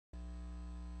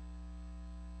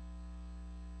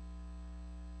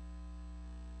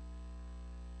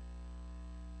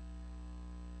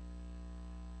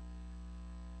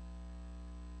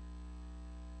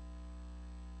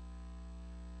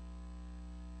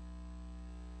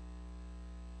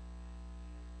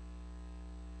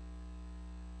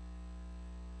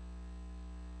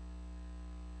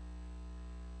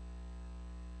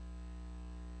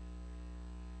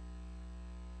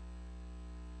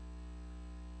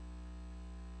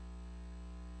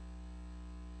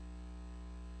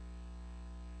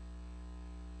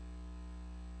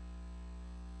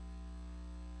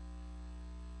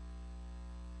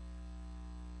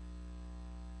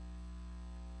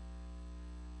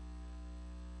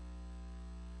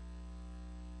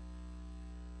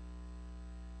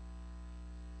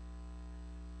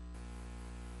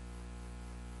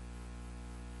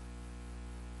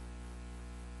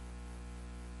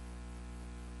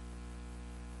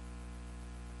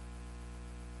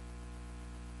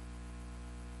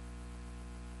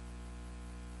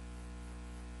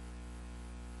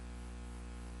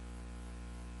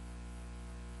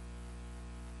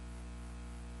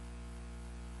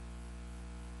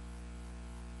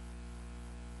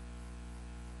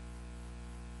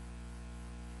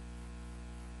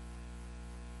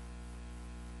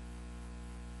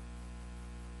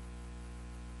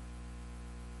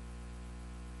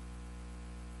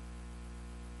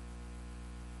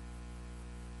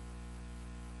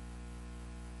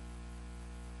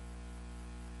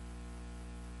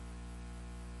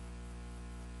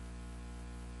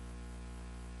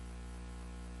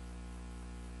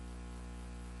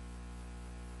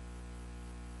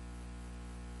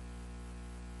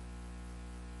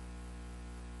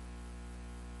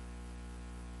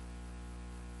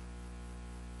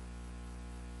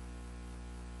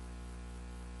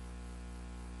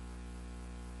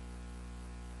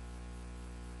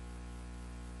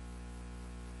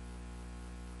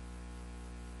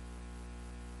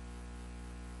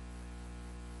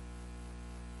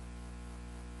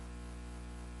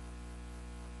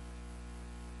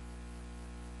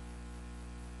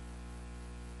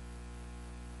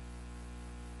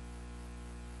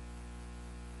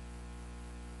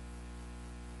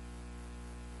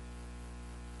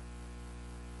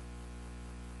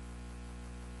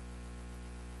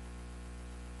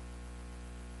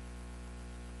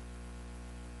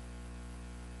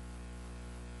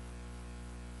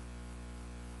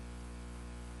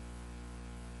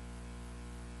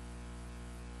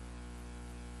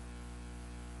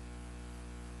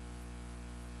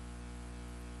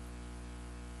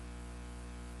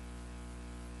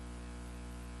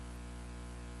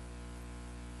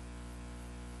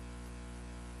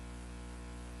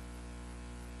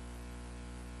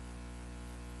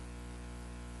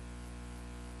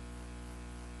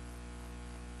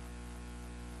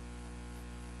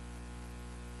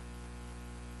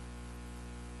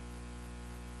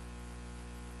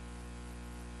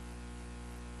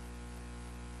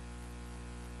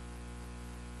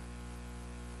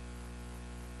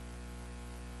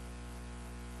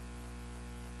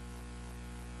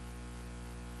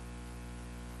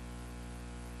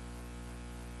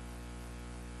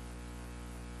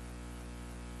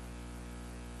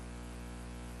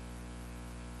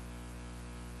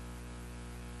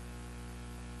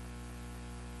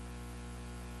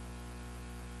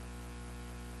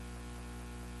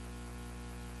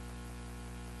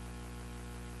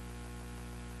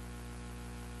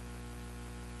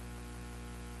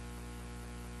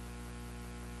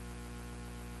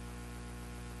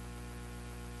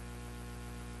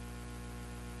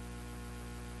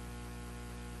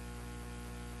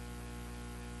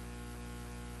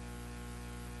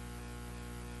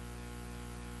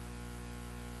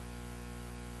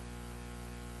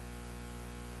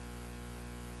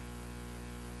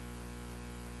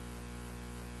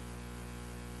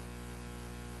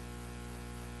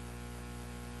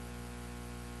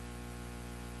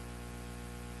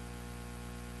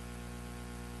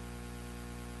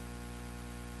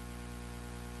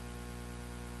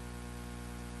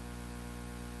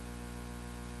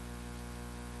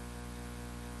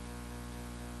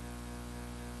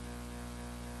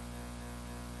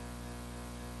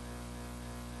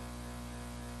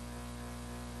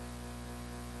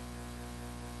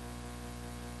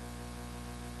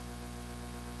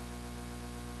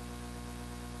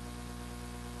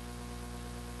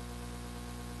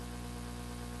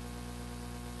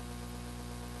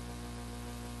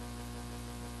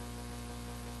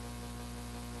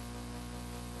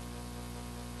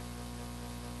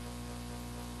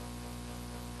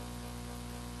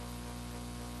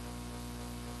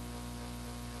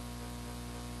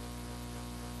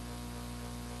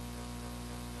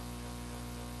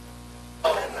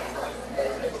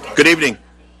Good evening.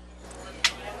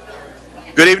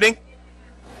 Good evening.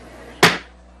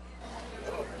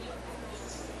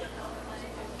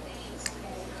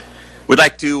 We'd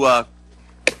like to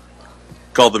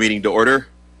call the meeting to order.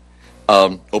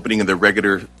 Opening the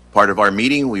regular part of our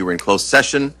meeting, we were in closed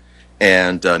session,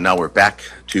 and now we're back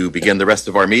to begin the rest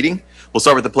of our meeting. We'll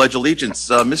start with the Pledge of Allegiance.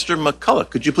 Mr. McCullough,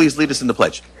 could you please lead us in the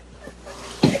pledge?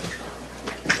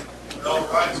 All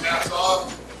right, hats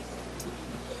off.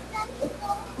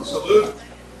 Salute.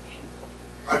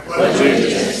 I pledge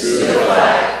allegiance to the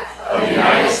flag of the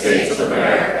United States of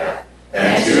America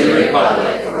and to the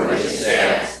republic for which it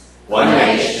stands, one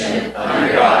nation,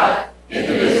 under God,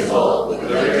 indivisible, with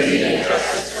liberty and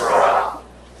justice for all.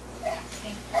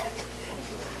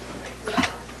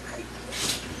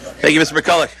 Thank you, Mr.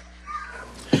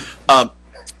 McCullough.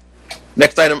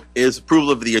 Next item is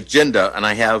approval of the agenda, and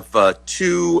I have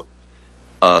two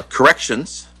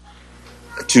corrections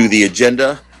to the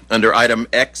agenda. Under item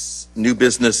X, new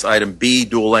business, item B,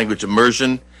 dual language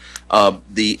immersion.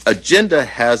 The agenda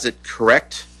has it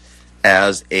correct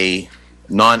as a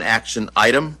non-action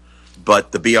item,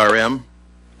 but the BRM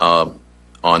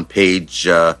on page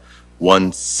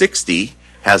 160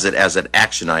 has it as an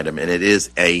action item, and it is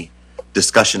a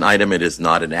discussion item. It is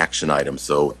not an action item,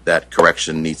 so that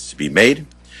correction needs to be made.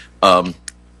 And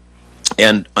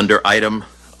under item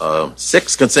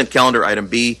 6, consent calendar, item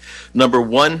B, number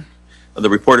 1, the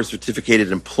reporter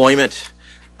certificated employment.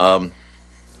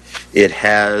 It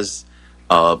has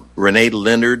Renee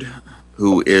Leonard,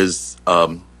 who is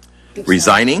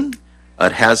resigning.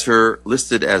 It has her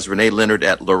listed as Renee Leonard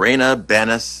at Lorena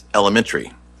Banas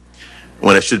Elementary,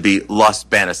 when it should be Los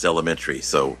Banas Elementary.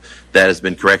 So that has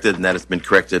been corrected, and that has been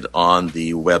corrected on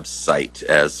the website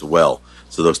as well.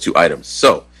 So those two items.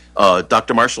 So,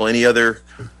 Dr. Marshall, any other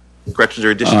corrections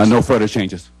or additions? No further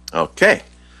changes. Okay.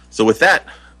 So with that,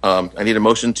 I need a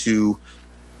motion to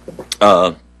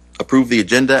approve the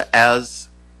agenda as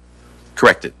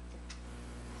corrected.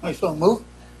 I so move.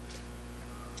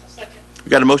 We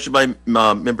got a motion by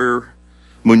Member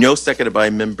Munoz, seconded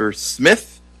by Member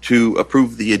Smith, to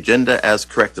approve the agenda as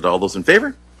corrected. All those in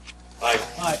favor?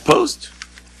 Aye. Opposed?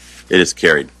 It is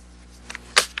carried.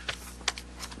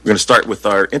 We're going to start with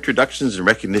our introductions and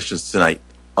recognitions tonight.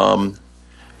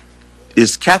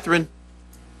 Is Catherine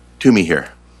Toomey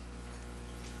here?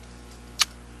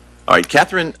 All right,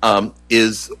 Catherine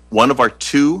is one of our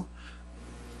two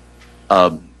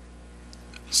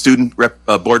student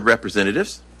board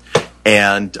representatives,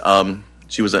 and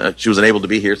she was unable to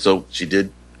be here, so she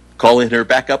did call in her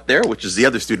back up there, which is the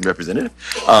other student representative.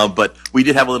 But we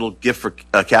did have a little gift for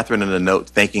Catherine and a note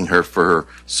thanking her for her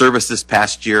service this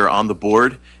past year on the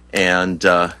board, and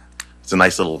it's a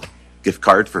nice little gift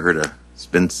card for her to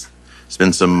spend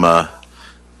some,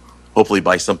 hopefully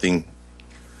buy something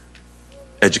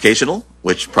educational,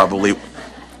 which probably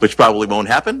won't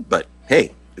happen, but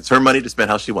hey, it's her money to spend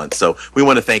how she wants. So we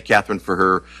want to thank Catherine for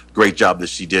her great job that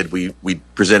she did. We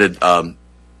presented the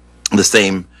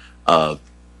same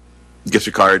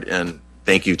gift card, and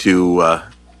thank you to I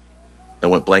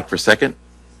went blank for a second.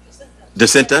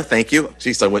 Jacinta, thank you.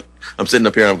 Jeez, I'm sitting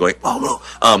up here and I'm going, oh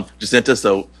no. Jacinta,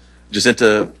 so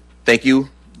Jacinta, thank you.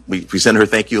 We sent her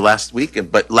thank you last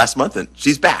month, and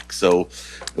she's back. So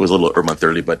it was a little a month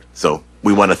early, but so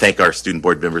we want to thank our student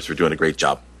board members for doing a great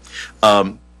job.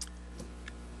 On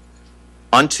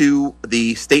to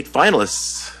the state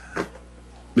finalists.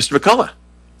 Mr. McCullough,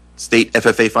 state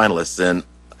FFA finalists and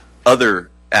other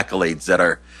accolades that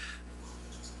our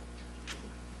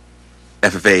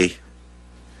FFA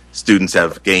students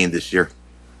have gained this year.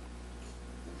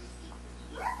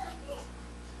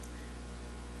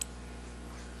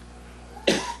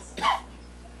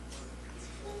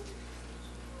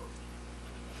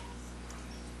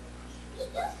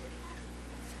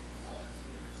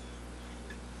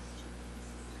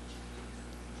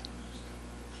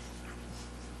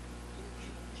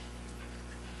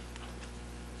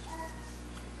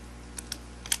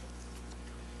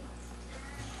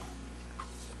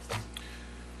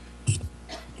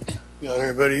 Got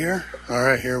everybody here? All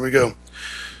right, here we go.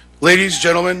 Ladies,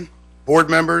 gentlemen,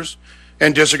 board members,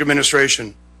 and district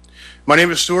administration. My name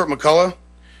is Stuart McCullough,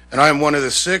 and I am one of the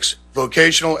 6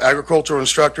 vocational agricultural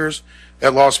instructors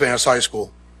at Los Banas High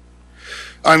School.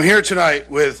 I'm here tonight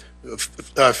with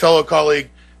fellow colleague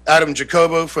Adam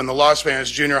Jacobo from the Los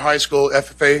Banas Junior High School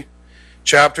FFA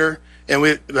chapter,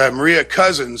 and Maria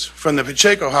Cousins from the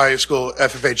Pacheco High School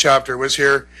FFA chapter was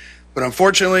here, but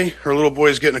unfortunately, her little boy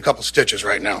is getting a couple stitches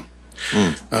right now.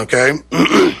 Okay.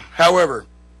 However,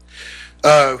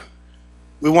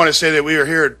 we want to say that we are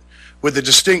here with the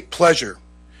distinct pleasure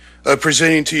of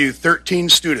presenting to you 13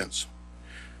 students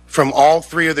from all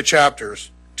three of the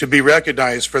chapters to be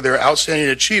recognized for their outstanding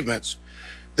achievements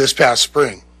this past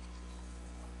spring.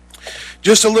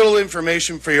 Just a little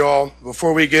information for you all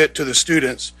before we get to the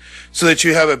students so that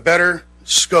you have a better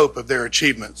scope of their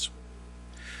achievements.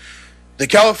 The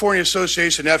California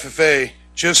Association FFA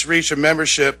just reached a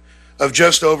membership of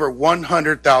just over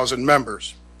 100,000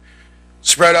 members,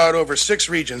 spread out over 6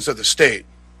 regions of the state.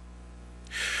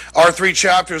 Our 3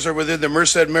 chapters are within the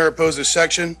Merced-Mariposa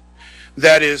section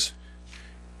that is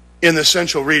in the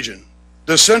Central Region.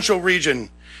 The Central Region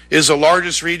is the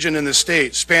largest region in the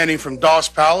state, spanning from Dos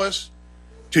Palace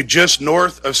to just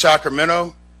north of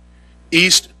Sacramento,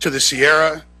 east to the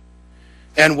Sierra,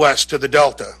 and west to the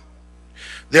Delta.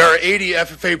 There are 80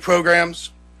 FFA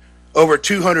programs, over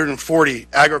 240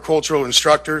 agricultural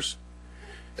instructors,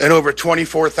 and over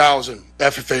 24,000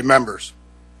 FFA members.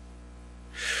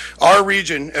 Our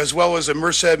region, as well as the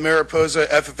Merced-Mariposa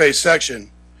FFA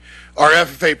section, are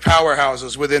FFA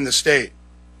powerhouses within the state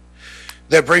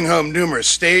that bring home numerous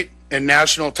state and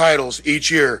national titles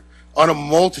each year on a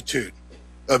multitude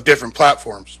of different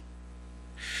platforms.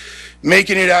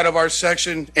 Making it out of our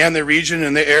section and the region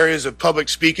in the areas of public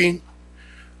speaking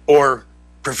or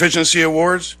proficiency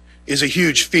awards is a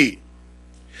huge feat.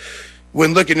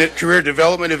 When looking at career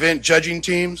development event judging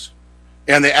teams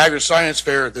and the agri-science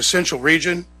fair, the Central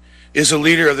Region is a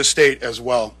leader of the state as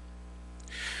well.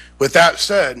 With that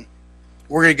said,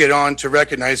 we're going to get on to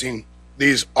recognizing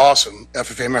these awesome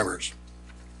FFA members.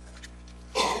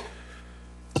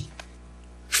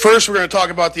 First, we're going to talk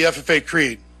about the FFA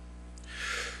Creed.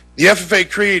 The FFA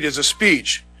Creed is a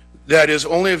speech that is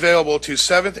only available to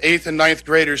 7th, 8th, and 9th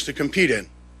graders to compete in.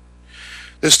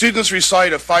 The students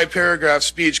recite a 5-paragraph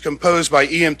speech composed by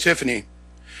E.M. Tiffany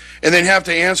and then have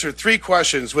to answer 3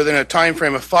 questions within a time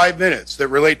frame of 5 minutes that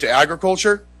relate to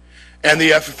agriculture and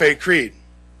the FFA Creed.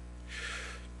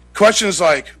 Questions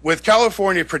like, with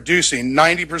California producing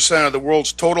 90% of the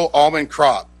world's total almond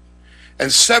crop and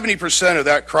 70% of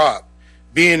that crop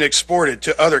being exported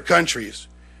to other countries,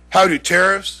 how do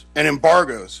tariffs and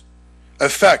embargoes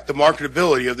affect the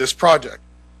marketability of this product?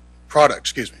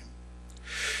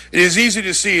 It is easy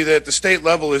to see that the state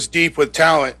level is deep with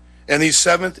talent, and these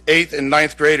 7th, 8th, and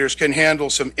 9th graders can handle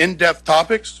some in-depth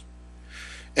topics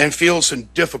and field some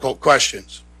difficult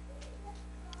questions.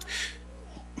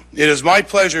 It is my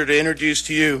pleasure to introduce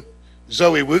to you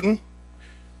Zoe Wooten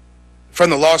from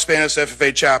the Los Banos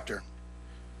FFA chapter.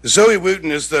 Zoe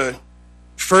Wooten is the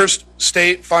first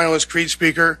state finalist Creed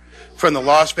speaker from the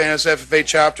Los Banos FFA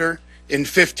chapter in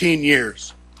 15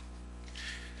 years.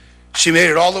 She made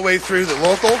it all the way through the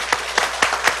local.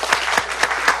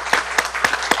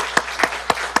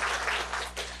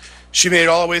 She made it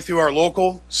all the way through our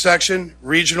local, section,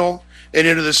 regional, and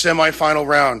into the semifinal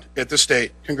round at the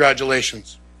state.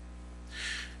 Congratulations.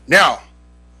 Now,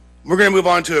 we're going to move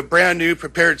on to a brand new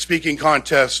prepared speaking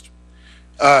contest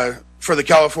for the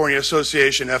California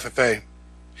Association FFA.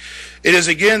 It is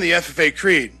again the FFA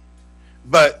Creed,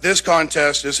 but this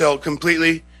contest is held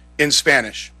completely in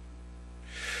Spanish.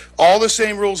 All the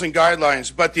same rules and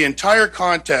guidelines, but the entire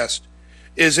contest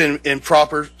is in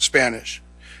proper Spanish.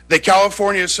 The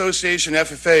California Association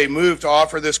FFA moved to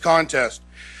offer this contest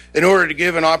in order to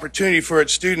give an opportunity for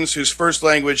its students whose first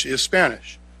language is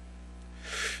Spanish.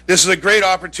 This is a great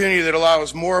opportunity that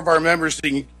allows more of our members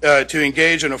to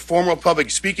engage in a formal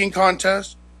public speaking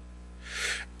contest.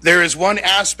 There is one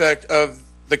aspect of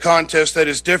the contest that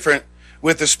is different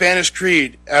with the Spanish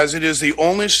Creed, as it is the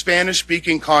only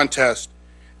Spanish-speaking contest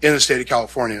in the state of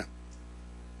California.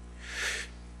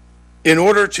 In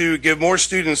order to give more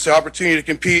students the opportunity to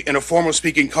compete in a formal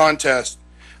speaking contest,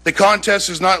 the contest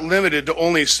is not limited to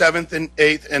only 7th and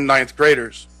 8th and 9th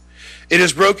graders. It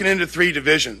is broken into 3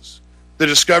 divisions. The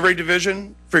Discovery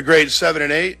Division for grades 7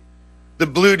 and 8, the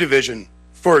Blue Division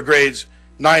for grades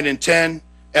 9 and 10,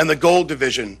 and the Gold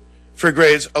Division for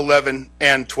grades 11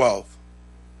 and 12.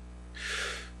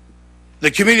 The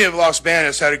community of Los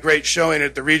Banos had a great showing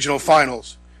at the regional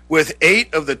finals, with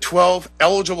 8 of the 12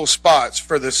 eligible spots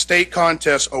for the state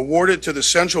contest awarded to the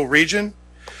Central Region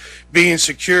being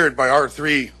secured by our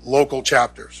 3 local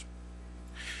chapters.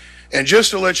 And just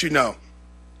to let you know,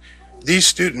 these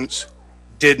students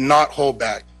did not hold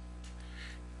back,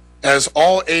 as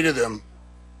all 8 of them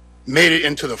made it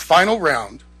into the final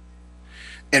round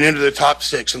and into the top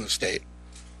 6 in the state.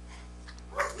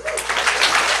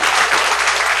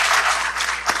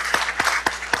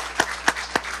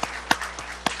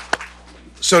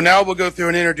 So now we'll go through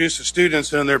and introduce the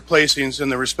students and their placings in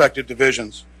the respective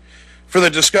divisions. For the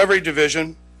Discovery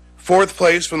Division, 4th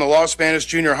place from the Los Banos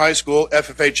Junior High School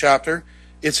FFA chapter,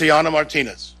 it's Iana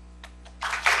Martinez.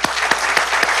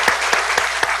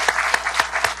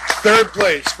 Third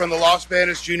place from the Los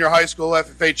Banos Junior High School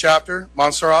FFA chapter,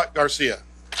 Montserrat Garcia.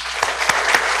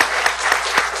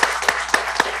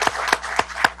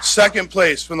 Second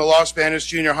place from the Los Banos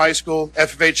Junior High School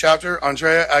FFA chapter,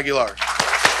 Andrea Aguilar.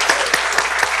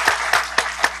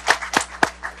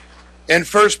 And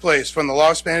first place from the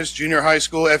Los Banos Junior High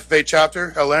School FFA chapter,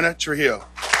 Helena Trujillo.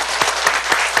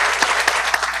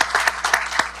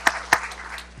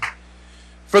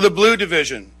 For the blue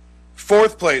division,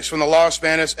 fourth place from the Los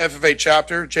Banos FFA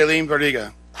chapter, Jaylene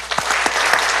Barriga.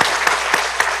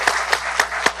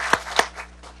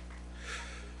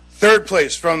 Third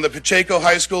place from the Pacheco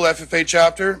High School FFA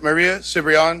chapter, Maria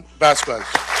Cibrian Vasquez.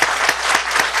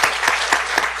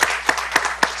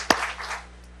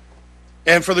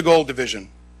 And for the gold division,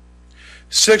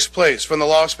 sixth place from the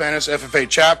Los Banos FFA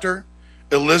chapter,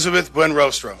 Elizabeth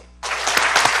Buenrostro.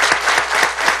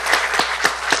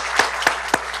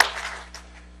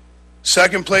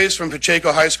 Second place from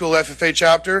Pacheco High School FFA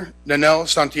chapter, Nanel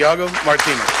Santiago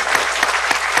Martinez.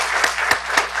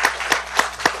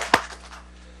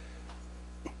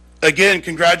 Again,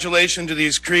 congratulations to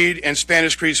these Creed and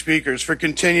Spanish Creed speakers for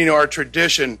continuing our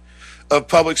tradition of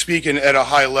public speaking at a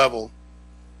high level,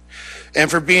 and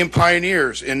for being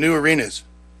pioneers in new arenas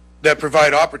that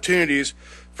provide opportunities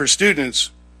for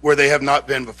students where they have not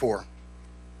been before.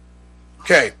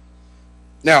 Okay,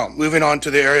 now moving on to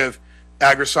the area of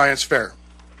Agri-Science Fair.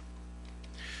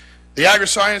 The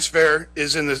Agri-Science Fair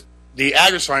is in the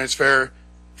Agri-Science Fair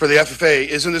for the FFA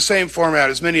is in the same format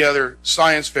as many other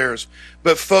science fairs,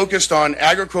 but focused on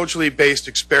agriculturally based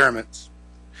experiments.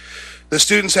 The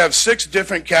students have 6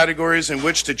 different categories in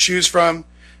which to choose from,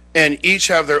 and each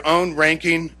have their own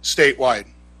ranking statewide.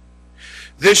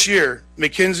 This year,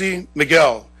 Mackenzie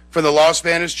Miguel from the Los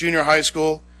Banos Junior High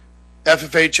School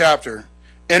FFA chapter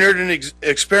entered an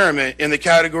experiment in the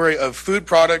category of food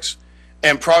products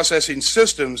and processing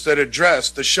systems that address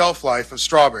the shelf life of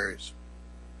strawberries.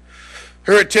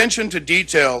 Her attention to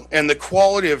detail and the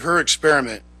quality of her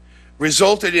experiment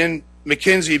resulted in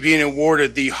Mackenzie being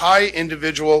awarded the high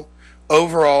individual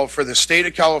overall for the state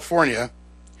of California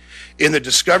in the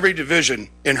Discovery Division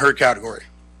in her category.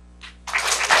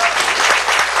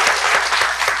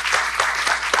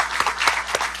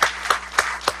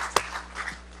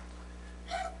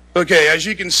 Okay, as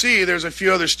you can see, there's a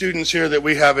few other students here that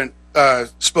we haven't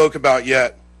spoke about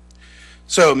yet.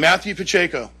 So, Matthew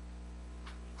Pacheco,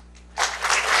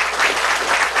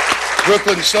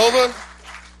 Brooklyn Silva,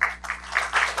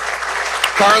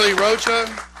 Carly Rocha,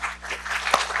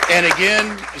 and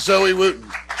again, Zoe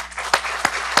Wooten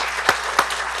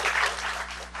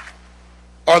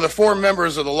are the 4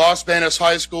 members of the Los Banos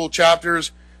High School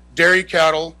chapter's Dairy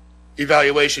Cattle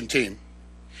Evaluation Team.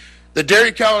 The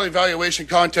Dairy Cattle Evaluation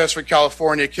Contest for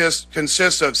California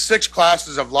consists of 6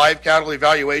 classes of live cattle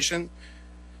evaluation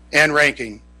and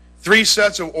ranking, 3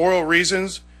 sets of oral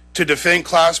reasons to defend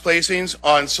class placings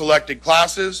on selected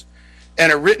classes,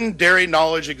 and a written dairy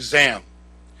knowledge exam.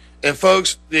 And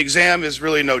folks, the exam is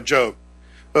really no joke,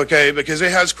 okay, because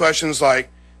it has questions like,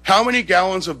 how many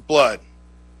gallons of blood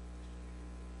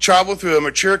travel through a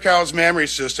mature cow's mammary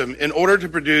system in order to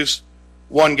produce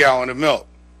 1 gallon of milk?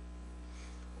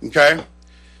 Okay?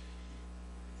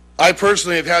 I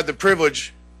personally have had the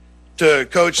privilege to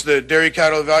coach the Dairy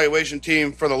Cattle Evaluation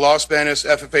Team for the Los Banos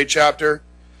FFA chapter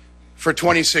for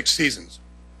 26 seasons.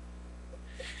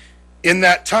 In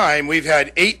that time, we've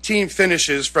had 18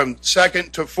 finishes from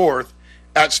 2nd to 4th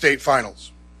at state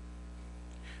finals.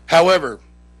 However,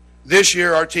 this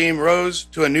year our team rose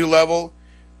to a new level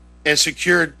and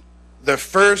secured the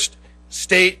first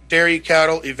state Dairy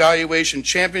Cattle Evaluation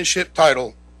Championship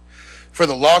title for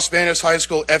the Los Banos High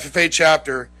School FFA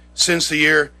chapter since the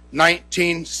year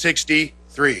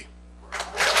 1963.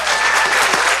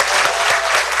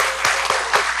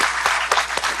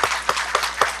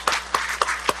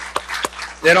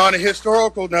 Then on a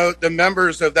historical note, the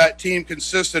members of that team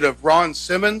consisted of Ron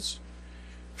Simmons,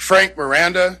 Frank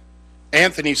Miranda,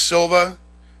 Anthony Silva,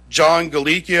 John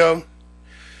Galicchio,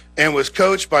 and was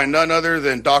coached by none other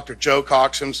than Dr. Joe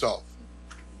Cox himself.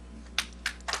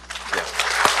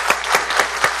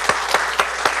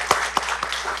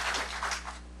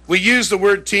 We use the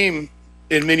word team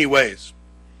in many ways.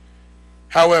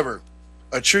 However,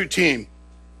 a true team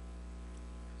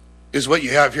is what you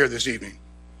have here this evening.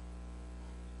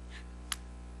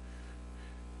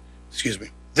 Excuse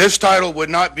me. This title would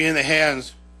not be in the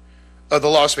hands of the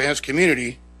Los Banos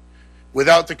community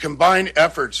without the combined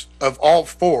efforts of all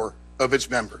 4 of its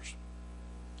members.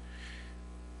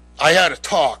 I had a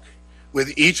talk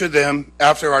with each of them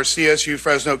after our CSU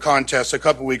Fresno contest a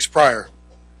couple weeks prior.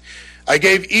 I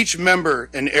gave each member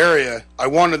an area I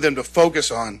wanted them to focus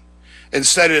on and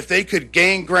said if they could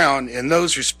gain ground in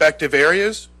those respective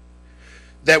areas,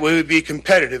 that we would be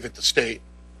competitive at the state.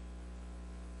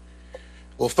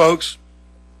 Well, folks,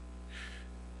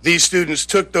 these students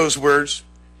took those words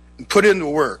and put in the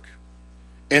work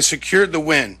and secured the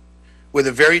win with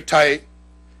a very tight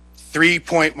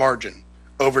 3-point margin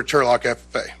over Turlock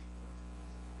FFA.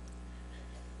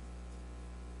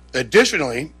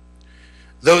 Additionally,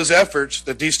 those efforts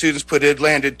that these students put in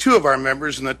landed 2 of our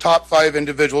members in the top 5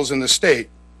 individuals in the state,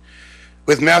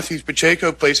 with Matthew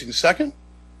Pacheco placing second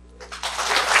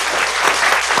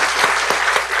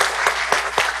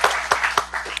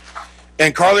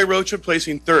and Carly Rocha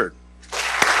placing third.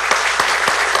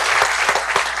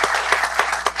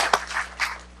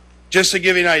 Just to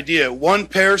give you an idea, 1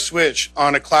 pair switch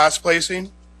on a class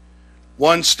placing,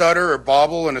 1 stutter or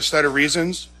bobble and a set of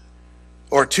reasons,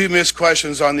 or 2 missed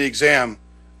questions on the exam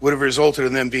would have resulted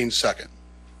in them being second.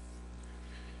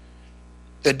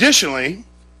 Additionally,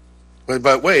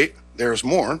 but wait, there's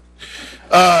more.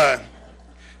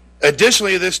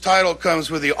 Additionally, this title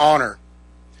comes with the honor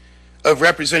of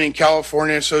representing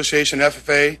California Association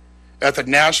FFA at the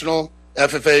National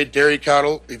FFA Dairy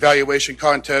Cattle Evaluation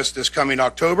Contest this coming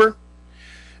October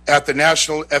at the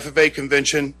National FFA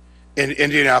Convention in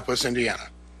Indianapolis, Indiana.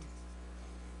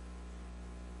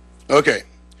 Okay,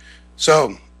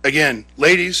 so again,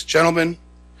 ladies, gentlemen,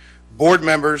 board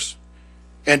members,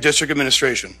 and district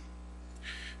administration,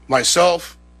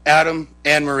 myself, Adam,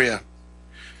 and Maria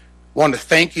want to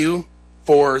thank you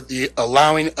for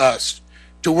allowing us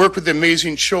to work with the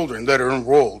amazing children that are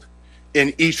enrolled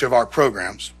in each of our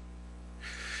programs,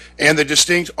 and the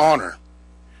distinct honor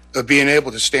of being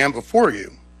able to stand before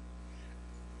you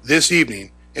this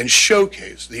evening and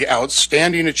showcase the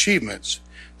outstanding achievements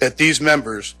that these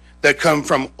members that come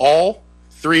from all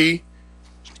 3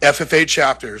 FFA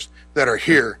chapters that are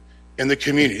here in the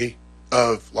community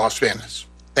of Las Vegas.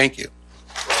 Thank you.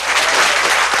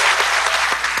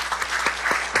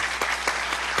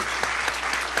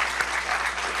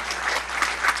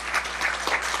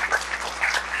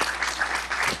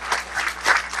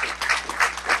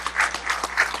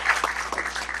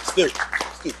 Steve,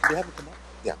 do you have him come up?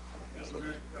 Yeah.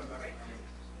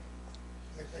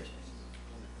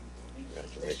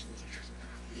 Congratulations.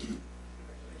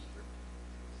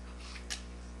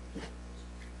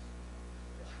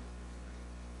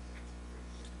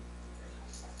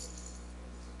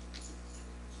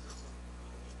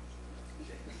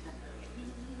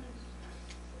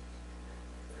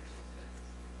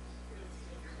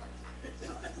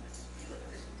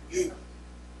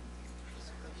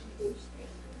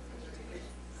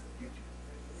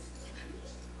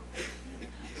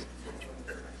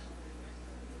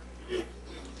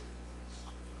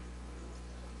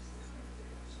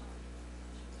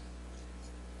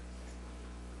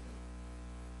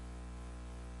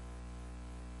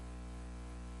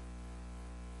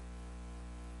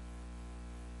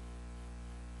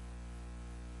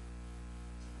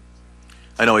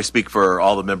 I know I speak for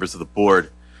all the members of the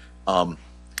board.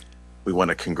 We want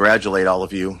to congratulate all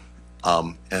of you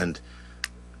and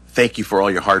thank you for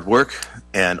all your hard work,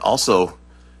 and also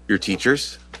your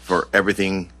teachers for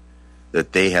everything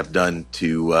that they have done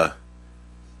to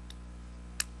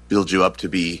build you up to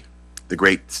be the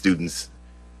great students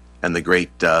and the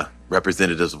great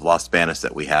representatives of Los Banos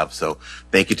that we have. So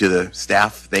thank you to the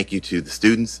staff, thank you to the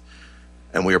students,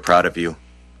 and we are proud of you.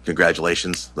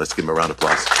 Congratulations. Let's give them a round of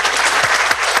applause.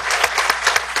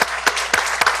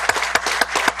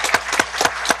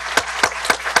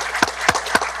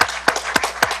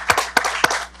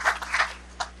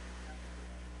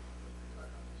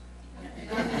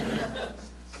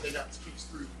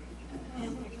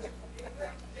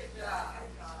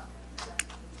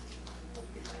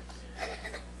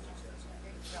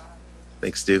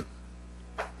 Thanks, Stu.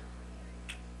 All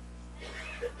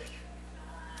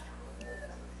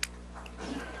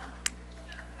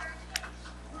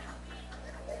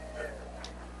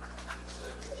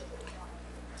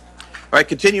right,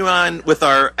 continue on with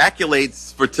our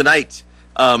accolades for tonight.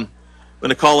 I'm going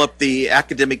to call up the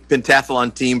academic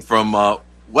pentathlon team from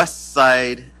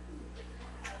Westside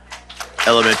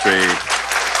Elementary.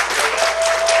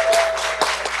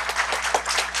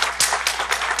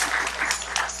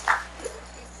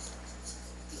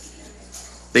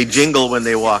 They jingle when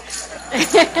they walk.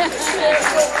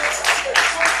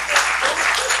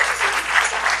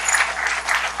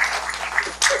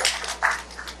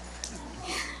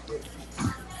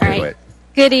 All right.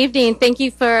 Good evening. Thank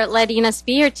you for letting us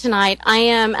be here tonight. I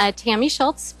am Tammy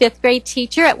Schultz, 5th grade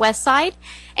teacher at Westside,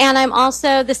 and I'm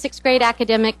also the 6th grade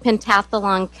academic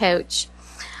pentathlon coach.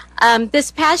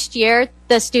 This past year,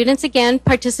 the students again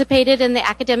participated in the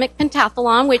academic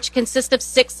pentathlon, which consists of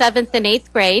 6th, 7th, and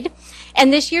 8th grade.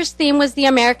 And this year's theme was the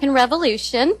American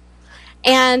Revolution.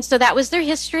 And so that was their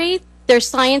history. Their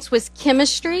science was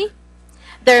chemistry.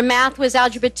 Their math was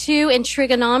algebra 2 and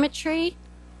trigonometry.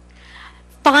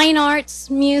 Fine arts,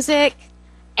 music,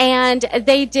 and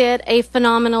they did a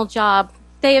phenomenal job.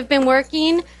 They have been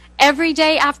working every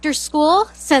day after school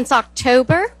since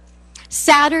October,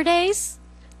 Saturdays,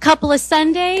 couple of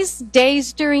Sundays,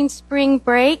 days during spring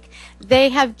break. They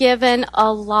have given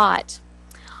a lot.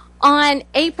 On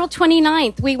April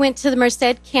 29th, we went to the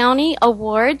Merced County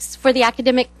Awards for the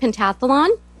Academic Pentathlon,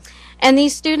 and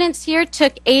these students here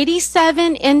took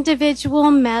 87 individual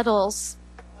medals.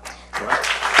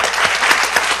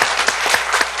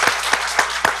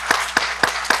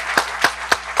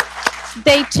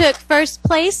 They took first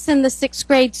place in the 6th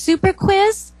grade super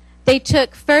quiz. They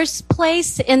took first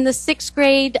place in the 6th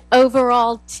grade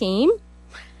overall team.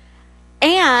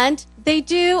 And they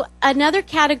do another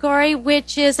category,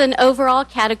 which is an overall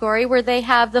category, where they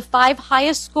have the 5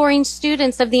 highest scoring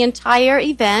students of the entire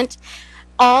event.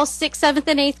 All 6th, 7th,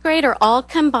 and 8th grade are all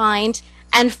combined,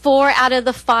 and 4 out of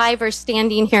the 5 are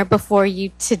standing here before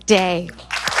you today.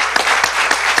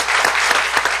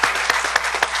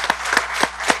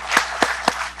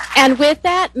 And with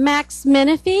that, Max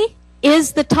Menifee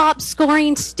is the top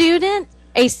scoring student,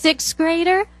 a 6th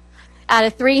grader out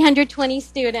of 320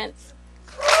 students.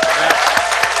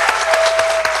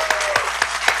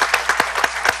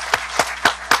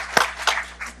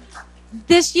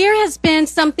 This year has been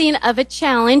something of a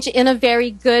challenge in a very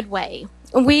good way.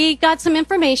 We got some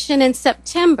information in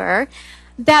September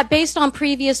that, based on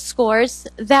previous scores,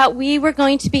 that we were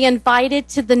going to be invited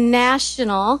to the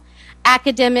national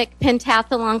academic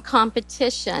pentathlon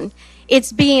competition.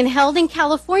 It's being held in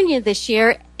California this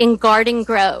year in Garden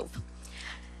Grove.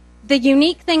 The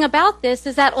unique thing about this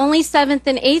is that only 7th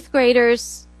and 8th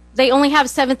graders, they only have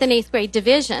 7th and 8th grade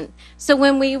division. So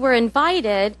when we were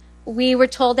invited, we were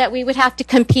told that we would have to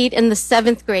compete in the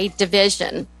 7th grade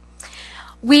division.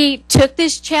 We took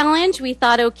this challenge. We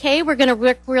thought, okay, we're going to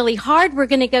work really hard. We're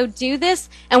going to go do this,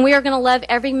 and we are going to love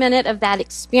every minute of that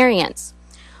experience.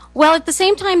 Well, at the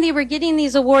same time they were getting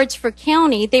these awards for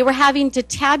county, they were having to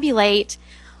tabulate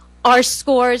our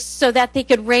scores so that they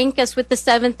could rank us with the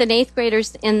 7th and 8th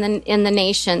graders in the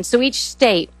nation, so each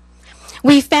state.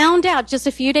 We found out just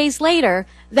a few days later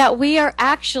that we are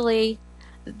actually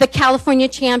the California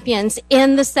champions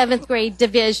in the 7th grade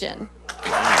division.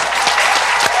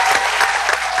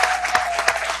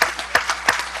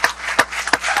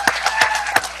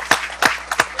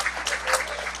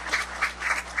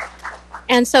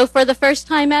 And so for the first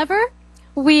time ever,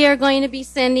 we are going to be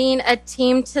sending a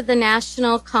team to the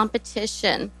national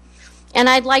competition. And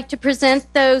I'd like to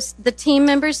present the team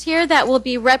members here that will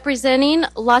be representing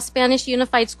Los Spanish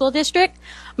Unified School District,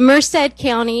 Merced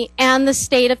County, and the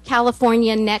state of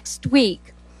California next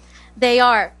week. They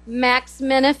are Max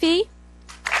Menifee,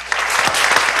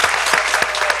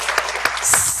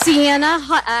 Sienna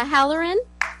Halloran,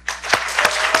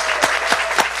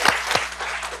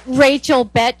 Rachel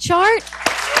Betchart,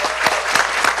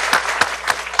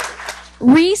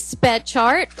 Reese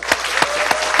Betchart,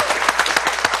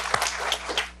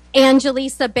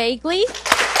 Angelisa Bagley,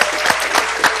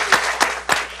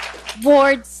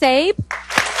 Ward Sabe,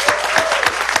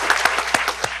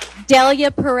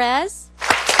 Delia Perez,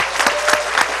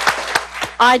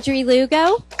 Audrey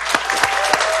Lugo,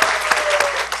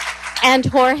 and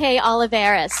Jorge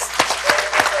Oliveras.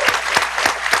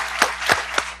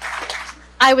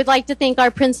 I would like to thank our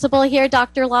principal here,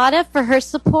 Dr. Lotta, for her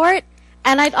support.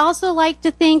 And I'd also like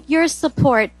to thank your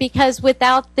support, because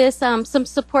without this, some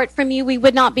support from you, we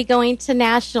would not be going to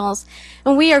nationals.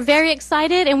 And we are very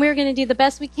excited, and we're going to do the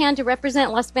best we can to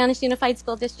represent Los Spanish Unified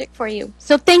School District for you.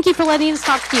 So thank you for letting us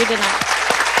talk to you tonight.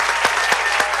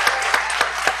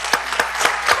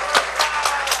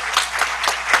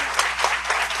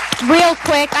 Real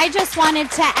quick, I just wanted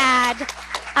to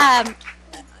add,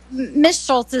 Ms.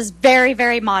 Schultz is very,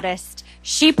 very modest.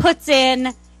 She puts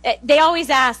in, they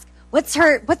always ask, what's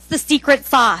the secret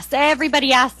sauce?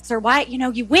 Everybody asks her, why,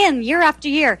 you win year after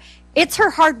year. It's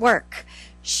her hard work.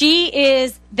 She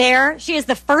is there. She is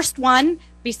the first one,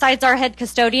 besides our head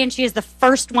custodian, she is the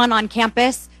first one on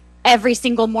campus every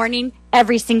single morning,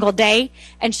 every single day.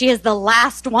 And she is the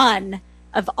last one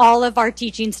of all of our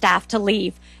teaching staff to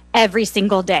leave every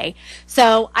single day.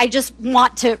 So I just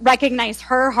want to recognize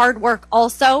her hard work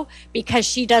also, because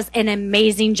she does an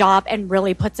amazing job and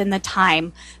really puts in the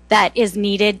time that is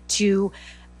needed to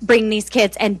bring these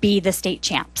kids and be the state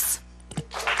champs.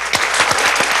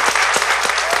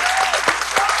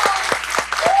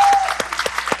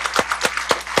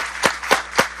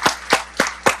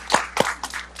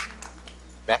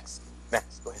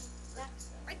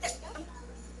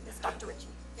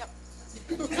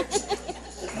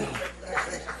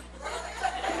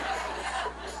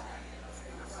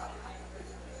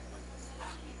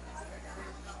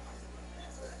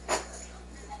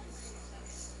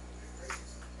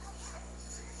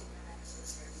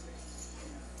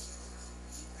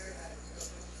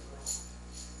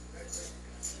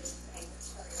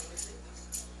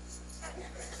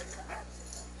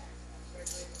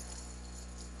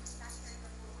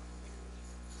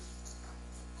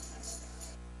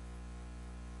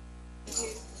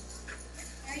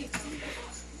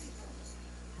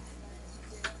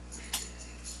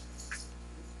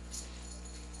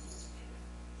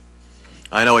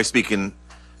 I know I speak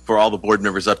for all the board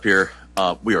members up here.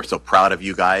 We are so proud of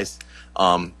you guys.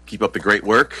 Keep up the great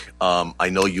work. I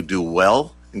know you do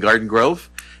well in Garden Grove.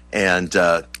 And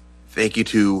thank you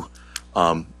to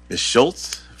Ms.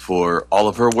 Schultz for all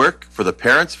of her work, for the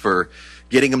parents for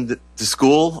getting them to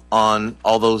school on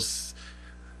all those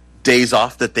days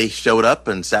off that they showed up,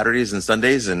 and Saturdays and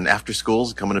Sundays and after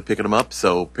schools coming and picking them up.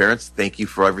 So parents, thank you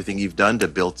for everything you've done to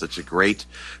build such a great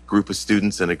group of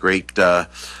students and a great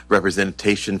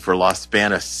representation for Los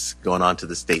Banos going on to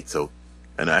the state. So,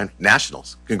 and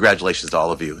nationals. Congratulations to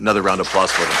all of you. Another round of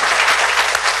applause for them.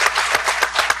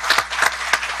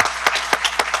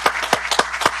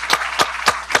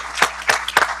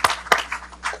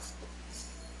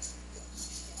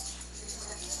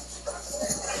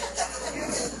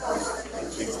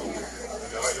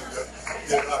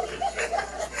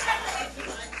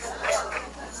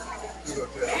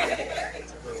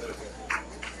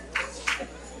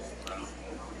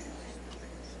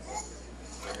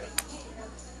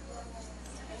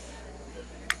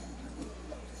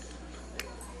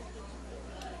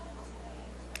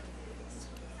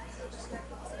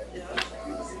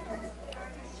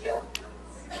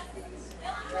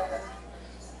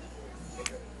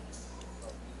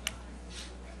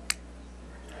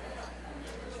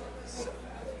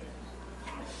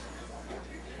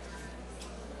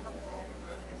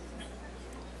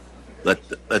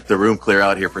 Let the room clear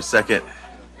out here for a second.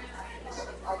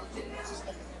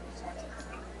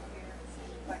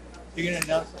 You're gonna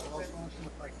announce that also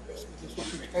like this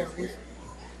retirees?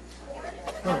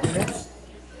 No, do that?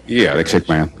 Yeah, they shake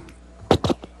my hand.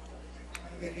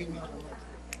 Get email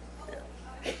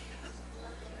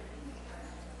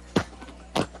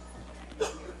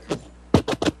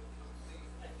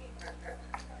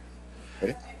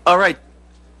them. All right.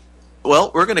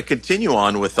 Well, we're going to continue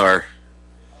on with our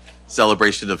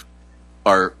celebration of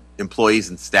our employees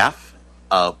and staff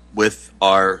with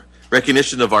our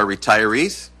recognition of our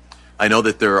retirees. I know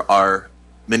that there are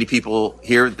many people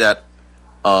here that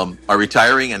are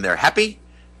retiring and they're happy,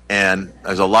 and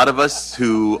there's a lot of us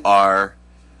who are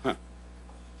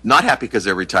not happy because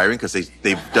they're retiring because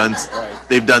they've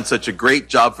done such a great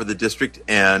job for the district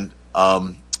and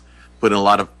put in a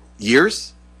lot of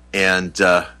years, and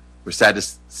we're sad to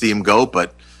see them go.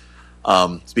 But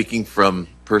speaking from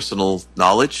personal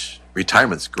knowledge,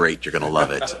 retirement's great. You're going to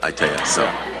love it, I tell you.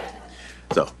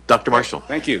 So, Dr. Marshall.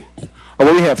 Thank you.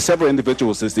 Well, we have several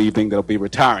individuals this evening that will be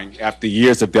retiring after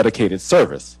years of dedicated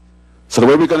service. So the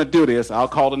way we're going to do this, I'll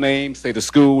call the name, say the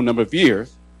school, number of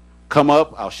years, come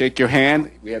up, I'll shake your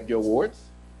hand. We have your awards.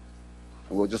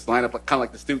 And we'll just line up kind of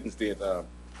like the students did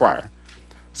prior.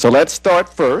 So let's start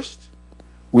first.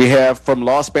 We have from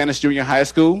Los Banos Junior High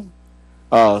School,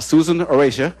 Susan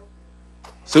Aracia.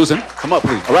 Susan, come up,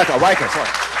 please. Aracia, sorry.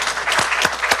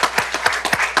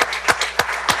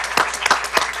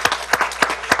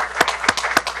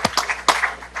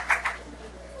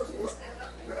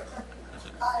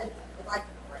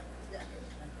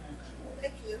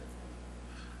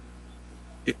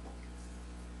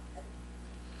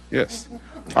 Yes.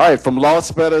 All right, from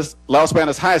Los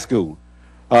Banos High School,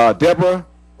 Deborah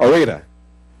Oreda.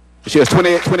 She has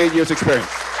 28 years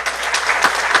experience.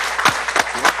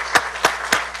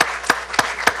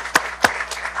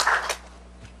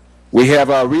 We have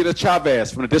Rita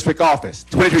Chavez from the district office,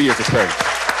 23 years experience.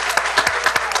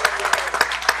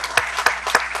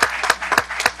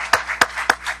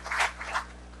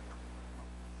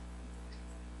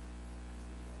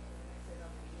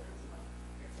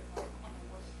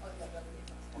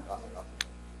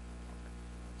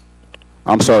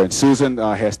 I'm sorry, Susan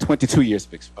has 22 years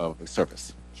of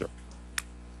service. Sure.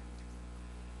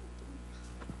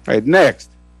 All right,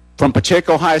 next, from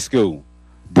Pacheco High School,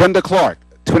 Brenda Clark,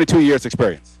 22 years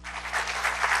experience.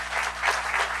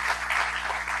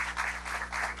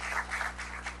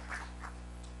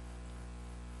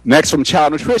 Next, from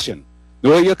Child Nutrition,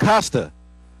 Noelia Costa,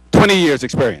 20 years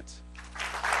experience.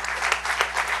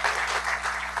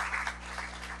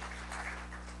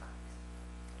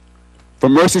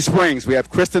 From Mercy Springs, we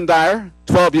have Kristen Dyer,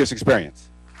 12 years experience.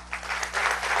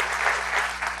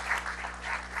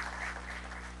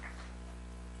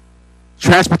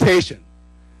 Transportation,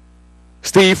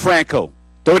 Steve Franco,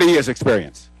 30 years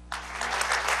experience.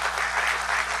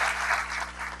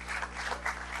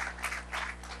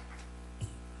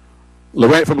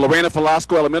 From Lorena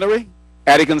Velasco Elementary,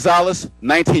 Addie Gonzalez,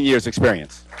 19 years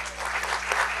experience.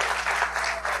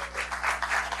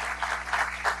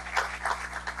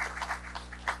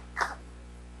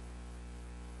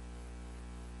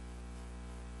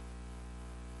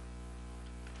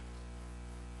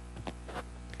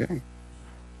 Okay.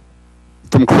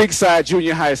 From Creekside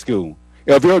Junior High School,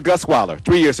 Elvira Guswaller,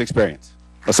 3 years experience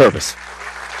of service.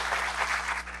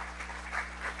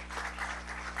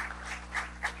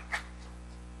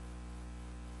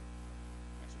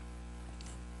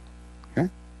 Okay.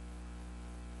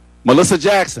 Melissa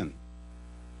Jackson,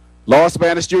 Law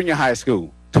Spanish Junior High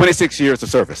School, 26 years of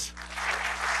service.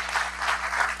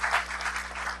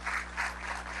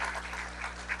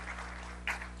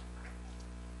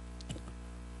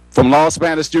 From Law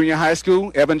Spanish Junior High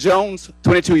School, Evan Jones,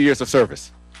 22 years of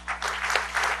service.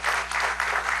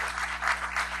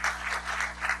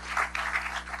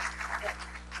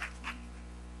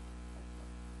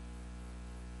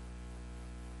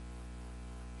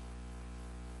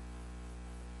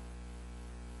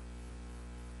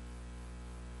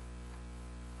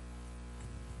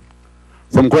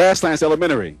 From Grasslands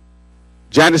Elementary,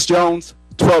 Janice Jones,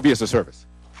 12 years of service.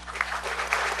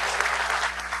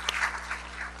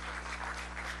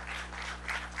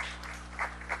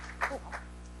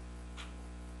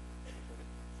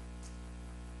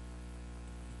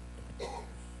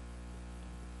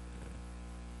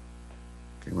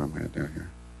 Okay, where am I at down here?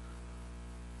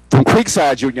 From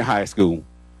Creekside Junior High School,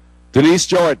 Denise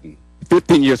Jordan,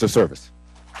 15 years of service.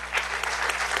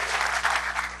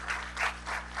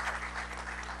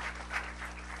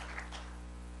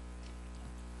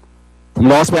 From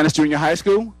Law Spanish Junior High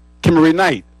School, Kimberly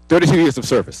Knight, 32 years of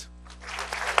service.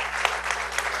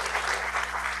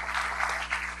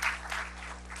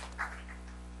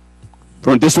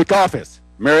 From District Office,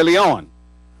 Mary Leon,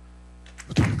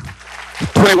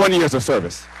 21 years of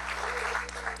service.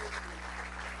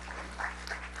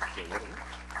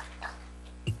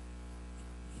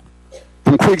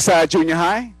 From Creekside Junior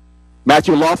High,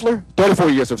 Matthew Loeffler, 34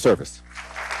 years of service.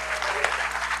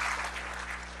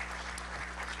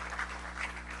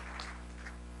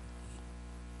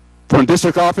 From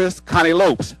District Office, Connie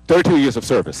Lopes, 32 years of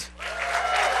service.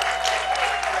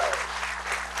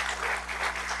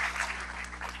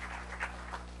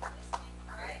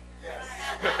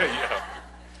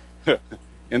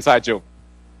 Inside joke.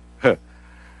 All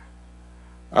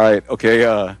right,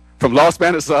 okay. From Los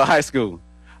Banos High School,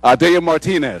 Delia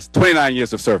Martinez, 29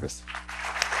 years of service.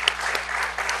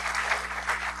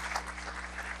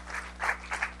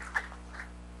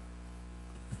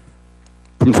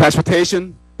 From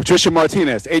Transportation, Patricia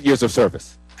Martinez, 8 years of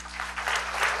service.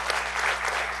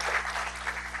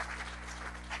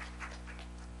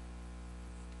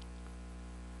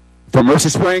 From Mercy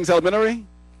Springs Elementary,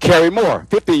 Carrie Moore,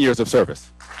 15 years of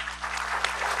service.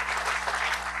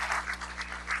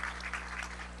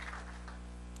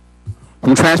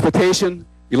 From Transportation,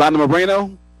 Yolanda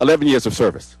Moreno, 11 years of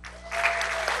service.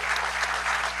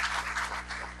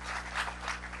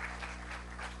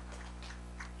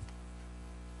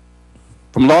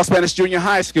 From Los Spanish Junior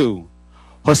High School,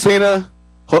 Josefina,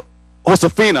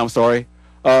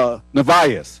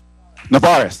 Navarez,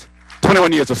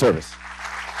 21 years of service.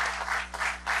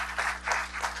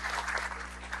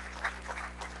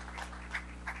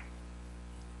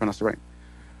 Pronounce it right.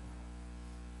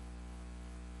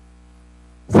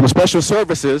 From Special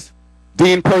Services,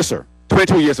 Dean Purser,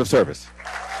 22 years of service.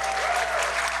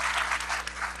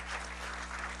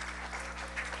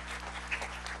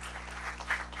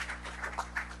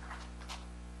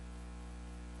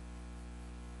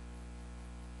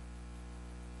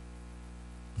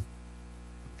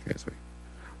 Okay, sorry.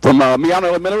 From Miano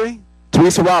Elementary,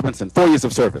 Teresa Robinson, 4 years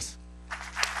of service.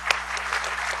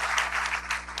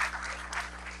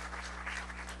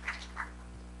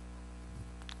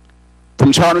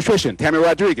 From Child Nutrition, Tammy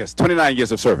Rodriguez, 29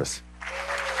 years of service.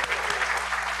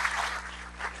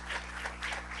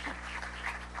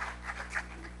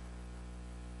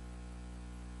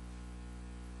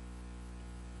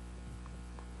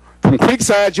 From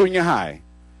Creekside Junior High,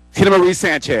 Tina Marie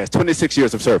Sanchez, 26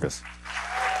 years of service.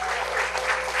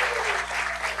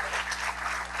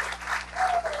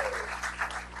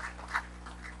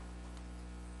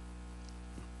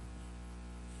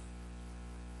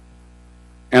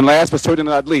 And last but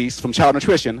certainly not least, from Child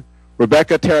Nutrition,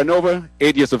 Rebecca Terranova,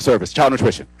 8 years of service, Child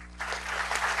Nutrition.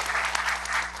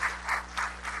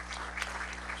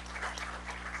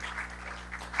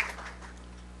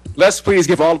 Let's please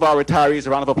give all of our retirees a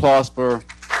round of applause for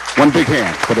one big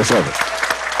hand for their service.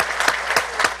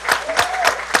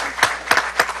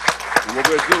 And what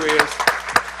we'll do is,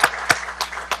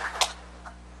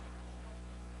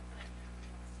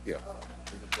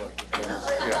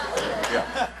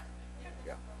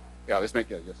 yeah, let's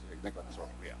make it, make like this one.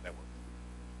 Yeah, that works.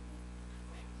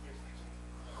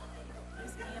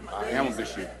 I am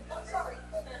this year.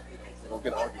 We'll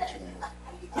get arguments anymore.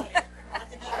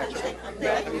 I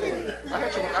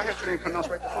had your name pronounced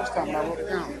right the first time and I wrote it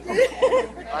down.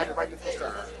 I had it right the first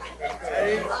time.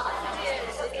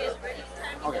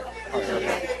 Okay.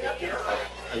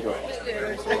 How you doing?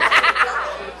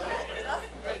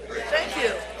 Thank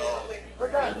you.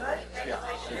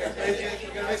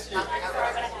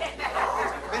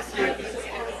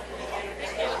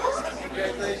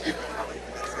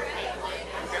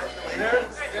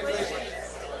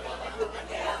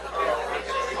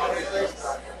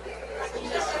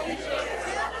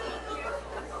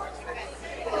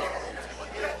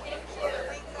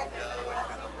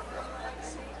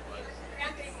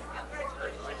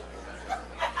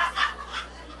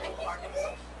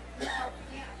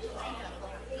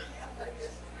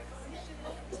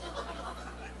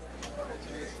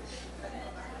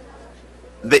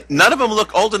 None of them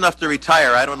look old enough to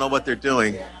retire. I don't know what they're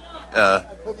doing.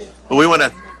 But we want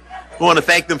to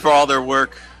thank them for all their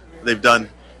work they've done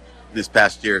these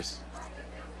past years.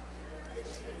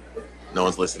 No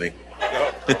one's listening.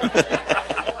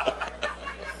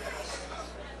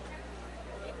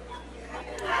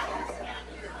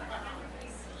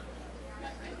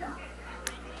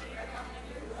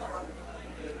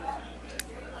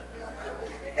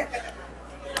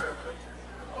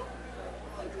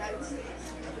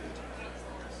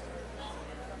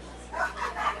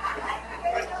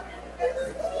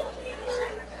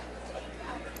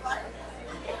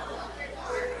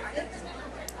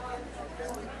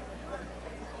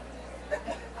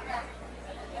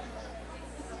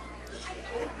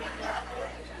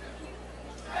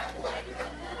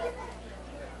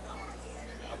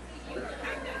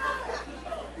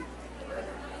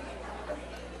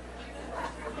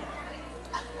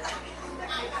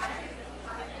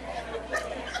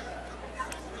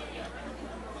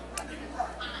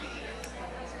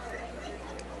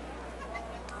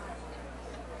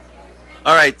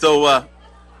 All right, so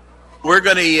we're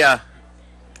gonna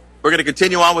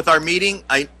continue on with our meeting.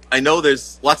 I know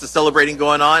there's lots of celebrating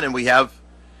going on, and we have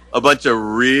a bunch of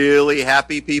really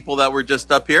happy people that were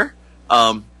just up here.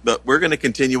 But we're going to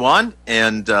continue on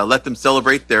and let them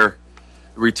celebrate their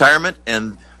retirement.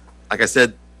 And like I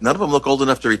said, none of them look old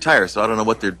enough to retire, so I don't know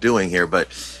what they're doing here. But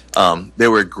they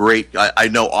were great. I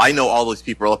know all those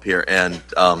people up here, and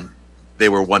they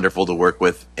were wonderful to work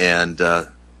with, and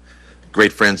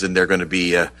great friends, and they're going to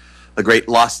be a great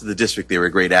loss to the district. They were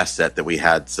a great asset that we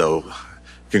had. So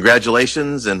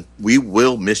congratulations, and we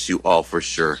will miss you all for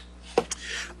sure.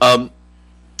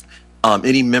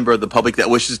 Any member of the public that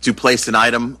wishes to place an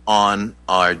item on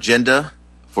our agenda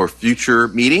for future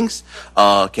meetings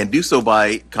can do so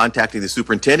by contacting the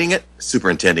superintendent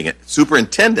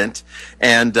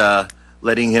and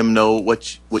letting him know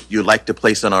what you'd like to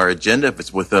place on our agenda. If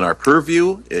it's within our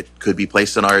purview, it could be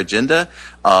placed on our agenda.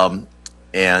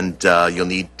 And you'll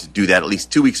need to do that at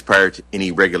least 2 weeks prior to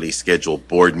any regularly scheduled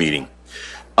board meeting.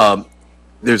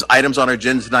 There's items on our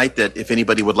agenda tonight that if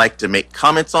anybody would like to make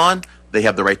comments on, they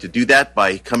have the right to do that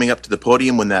by coming up to the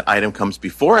podium when that item comes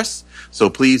before us. So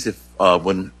please, if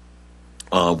when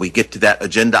we get to that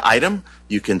agenda item,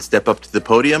 you can step up to the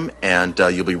podium and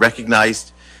you'll be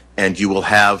recognized, and you will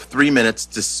have 3 minutes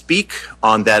to speak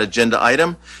on that agenda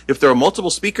item. If there are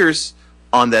multiple speakers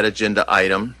on that agenda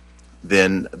item,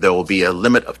 then there will be a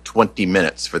limit of 20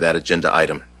 minutes for that agenda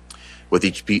item, with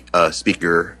each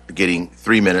speaker getting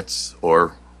 3 minutes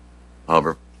or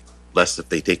however less if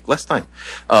they take less time.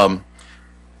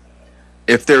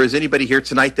 If there is anybody here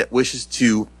tonight that wishes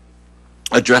to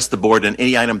address the board on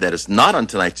any item that is not on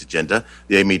tonight's agenda,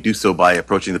 they may do so by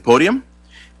approaching the podium,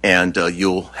 and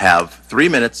you'll have 3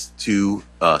 minutes to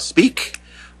speak,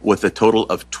 with a total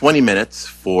of 20 minutes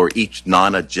for each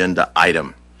non-agenda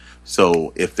item.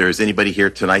 So if there's anybody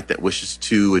here tonight that wishes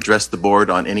to address the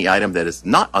board on any item that is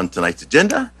not on tonight's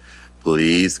agenda,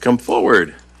 please come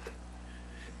forward.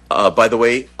 By the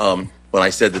way, when I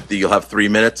said that you'll have 3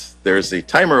 minutes, there's a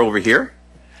timer over here,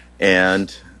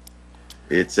 and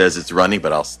it says it's running,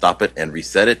 but I'll stop it and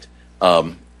reset it.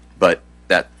 But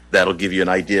that'll give you an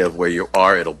idea of where you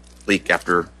are. It'll leak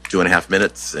after 2.5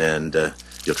 minutes, and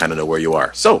you'll kind of know where you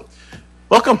are. So,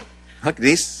 welcome. Hi,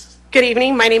 Denise. Good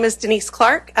evening. My name is Denise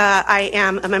Clark. I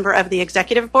am a member of the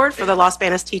Executive Board for the Los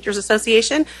Banos Teachers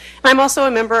Association. And I'm also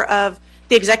a member of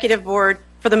the Executive Board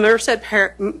for the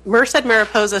Merced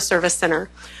Mariposa Service Center.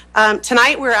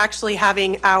 Tonight we're actually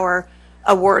having our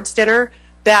awards dinner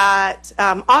that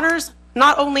honors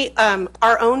not only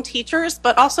our own teachers,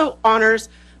 but also honors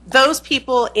those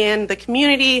people in the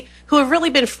community who have really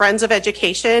been friends of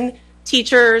education,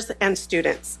 teachers, and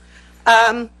students.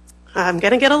 I'm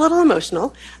going to get a little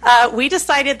emotional. We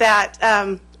decided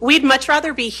that we'd much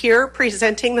rather be here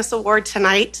presenting this award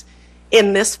tonight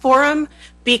in this forum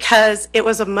because it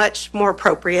was a much more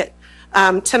appropriate.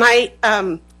 Tonight,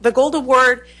 the Gold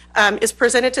Award is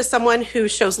presented to someone who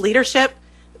shows leadership,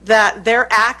 that their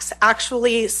acts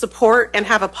actually support and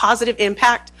have a positive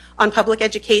impact on public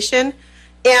education.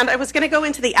 And I was going to go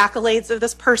into the accolades of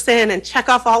this person and check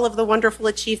off all of the wonderful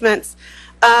achievements,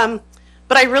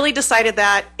 but I really decided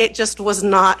that it just was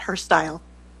not her style.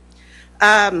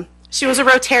 She was a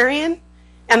Rotarian,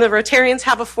 and the Rotarians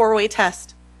have a four-way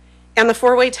test. And the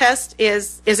four-way test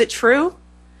is it true?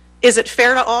 Is it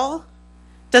fair to all?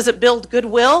 Does it build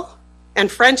goodwill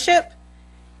and friendship?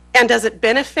 And does it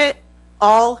benefit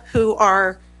all who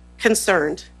are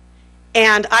concerned?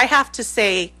 And I have to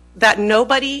say that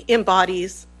nobody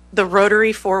embodies the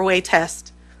Rotary four-way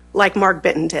test like Marg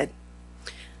Bitton did.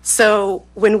 So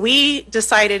when we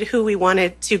decided who we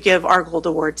wanted to give our Gold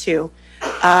Award to,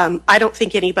 I don't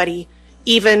think anybody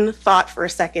even thought for a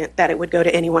second that it would go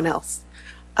to anyone else.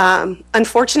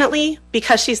 Unfortunately,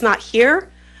 because she's not here,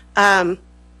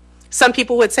 some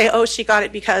people would say, oh, she got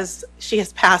it because she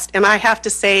has passed. And I have to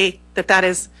say that that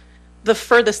is the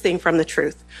furthest thing from the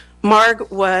truth.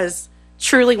 Marg was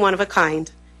truly one of a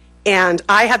kind. And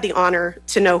I had the honor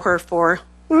to know her for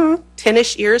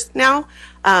 10-ish years now.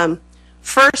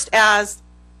 First as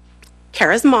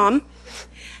Kara's mom,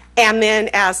 and then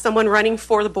as someone running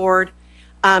for the board,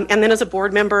 and then as a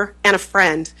board member and a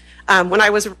friend. When I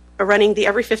was running the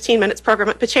Every 15 Minutes program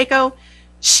at Pacheco,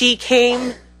 she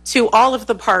came to all of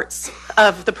the parts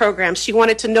of the program. She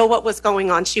wanted to know what was going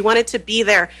on. She wanted to be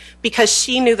there because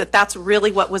she knew that that's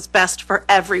really what was best for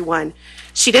everyone.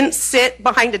 She didn't sit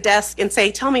behind a desk and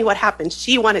say, tell me what happened.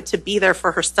 She wanted to be there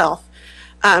for herself.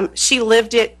 She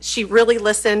lived it. She really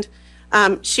listened.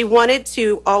 She wanted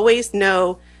to always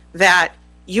know that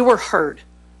you were heard.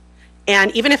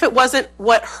 And even if it wasn't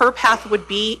what her path would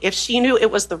be, if she knew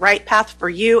it was the right path for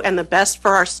you and the best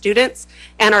for our students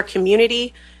and our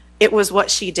community, it was what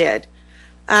she did.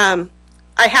 I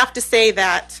have to say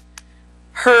that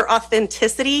her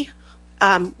authenticity,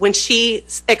 when she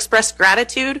expressed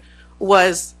gratitude,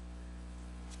 was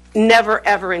never,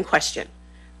 ever in question.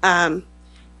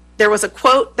 There was a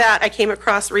quote that I came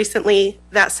across recently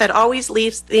that said, always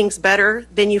leave things better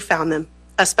than you found them,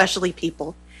 especially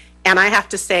people. And I have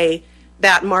to say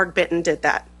that Marg Bitton did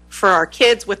that for our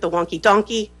kids with the wonky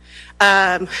donkey,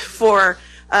 for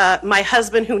my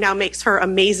husband who now makes her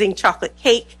amazing chocolate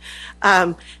cake.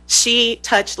 She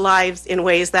touched lives in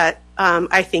ways that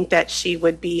I think that she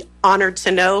would be honored to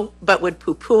know, but would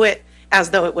poo-poo it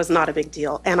as though it was not a big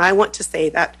deal. And I want to say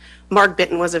that Marg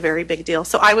Bitton was a very big deal.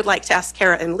 So I would like to ask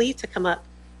Kara and Lee to come up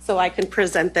so I can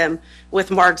present them with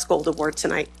Marg's Gold Award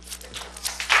tonight.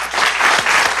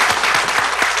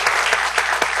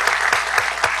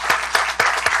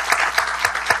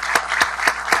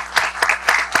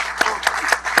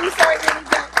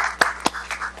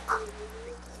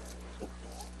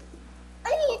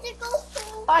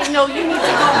 I know you need to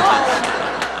go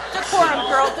home. Decorum,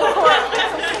 girl, decorum.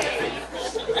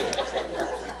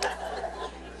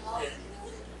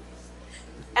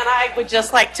 And I would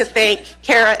just like to thank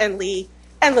Kara and Lee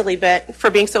and Lilybet for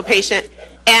being so patient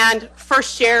and for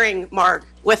sharing Marg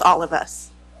with all of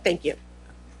us. Thank you.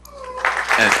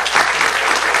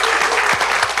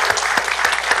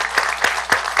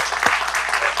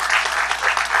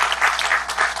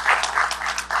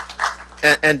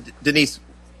 And Denise,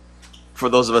 for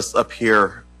those of us up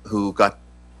here who got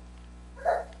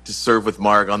to serve with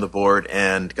Marg on the board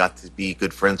and got to be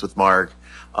good friends with Marg,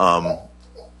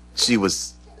 she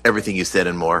was everything you said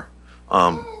and more.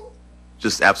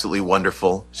 Just absolutely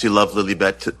wonderful. She loved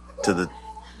Lilybet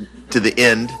to the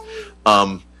end,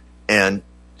 and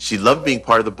she loved being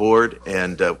part of the board.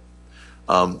 And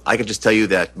I can just tell you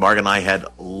that Marg and I had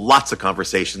lots of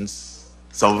conversations.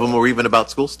 Some of them were even about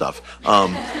school stuff.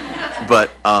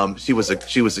 But she was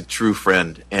a true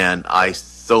friend, and I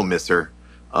so miss her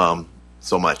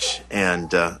so much.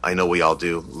 And I know we all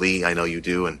do. Lee, I know you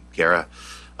do, and Kara.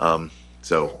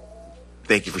 So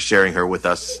thank you for sharing her with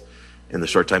us in the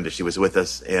short time that she was with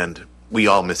us, and we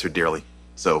all miss her dearly.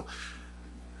 So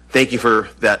thank you for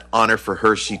that honor for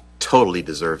her. She totally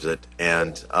deserves it,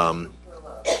 and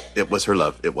it was her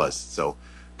love. It was. So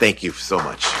thank you so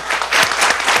much.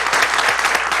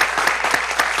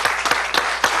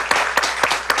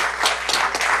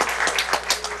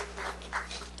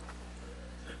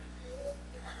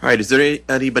 All right, is there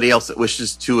anybody else that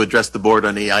wishes to address the board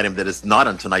on any item that is not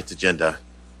on tonight's agenda?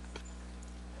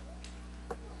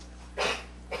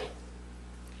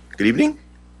 Good evening.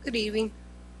 Good evening.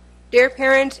 Dear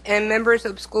parents and members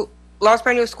of Los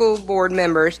Banos School Board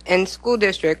members and school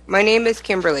district, my name is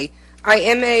Kimberly. I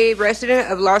am a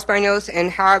resident of Los Banos and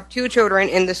have two children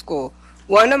in the school.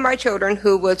 One of my children,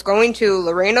 who was going to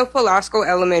Loreno Velasco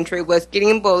Elementary, was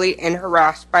getting bullied and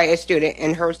harassed by a student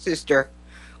and her sister,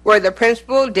 where the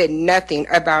principal did nothing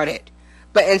about it,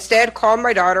 but instead called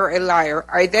my daughter a liar.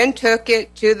 I then took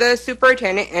it to the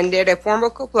superintendent and did a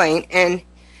formal complaint and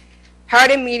had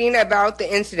a meeting about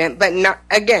the incident, but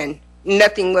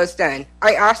nothing was done.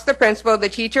 I asked the principal, the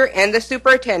teacher, and the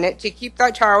superintendent to keep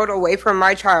that child away from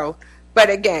my child, but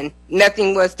again,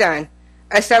 nothing was done,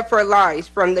 except for lies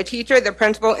from the teacher, the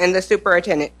principal, and the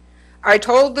superintendent. I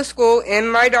told the school and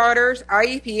my daughter's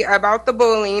IEP about the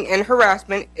bullying and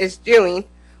harassment is doing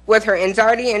with her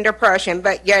anxiety and depression,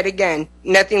 but yet again,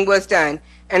 nothing was done.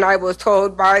 And I was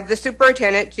told by the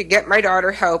superintendent to get my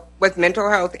daughter help with mental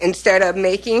health instead of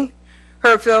making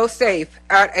her feel safe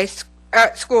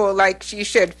at school like she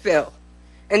should feel.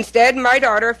 Instead, my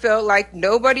daughter felt like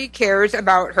nobody cares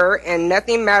about her and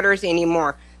nothing matters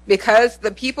anymore, because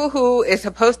the people who is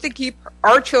supposed to keep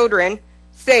our children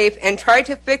safe and try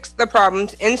to fix the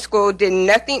problems in school did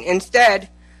nothing. Instead,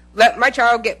 let my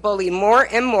child get bullied more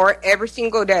and more every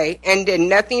single day and did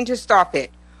nothing to stop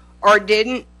it, or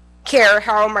didn't care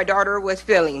how my daughter was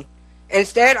feeling.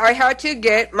 Instead, I had to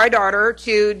get my daughter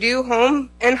to do home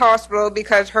and hospital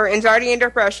because her anxiety and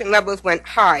depression levels went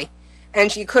high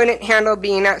and she couldn't handle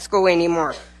being at school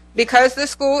anymore. Because the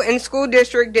school and school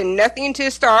district did nothing to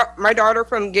stop my daughter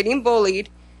from getting bullied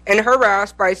and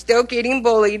harassed, by still getting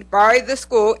bullied by the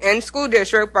school and school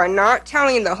district by not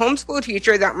telling the homeschool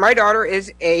teacher that my daughter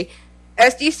is a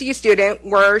SDC student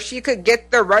where she could get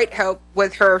the right help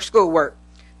with her schoolwork.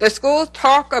 The schools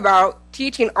talk about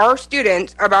teaching our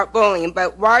students about bullying,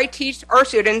 but why teach our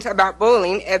students about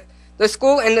bullying if the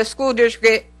school and the school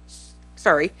district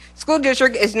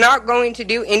is not going to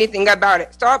do anything about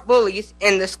it? Stop bullies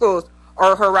in the schools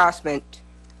or harassment.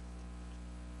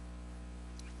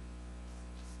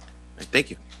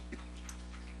 Thank you.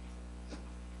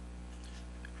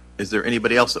 Is there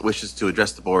anybody else that wishes to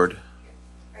address the board?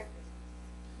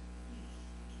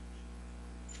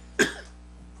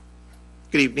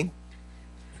 Good evening.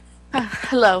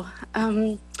 Hello.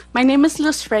 My name is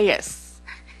Luz Reyes.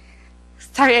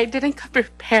 Sorry, I didn't come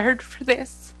prepared for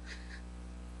this.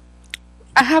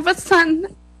 I have a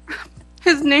son.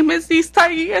 His name is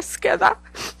Isai Esqueda.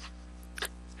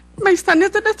 My son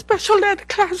is in a special ed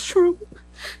classroom,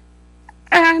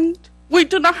 and we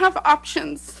do not have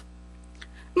options.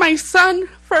 My son,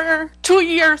 for 2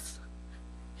 years,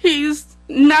 he's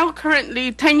now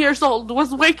currently 10 years old,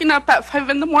 was waking up at 5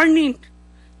 in the morning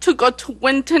to go to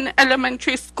Winton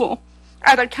Elementary School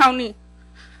at a county.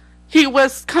 He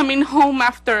was coming home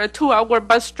after a 2-hour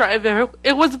bus drive.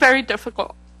 It was very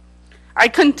difficult. I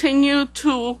continue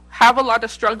to have a lot of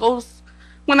struggles.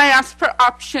 When I ask for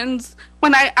options,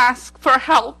 when I ask for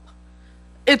help,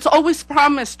 it's always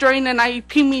promised during an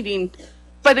IEP meeting,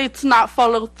 but it's not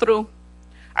followed through.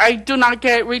 I do not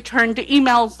get returned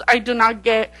emails. I do not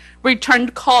get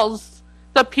returned calls.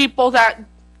 The people that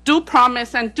do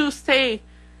promise and do say,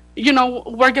 you know,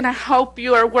 we're going to help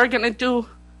you or we're going to do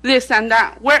this and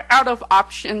that, we're out of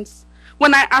options.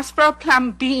 When I ask for a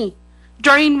plan B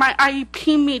during my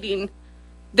IEP meeting,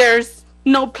 there's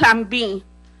no plan B.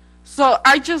 So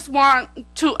I just want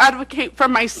to advocate for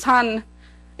my son.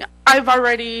 I've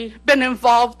already been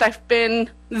involved. I've been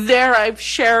there. I've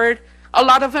shared a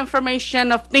lot of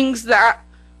information of things that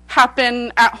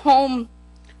happen at home.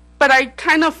 But I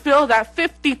kind of feel that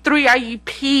 53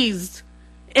 IEPs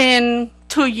in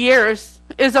 2 years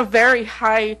is a very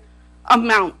high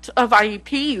amount of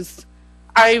IEPs.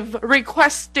 I've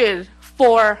requested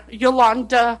for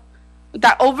Yolanda,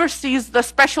 that oversees the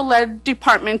special ed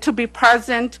department, to be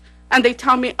present, and they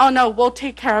tell me, oh no, we'll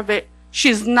take care of it.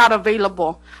 She's not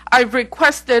available. I've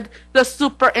requested the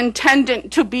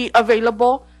superintendent to be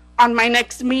available on my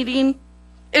next meeting.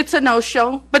 It's a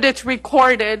no-show, but it's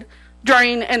recorded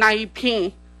during an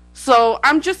IEP. So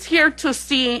I'm just here to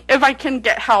see if I can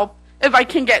get help, if I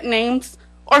can get names,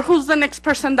 or who's the next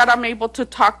person that I'm able to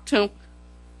talk to.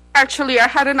 Actually, I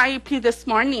had an IEP this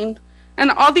morning, and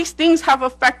all these things have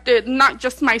affected not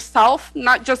just myself,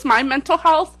 not just my mental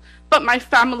health, but my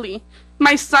family.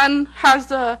 My son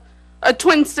has a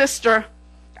twin sister.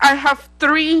 I have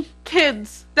 3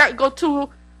 kids that go to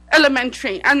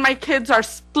elementary, and my kids are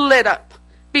split up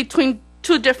between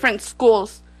 2 different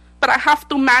schools. But I have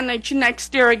to manage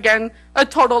next year again a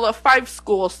total of 5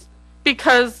 schools,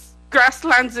 because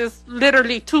Grasslands is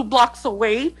literally 2 blocks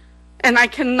away, and I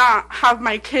cannot have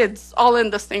my kids all in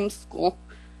the same school.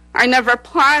 I never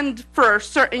planned for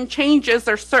certain changes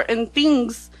or certain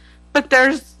things, but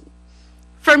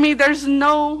for me, there's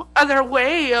no other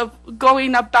way of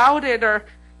going about it or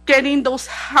getting those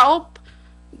help.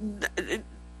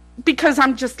 because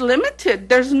I'm just limited.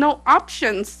 There's no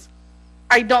options.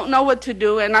 I don't know what to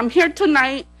do, and I'm here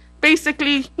tonight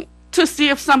basically to see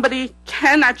if somebody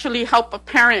can actually help a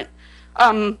parent.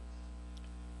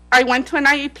 I went to an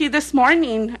IEP this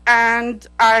morning, and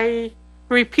I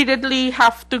repeatedly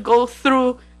have to go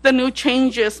through the new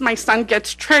changes. My son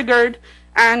gets triggered,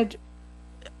 and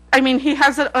I mean, he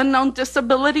has an unknown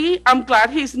disability. I'm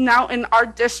glad he's now in our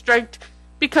district,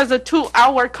 because a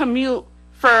 2-hour commute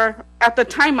for, at the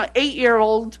time, an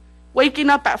 8-year-old, waking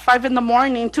up at 5 in the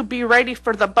morning to be ready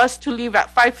for the bus to leave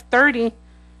at 5:30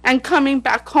 and coming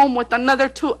back home with another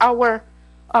 2-hour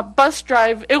bus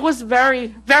drive. It was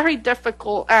very, very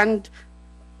difficult, and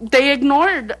they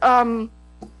ignored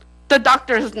the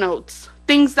doctor's notes,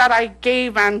 things that I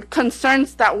gave and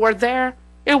concerns that were there.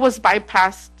 It was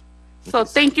bypassed. So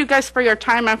thank you guys for your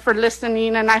time and for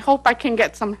listening, and I hope I can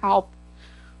get some help.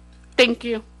 Thank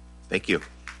you. Thank you.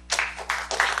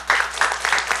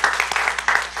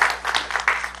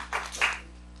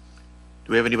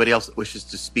 Do we have anybody else that wishes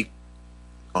to speak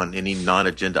on any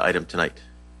non-agenda item tonight?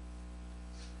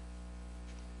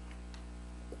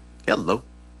 Hello.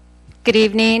 Good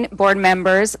evening, board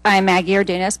members. I'm Maggie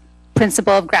Ordunas,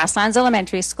 principal of Grasslands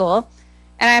Elementary School,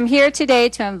 and I'm here today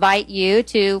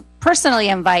to personally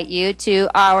invite you to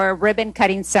our ribbon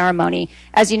cutting ceremony.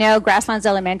 As you know, Grasslands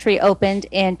Elementary opened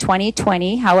in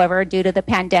 2020. However, due to the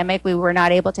pandemic, we were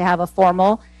not able to have a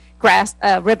formal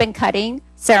ribbon cutting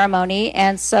ceremony.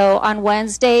 And so on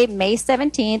Wednesday, May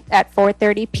 17th at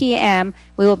 4:30 p.m.,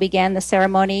 we will begin the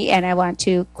ceremony, and I want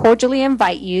to cordially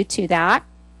invite you to that.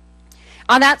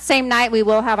 On that same night, we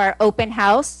will have our open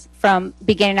house from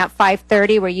beginning at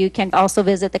 5:30, where you can also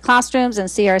visit the classrooms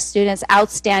and see our students'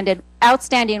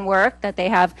 outstanding work that they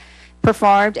have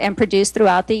performed and produced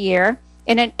throughout the year.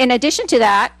 In addition to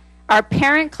that, our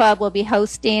parent club will be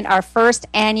hosting our first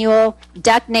annual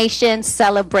Duck Nation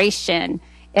celebration.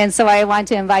 And so I want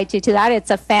to invite you to that. It's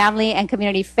a family and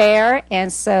community fair,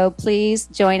 and so please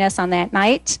join us on that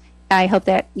night. I hope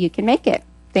that you can make it.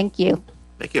 Thank you.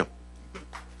 Thank you.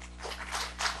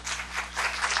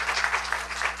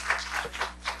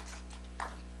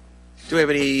 Do we have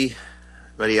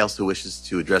anybody else who wishes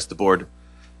to address the board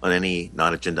on any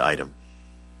non-agenda item?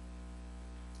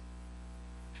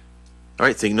 All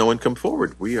right, seeing no one come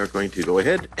forward, we are going to go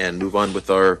ahead and move on with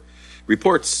our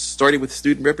reports, starting with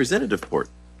student representative report.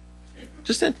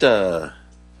 Jacinta.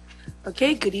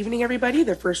 Okay, good evening, everybody.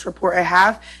 The first report I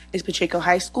have is Pacheco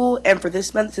High School, and for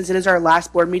this month, since it is our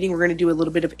last board meeting, we're going to do a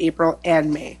little bit of April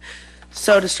and May.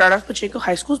 So to start off Pacheco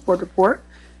High School's board report,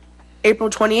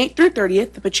 April 28th through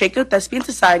 30th, the Pacheco Thespian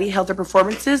Society held their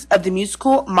performances of the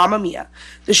musical Mamma Mia.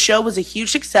 The show was a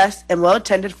huge success and well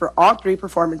attended for all 3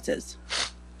 performances.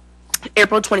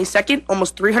 April 22nd,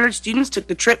 almost 300 students took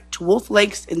the trip to Wolf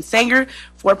Lakes in Sanger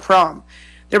for prom.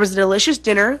 There was a delicious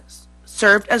dinner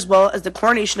served, as well as the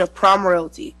coronation of prom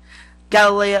royalty.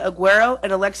 Galilea Aguero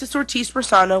and Alexis Ortiz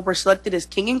Rosano were selected as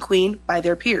king and queen by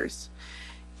their peers.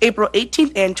 April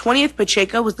 18th and 20th,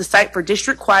 Pacheco was the site for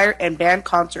district choir and band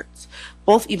concerts.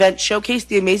 Both events showcased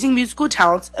the amazing musical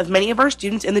talents of many of our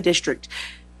students in the district.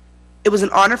 It was an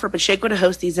honor for Pacheco to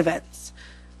host these events.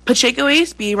 Pacheco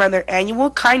ASB ran their annual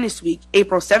Kindness Week,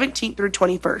 April 17th through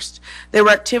 21st. There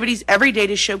were activities every day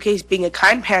to showcase being a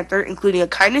kind Panther, including a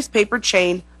kindness paper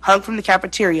chain hung from the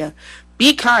cafeteria,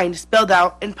 Be Kind spelled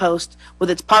out in post with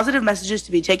its positive messages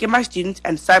to be taken by students,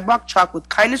 and sidewalk chalk with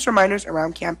kindness reminders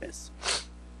around campus.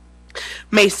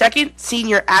 May 2nd,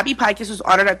 senior Abby Pikus was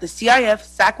honored at the CIF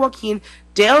Sac Joaquin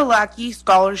Dale Lackey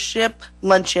Scholarship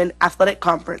Luncheon Athletic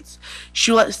Conference.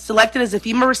 She was selected as a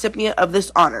female recipient of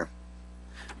this honor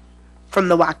from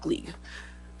the WAC League.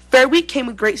 Fair Week came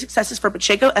with great successes for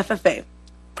Pacheco FFA.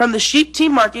 From the Sheep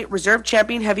Team Market, Reserve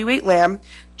Champion Heavyweight Lamb,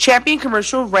 Champion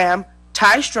Commercial Ram,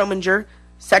 Ty Strominger,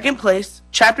 second place,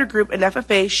 Chapter Group and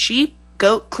FFA Sheep,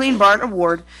 Goat, Clean Barn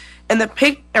Award. In the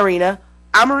Pig Arena,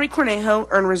 Amory Cornejo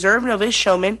earned Reserve Novice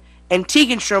Showman, and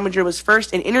Tegan Strominger was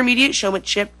first in Intermediate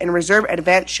Showmanship and Reserve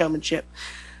Advanced Showmanship.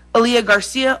 Aaliyah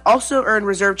Garcia also earned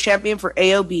Reserve Champion for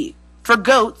AOB. For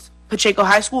Goats, Pacheco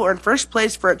High School earned first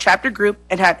place for a chapter group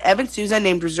and had Evan Souza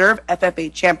named Reserve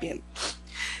FFA Champion.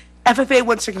 FFA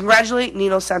wants to congratulate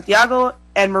Nino Santiago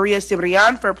and Maria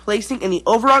Cibrian for placing in the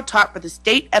overall top for the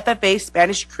State FFA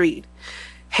Spanish Creed.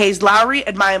 Hayes Lowry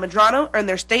and Maya Medrano earned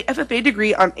their State FFA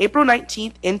degree on April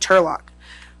 19th in Turlock.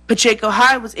 Pacheco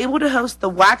High was able to host the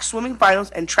WAC swimming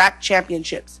finals and track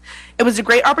championships. It was a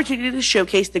great opportunity to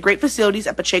showcase the great facilities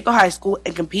at Pacheco High School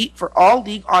and compete for all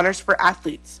league honors for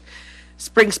athletes.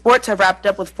 Spring sports have wrapped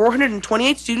up with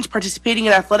 428 students participating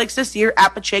in athletics this year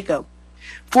at Pacheco.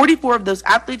 44 of those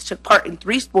athletes took part in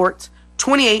 3 sports,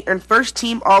 28 earned first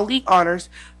team all-league honors,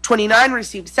 29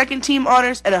 received second team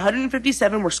honors, and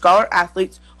 157 were scholar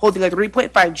athletes holding a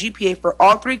 3.5 GPA for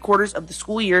all 3 quarters of the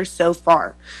school year so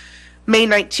far. May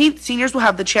 19th, seniors will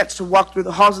have the chance to walk through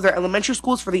the halls of their elementary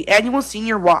schools for the annual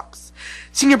senior walks.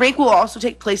 Senior bank will also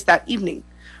take place that evening.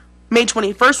 May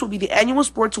 21st will be the annual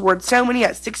sports awards ceremony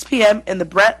at 6 p.m. in the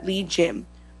Brett Lee Gym,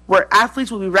 where athletes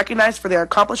will be recognized for their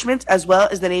accomplishments as well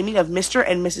as the naming of Mr.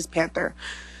 and Mrs. Panther.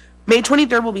 May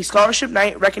 23rd will be Scholarship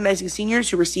Night, recognizing seniors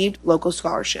who received local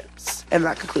scholarships. And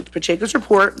that concludes Pacheco's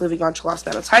report. Moving on to Los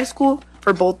Banos High School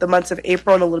for both the months of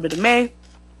April and a little bit of May.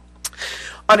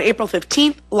 On April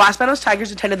 15th, Los Banos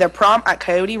Tigers attended their prom at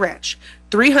Coyote Ranch.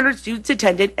 300 students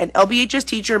attended, and LBHS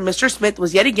teacher Mr. Smith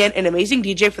was yet again an amazing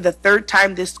DJ for the 3rd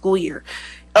time this school year.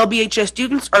 LBHS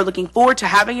students are looking forward to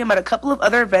having him at a couple of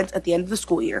other events at the end of the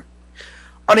school year.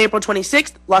 On April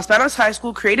 26th, Los Banos High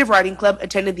School Creative Writing Club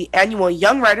attended the annual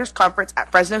Young Writers Conference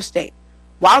at Fresno State.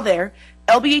 While there,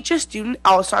 LBHS student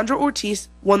Alessandro Ortiz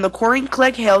won the Corinne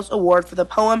Clegg Hales Award for the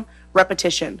poem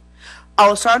Repetition.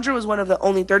 Alessandro was one of the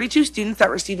only 32 students that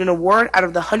received an award out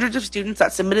of the hundreds of students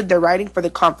that submitted their writing for the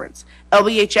conference.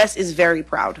 LBHS is very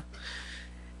proud.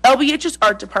 LBHS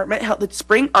Art Department held its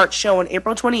Spring Art Show on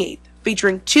April 28th,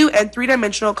 featuring 2- and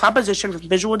 3-dimensional composition from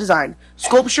visual design,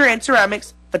 sculpture and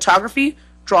ceramics, photography,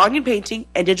 drawing and painting,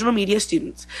 and digital media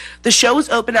students. The show was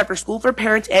open after school for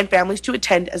parents and families to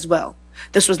attend as well.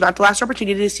 This was not the last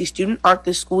opportunity to see student art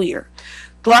this school year.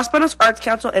 The Los Banos Arts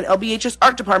Council and LBHS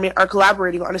Art Department are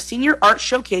collaborating on a senior art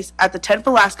showcase at the Ted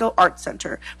Velasco Arts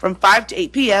Center from 5 to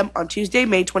 8 p.m. on Tuesday,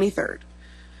 May 23rd.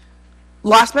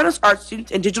 Los Banos art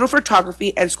students in digital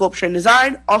photography and sculpture and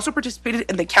design also participated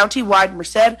in the county-wide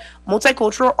Merced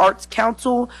Multicultural Arts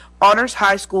Council Honors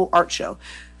High School Art Show,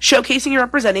 showcasing and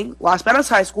representing Los Banos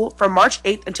High School from March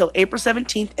 8th until April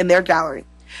 17th in their gallery.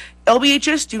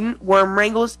 LBHS student Worm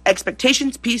Wrangle's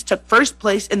Expectations piece took first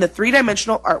place in the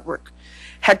 3-dimensional artwork.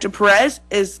 Hector Perez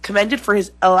is commended for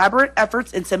his elaborate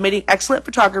efforts in submitting excellent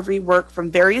photography work from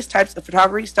various types of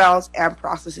photography styles and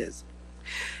processes.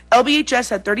 LBHS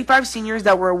had 35 seniors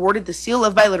that were awarded the Seal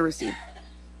of Biliteracy.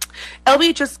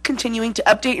 LBHS is continuing to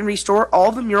update and restore all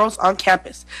of the murals on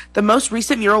campus. The most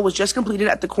recent mural was just completed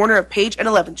at the corner of Page and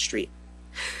 11th Street.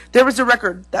 There was a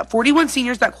record that 41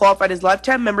 seniors that qualified as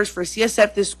lifetime members for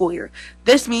CSF this school year.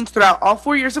 This means throughout all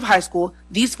 4 years of high school,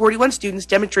 these 41 students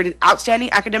demonstrated outstanding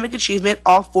academic achievement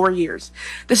all 4 years.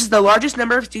 This is the largest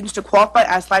number of students to qualify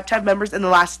as lifetime members in the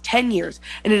last 10 years,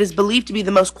 and it is believed to be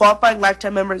the most qualifying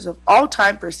lifetime members of all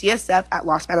time for CSF at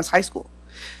Los Banos High School.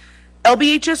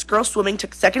 LBHS girls swimming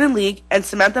took second in league, and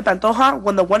Samantha Pantoja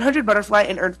won the 100 butterfly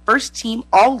and earned first team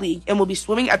all league and will be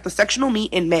swimming at the sectional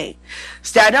meet in May.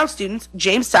 Standout students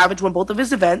James Savage won both of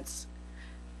his events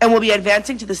and will be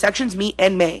advancing to the sections meet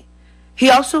in May. He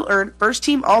also earned first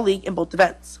team all league in both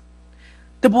events.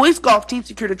 The boys golf team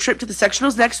secured a trip to the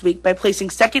sectionals next week by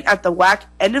placing second at the WAC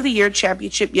end of the year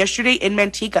championship yesterday in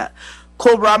Manteca.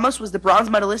 Cole Ramos was the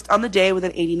bronze medalist on the day with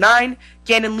an 89.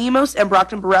 Gannon Lemos and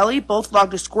Brockton Borelli both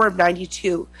logged a score of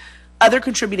 92. Other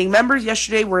contributing members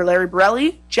yesterday were Larry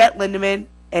Borelli, Jet Lindemann,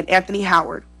 and Anthony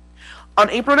Howard. On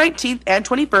April 19th and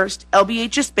 21st,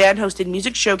 LBHS Band hosted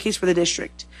music showcase for the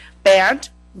district. Band,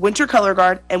 Winter Color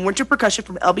Guard, and Winter Percussion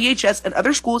from LBHS and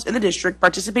other schools in the district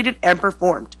participated and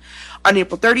performed. On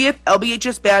April 30th,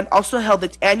 LBHS Band also held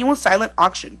its annual silent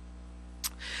auction.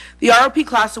 The ROP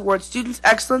class awards Students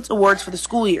Excellence Awards for the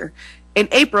school year. In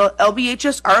April,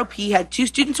 LBHS ROP had 2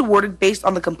 students awarded based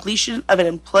on the completion of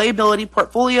an employability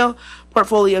portfolio,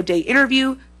 portfolio day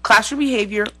interview, classroom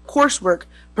behavior, coursework,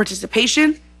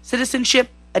 participation, citizenship,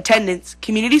 attendance,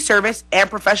 community service, and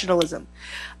professionalism.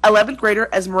 11th grader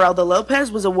Esmeralda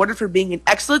Lopez was awarded for being an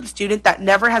excellent student that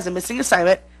never has a missing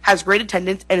assignment, has great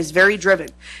attendance, and is very driven.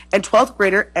 And 12th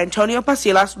grader Antonio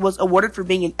Pasillas was awarded for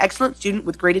being an excellent student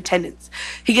with great attendance.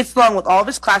 He gets along with all of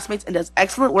his classmates and does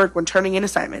excellent work when turning in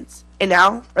assignments. And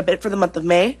now, a bit for the month of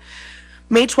May.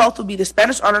 May 12th will be the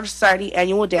Spanish Honor Society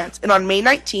annual dance, and on May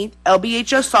 19th,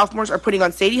 LBHS sophomores are putting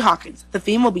on Sadie Hawkins. The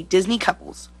theme will be Disney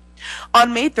couples.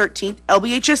 On May 13th,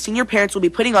 LBHS senior parents will be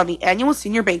putting on the annual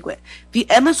senior banquet. The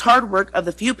endless hard work of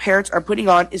the few parents are putting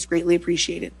on is greatly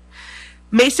appreciated.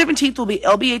 May 17th will be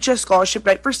LBHS Scholarship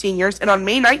Night for seniors, and on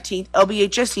May 19th,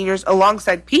 LBHS seniors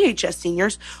alongside PHS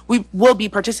seniors will be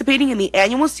participating in the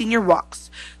annual senior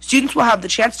walks. Students will have the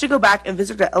chance to go back and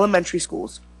visit their elementary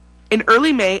schools. In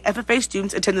early May, FFA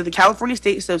students attended the California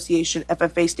State Association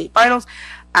FFA State Finals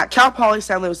at Cal Poly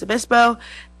San Luis Obispo.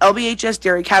 LBHS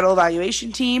Dairy Cattle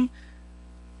Evaluation Team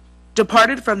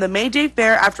departed from the May Day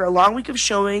Fair after a long week of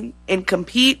showing to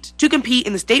compete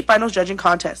in the state finals judging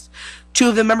contest. 2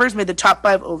 of the members made the top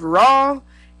 5 overall,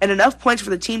 and enough points for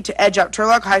the team to edge out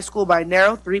Turlock High School by a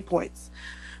narrow 3 points.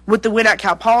 With the win at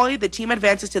Cal Poly, the team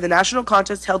advances to the national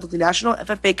contest held at the National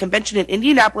FFA Convention in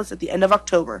Indianapolis at the end of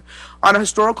October. On a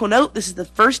historical note, this is the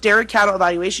first dairy cattle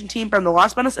evaluation team from the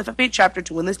Los Banos FFA chapter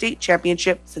to win the state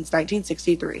championship since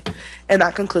 1963. And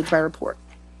that concludes my report.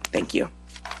 Thank you.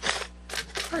 All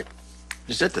right.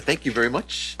 Jacinta, thank you very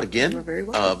much again. You're very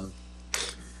welcome.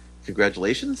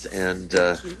 Congratulations, and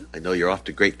I know you're off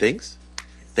to great things.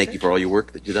 Thank you for all your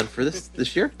work that you've done for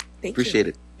this year. Appreciate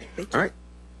it. Thank you. All right.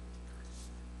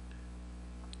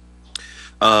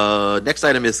 Next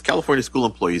item is California School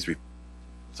Employees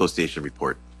Association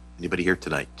report. Anybody here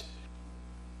tonight?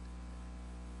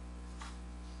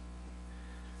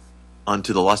 On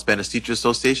to the Los Banos Teachers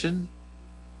Association.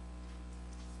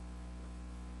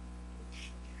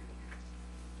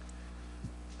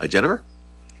 Hi, Jennifer.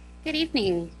 Good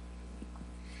evening.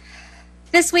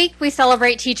 This week we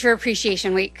celebrate Teacher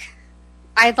Appreciation Week.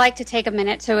 I'd like to take a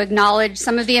minute to acknowledge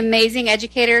some of the amazing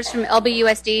educators from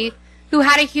LBUSD who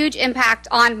had a huge impact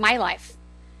on my life.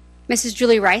 Mrs.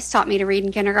 Julie Rice taught me to read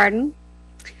in kindergarten.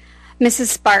 Mrs.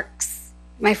 Sparks,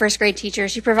 my first grade teacher,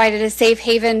 she provided a safe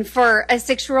haven for a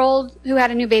 6-year-old who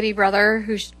had a new baby brother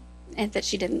that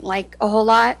she didn't like a whole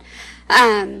lot.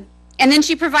 And then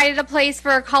she provided a place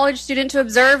for a college student to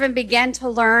observe and begin to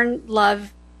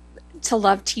love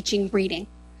teaching reading.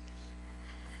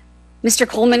 Mr.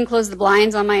 Coleman closed the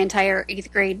blinds on my entire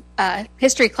 8th grade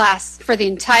history class for the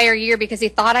entire year because he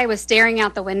thought I was staring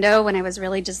out the window when I was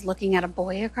really just looking at a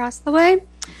boy across the way.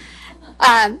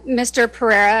 Mr.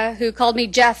 Pereira, who called me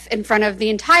Jeff in front of the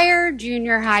entire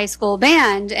junior high school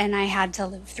band, and I had to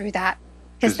live through that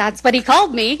because that's what he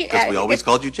called me. Because we always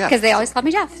called you Jeff. Because they always called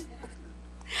me Jeff.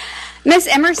 Miss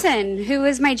Emerson, who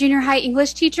was my junior high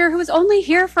English teacher, who was only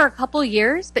here for a couple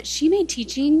years, but she made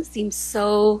teaching seem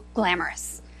so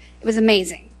glamorous. It was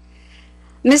amazing.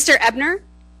 Mr. Ebner,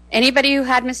 anybody who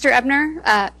had Mr.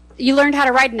 Ebner, you learned how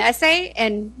to write an essay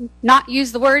and not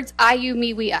use the words I, you,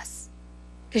 me, we, us,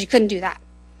 because you couldn't do that.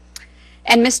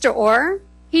 And Mr. Orr,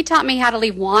 he taught me how to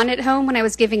leave "won" at home when I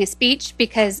was giving a speech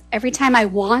because every time I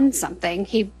won something,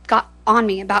 he got on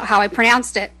me about how I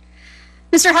pronounced it.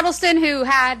 Mr. Huddleston, who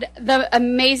had the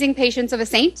amazing patience of a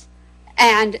saint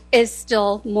and is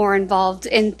still more involved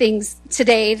in things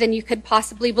today than you could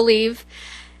possibly believe.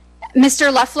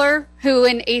 Mr. Leffler, who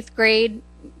in 8th grade,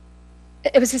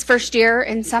 it was his first year,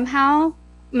 and somehow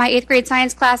my 8th grade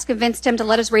science class convinced him to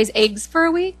let us raise eggs for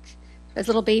a week as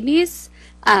little babies.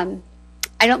 I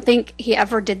don't think he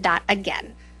ever did that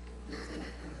again.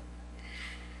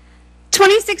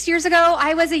 26 years ago,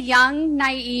 I was a young,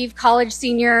 naive college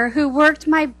senior who worked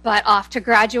my butt off to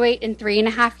graduate in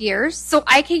 3.5 years so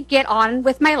I could get on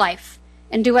with my life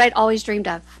and do what I'd always dreamed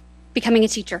of, becoming a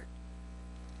teacher.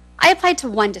 I applied to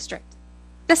one district,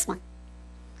 this one.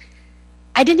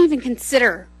 I didn't even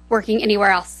consider working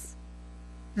anywhere else.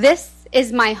 This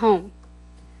is my home.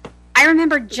 I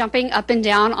remember jumping up and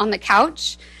down on the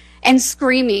couch and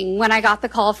screaming when I got the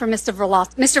call from Mr.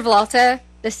 Villalta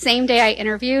the same day I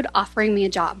interviewed, offering me a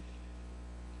job.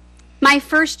 My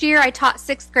first year, I taught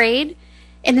 6th grade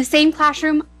in the same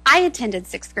classroom I attended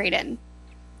 6th grade in,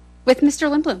 with Mr.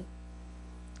 Lindblom.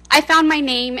 I found my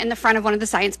name in the front of one of the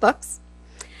science books.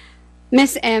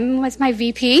 Miss M was my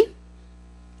VP,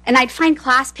 and I'd find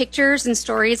class pictures and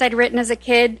stories I'd written as a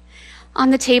kid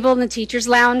on the table in the teacher's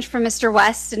lounge from Mr.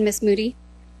 West and Miss Moody,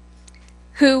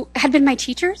 who had been my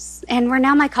teachers and were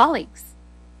now my colleagues.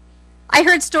 I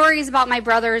heard stories about my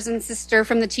brothers and sister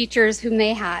from the teachers whom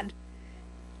they had.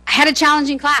 I had a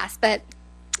challenging class, but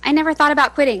I never thought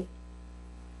about quitting.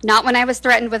 Not when I was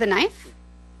threatened with a knife.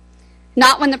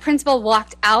 Not when the principal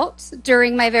walked out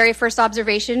during my very first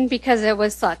observation because it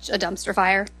was such a dumpster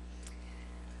fire.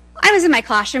 I was in my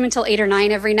classroom until 8 or 9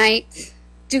 every night,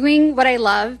 doing what I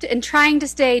loved and trying to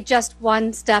stay just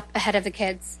one step ahead of the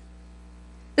kids.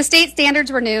 The state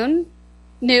standards were new.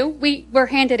 We were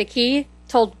handed a key,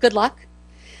 told good luck.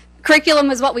 Curriculum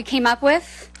was what we came up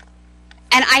with.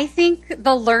 And I think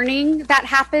the learning that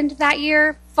happened that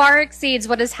year far exceeds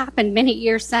what has happened many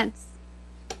years since.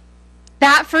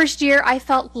 That first year, I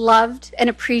felt loved and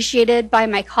appreciated by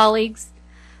my colleagues,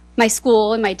 my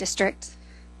school, and my district.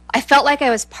 I felt like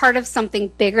I was part of something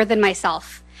bigger than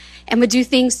myself and would do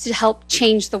things to help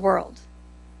change the world.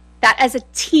 That as a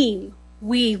team,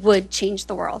 we would change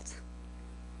the world.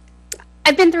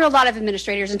 I've been through a lot of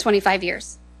administrators in 25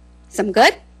 years. Some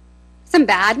good, some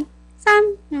bad,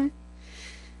 some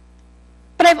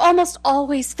But I've almost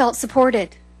always felt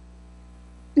supported.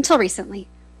 Until recently.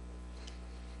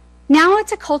 Now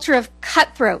it's a culture of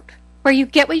cutthroat, where you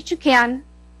get what you can,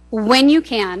 when you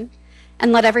can,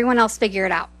 and let everyone else figure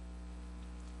it out.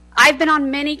 I've been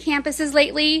on many campuses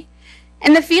lately,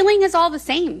 and the feeling is all the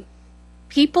same.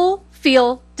 people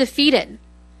feel defeated.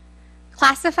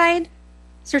 Classified,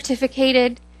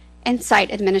 certificated, and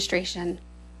site administration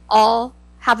all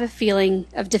have a feeling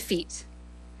of defeat.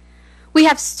 We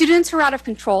have students who are out of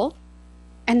control,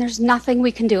 and there's nothing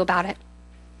we can do about it.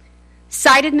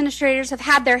 Site administrators have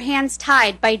had their hands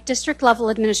tied by district-level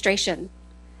administration.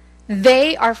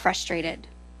 They are frustrated.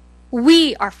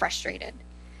 We are frustrated.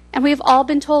 And we've all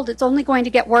been told it's only going to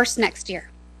get worse next year.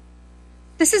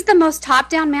 This is the most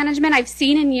top-down management I've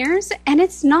seen in years, and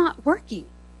it's not working.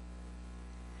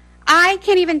 I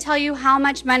can't even tell you how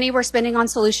much money we're spending on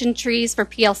solution trees for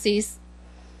PLCs.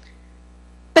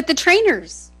 But the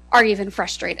trainers are even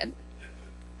frustrated,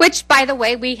 which, by the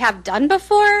way, we have done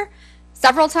before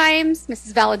several times.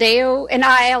 Mrs. Valadeo and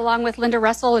I, along with Linda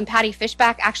Russell and Patty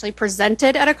Fishback, actually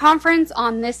presented at a conference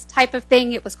on this type of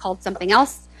thing. It was called something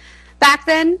else back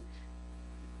then.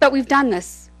 But we've done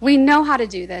this. We know how to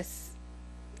do this.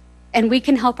 And we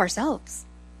can help ourselves.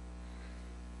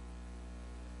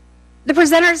 The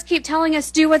presenters keep telling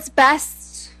us do what's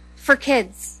best for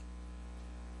kids.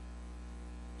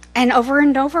 And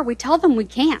over, we tell them we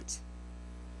can't.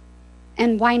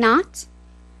 And why not?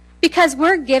 Because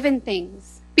we're given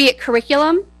things, be it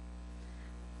curriculum,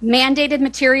 mandated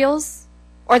materials,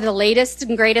 or the latest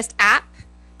and greatest app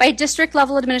by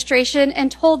district-level administration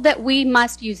and told that we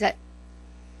must use it.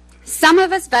 Some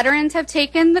of us veterans have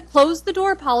taken the close the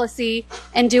door policy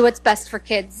and do what's best for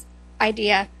kids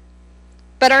idea.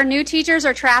 But our new teachers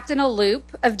are trapped in a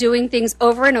loop of doing things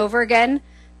over and over again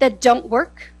that don't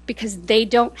work because they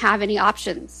don't have any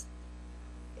options.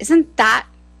 Isn't that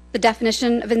the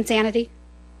definition of insanity?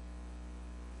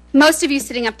 Most of you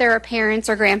sitting up there are parents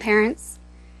or grandparents.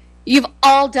 You've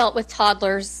all dealt with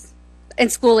toddlers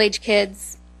and school-age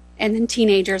kids and then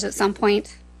teenagers at some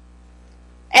point.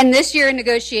 And this year in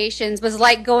negotiations was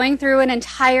like going through an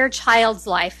entire child's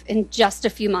life in just a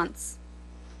few months.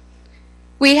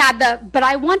 We had the "but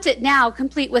I want it now"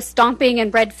 complete with stomping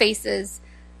and red faces,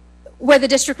 where the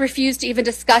district refused to even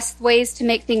discuss ways to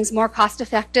make things more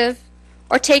cost-effective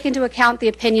or take into account the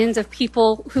opinions of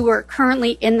people who are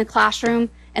currently in the classroom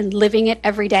and living it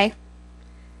every day.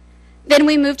 Then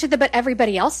we moved to the "but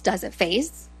everybody else does it"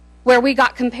 phase, where we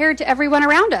got compared to everyone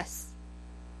around us.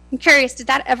 I'm curious, did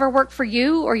that ever work for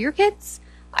you or your kids?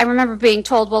 I remember being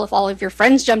told, well, if all of your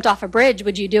friends jumped off a bridge,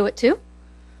 would you do it too?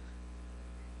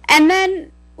 And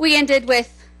then we ended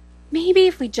with, maybe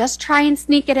if we just try and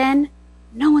sneak it in,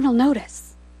 no one will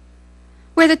notice.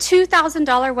 Where the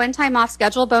 $2,000 one-time off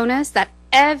schedule bonus that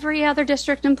every other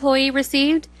district employee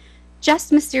received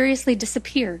just mysteriously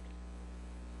disappeared.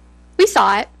 We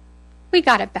saw it. We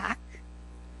got it back.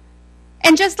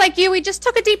 And just like you, we just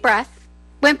took a deep breath,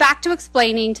 went back to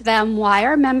explaining to them why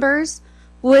our members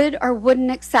would or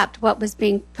wouldn't accept what was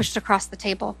being pushed across the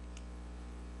table.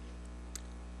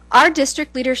 Our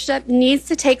district leadership needs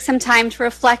to take some time to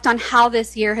reflect on how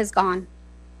this year has gone.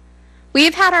 We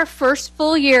have had our first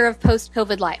full year of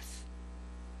post-COVID life.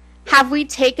 Have we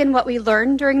taken what we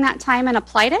learned during that time and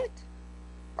applied it?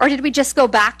 Or did we just go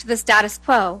back to the status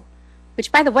quo,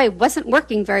 which, by the way, wasn't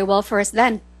working very well for us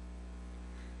then?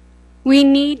 We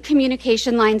need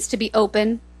communication lines to be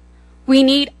open. We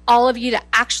need all of you to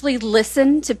actually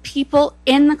listen to people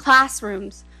in the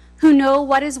classrooms who know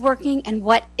what is working and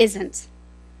what isn't.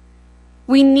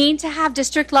 We need to have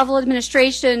district-level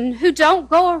administration who don't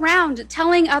go around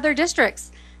telling other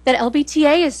districts that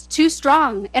LBTA is too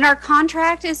strong and our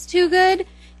contract is too good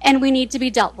and we need to be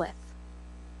dealt with.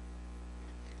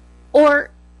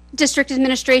 Or district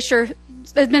administration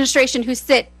who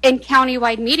sit in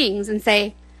county-wide meetings and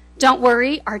say, don't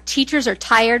worry, our teachers are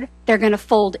tired, they're going to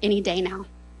fold any day now.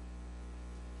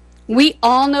 We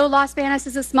all know Las Banas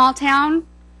is a small town,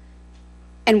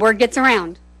 and word gets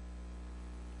around.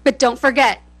 But don't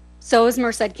forget, so is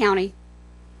Merced County.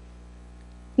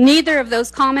 Neither of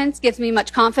those comments gives me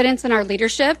much confidence in our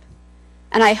leadership,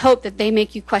 and I hope that they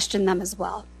make you question them as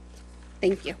well.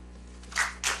 Thank you.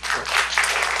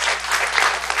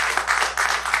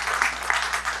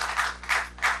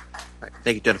 All right,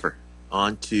 thank you, Jennifer.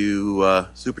 On to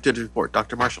Superintendent's report.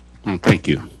 Dr. Marshall. Thank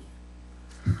you.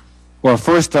 Well,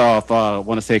 first off, I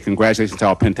want to say congratulations to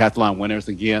our pentathlon winners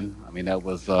again. I mean, that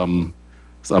was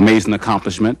it's an amazing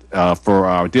accomplishment for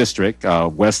our district.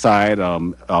 West Side,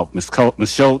 Ms.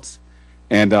 Schultz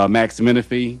and Max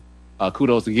Menifee,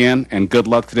 kudos again, and good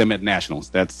luck to them at Nationals.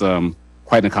 That's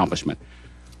quite an accomplishment.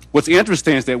 What's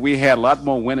interesting is that we had a lot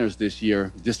more winners this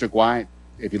year, district-wide.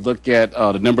 If you look at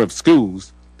the number of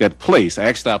schools that place,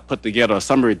 I put together a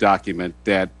summary document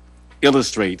that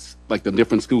illustrates like the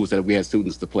different schools that we had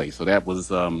students to play. So that was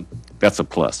that's a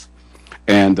plus.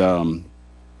 And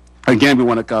Again, we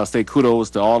want to say kudos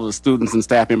to all of the students and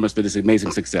staff members for this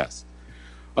amazing success.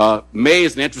 May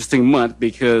is an interesting month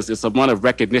because it's a month of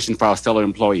recognition for our stellar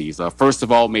employees. First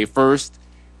of all, May 1st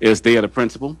is Day of the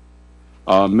Principal.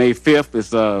 May 5th is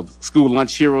School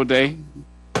Lunch Hero Day.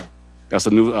 That's a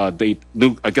new date,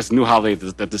 I guess a new holiday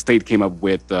that the state came up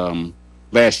with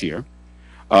last year.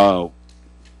 May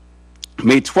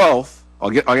 12th,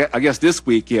 I guess this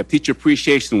week, you have Teacher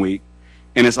Appreciation Week,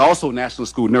 and it's also National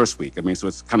School Nurse Week. I mean, so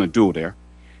it's kind of dual there.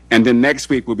 And then next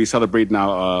week, we'll be celebrating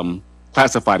our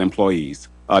classified employees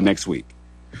next week.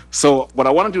 So what I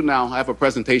want to do now, I have a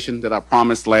presentation that I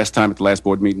promised last time at the last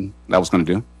board meeting that I was going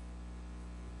to do.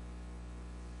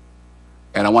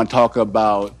 And I want to talk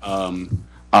about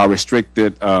our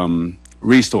restricted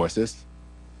resources.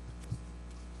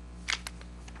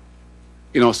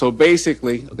 So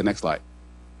basically, the next slide.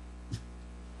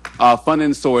 Our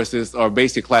funding sources are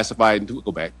basically classified into,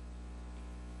 go back.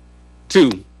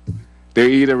 Two, they're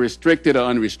either restricted or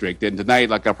unrestricted. And tonight,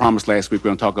 like I promised last week, we're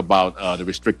going to talk about the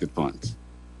restricted funds.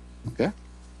 Okay?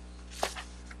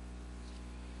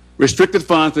 Restricted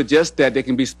funds are just that they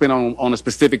can be spent on a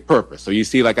specific purpose. So you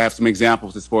see, like I have some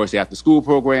examples as far as the after-school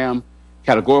program,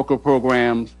 categorical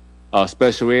programs,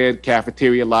 special ed,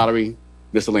 cafeteria, lottery,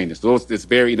 miscellaneous. Those it's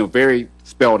very, very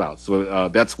spelled out. So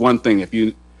that's one thing. If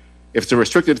it's a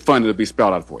restricted fund, it'll be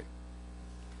spelled out for you.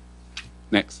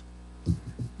 Next.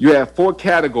 You have 4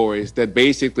 categories that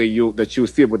basically you'll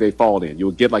see what they fall in.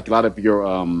 You'll get like a lot of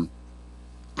your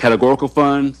categorical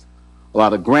funds, a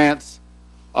lot of grants.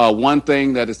 One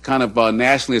thing that is kind of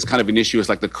nationally is kind of an issue is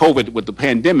like the COVID with the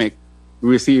pandemic. We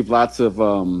received lots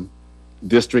of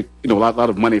district, a lot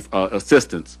of money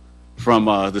assistance from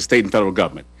the state and federal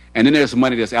government. And then there's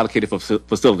money that's allocated for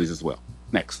facilities as well.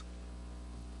 Next.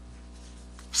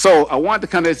 So I wanted to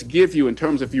kind of give you, in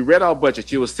terms of, if you read our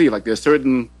budget, you will see like there's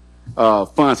certain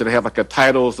funds that have like a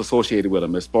titles associated with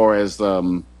them as far as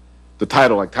the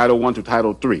title, like Title I through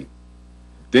Title III.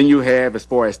 Then you have as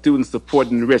far as student support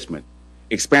and enrichment,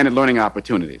 expanded learning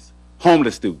opportunities,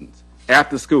 homeless students,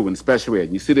 after school and special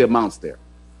ed. You see the amounts there.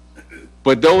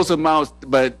 But those amounts,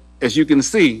 as you can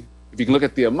see, if you can look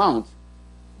at the amounts,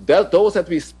 those have to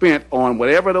be spent on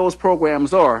whatever those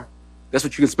programs are. That's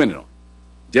what you can spend it on.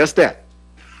 Just that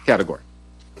category.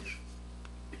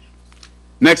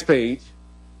 Next page.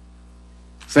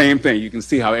 Same thing. You can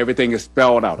see how everything is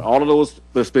spelled out. All of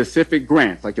the specific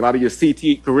grants, like a lot of your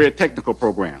CT, career technical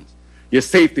programs, your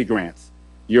safety grants,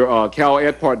 your Cal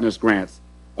Ed Partners grants,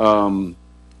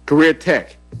 career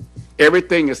tech,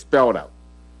 everything is spelled out.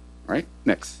 All right,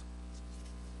 next.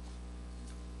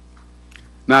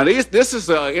 Now, this is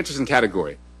an interesting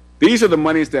category. These are the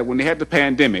monies that when they had the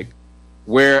pandemic,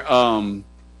 where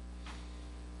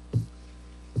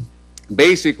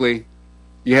basically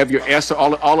you have your ESSER,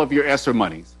 all of your ESSER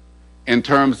monies in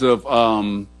terms of,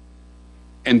 and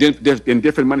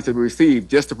different monies that we received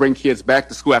just to bring kids back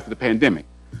to school after the pandemic.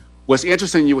 What's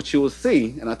interesting, what you will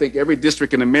see, and I think every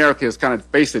district in America is kind of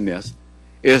facing this,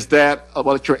 is that a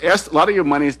lot of your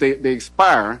monies, they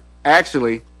expire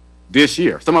actually this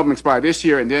year. Some of them expire this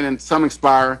year, and then some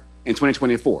expire in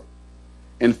 2024.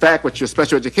 In fact, with your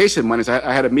special education monies,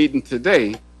 I had a meeting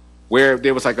today where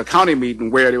there was like a county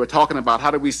meeting where they were talking about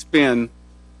how do we spend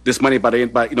this money by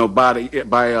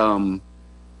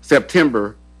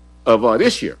September of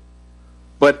this year.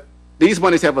 But these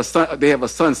monies have a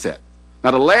sunset.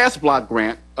 Now, the last block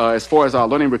grant, as far as our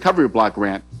learning recovery block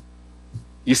grant,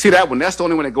 you see that one, that's the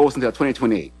only one that goes until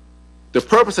 2028. The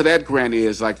purpose of that grant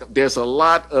is like there's a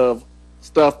lot of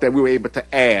stuff that we were able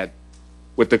to add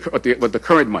with the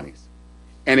current monies.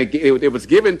 And it was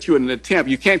given to you in an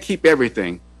attempt. You can't keep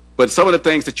everything, but some of the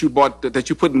things that you bought, that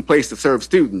you put in place to serve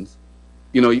students,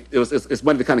 it's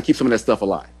money to kind of keep some of that stuff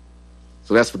alive.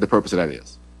 So that's what the purpose of that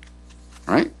is.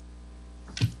 All right?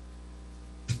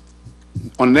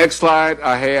 On the next slide,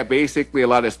 I have basically a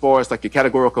lot as far as like your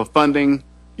categorical funding,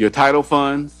 your title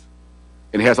funds,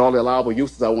 and it has all the allowable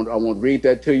uses. I won't read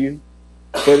that to you.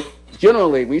 But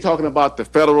generally, when you're talking about the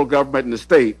federal government and the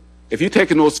state, if you're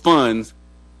taking those funds,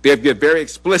 they have to get very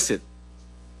explicit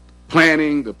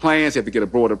planning, the plans, they have to get a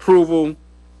board approval,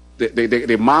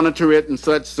 they monitor it and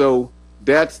such, so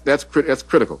that's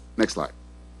critical. Next slide.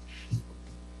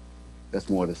 That's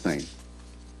more of the same.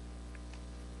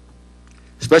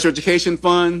 Special education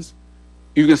funds,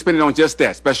 you can spend it on just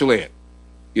that, special ed.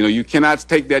 You cannot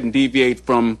take that and deviate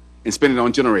from and spend it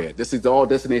on general ed. This is all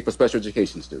designated for special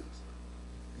education students.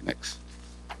 Next.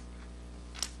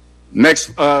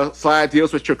 Next slide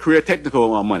deals with your career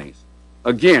technical monies.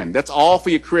 Again, that's all for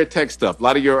your career tech stuff. A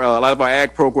lot of our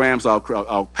ag programs,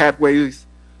 our pathways,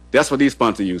 that's what these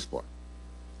funds are used for.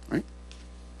 Right?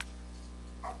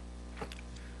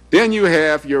 Then you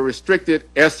have your restricted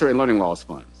ESSER and learning loss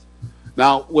funds.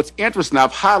 Now, what's interesting,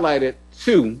 I've highlighted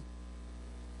two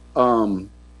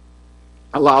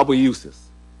allowable uses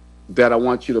that I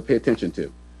want you to pay attention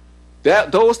to.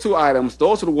 Those two items,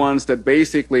 those are the ones that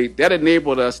basically, that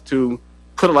enabled us to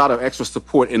put a lot of extra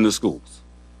support in the schools.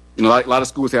 You know, like a lot of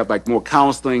schools have like more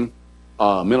counseling,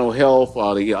 mental health,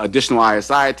 the additional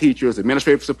ISI teachers,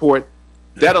 administrative support.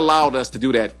 That allowed us to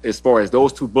do that as far as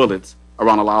those two bullets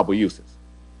around allowable uses.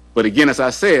 But again, as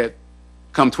I said,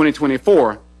 come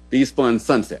 2024, these funds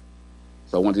sunset.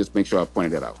 So I want to just make sure I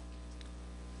pointed that out.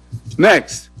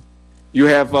 Next, you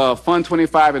have Fund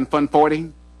 25 and Fund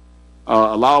 40,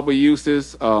 allowable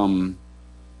uses. And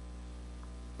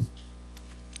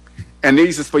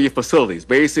these is for your facilities.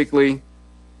 Basically, you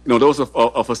know, those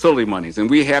are facility monies. And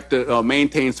we have to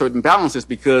maintain certain balances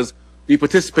because we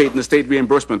participate in the state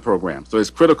reimbursement program. So it's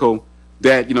critical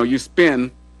that, you know, you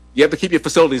have to keep your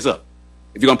facilities up.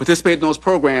 If you're going to participate in those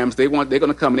programs, they're going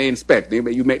to come and they inspect.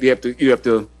 You have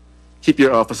to keep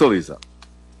your facilities up.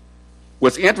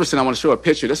 What's interesting, I want to show a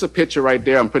picture. This is a picture right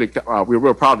there. We're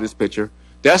real proud of this picture.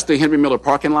 That's the Henry Miller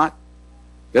parking lot.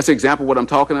 That's an example of what I'm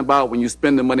talking about when you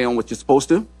spend the money on what you're supposed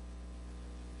to.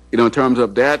 You know, in terms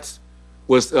of that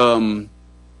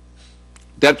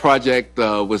project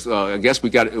was, I guess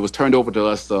it was turned over to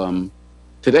us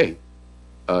today,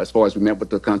 as far as we met with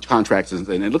the contractors,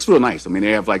 and it looks real nice. I mean,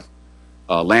 they have like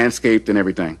landscaped and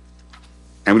everything.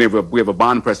 And we have a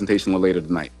bond presentation later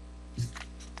tonight.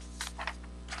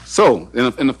 So,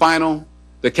 in the final,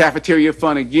 the cafeteria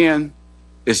fund, again,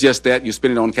 is just that you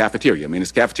spend it on cafeteria. I mean,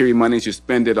 it's cafeteria monies, you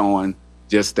spend it on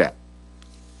just that.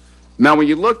 Now, when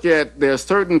you look at, there are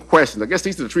certain questions. I guess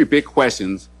these are the three big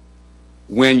questions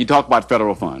when you talk about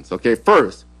federal funds. Okay,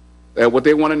 first, what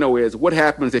they want to know is what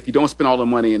happens if you don't spend all the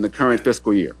money in the current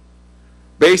fiscal year.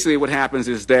 Basically, what happens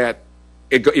is that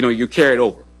you carry it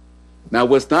over. Now,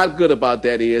 what's not good about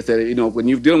that is that, you know, when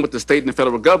you're dealing with the state and the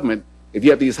federal government, if you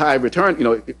have these high return, you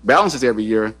know, balances every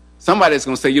year, somebody's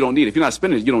going to say you don't need it. If you're not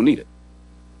spending it, you don't need it.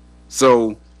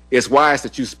 So it's wise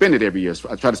that you spend it every year. So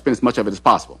I try to spend as much of it as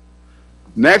possible.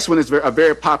 Next one is a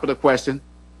very popular question.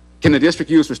 Can the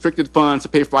district use restricted funds to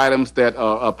pay for items that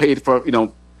are paid for, you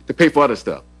know, to pay for other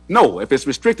stuff? No, if it's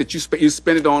restricted, you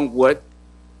spend it on what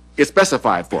it's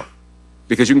specified for,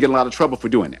 because you can get in a lot of trouble for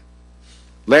doing that.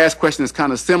 Last question is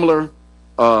kind of similar.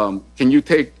 Can you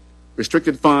take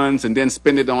restricted funds and then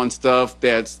spend it on stuff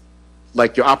that's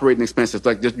like your operating expenses,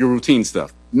 like just your routine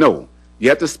stuff? No, you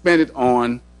have to spend it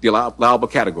on the allowable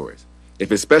categories.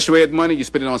 If it's special ed money, you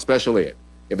spend it on special ed.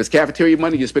 If it's cafeteria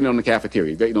money, you spend it on the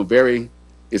cafeteria. You know,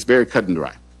 it's very cut and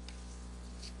dry.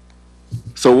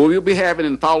 So we'll be having,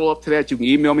 in follow-up to that, you can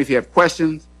email me if you have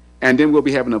questions, and then we'll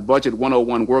be having a Budget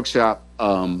 101 workshop.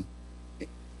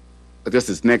 This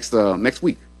is next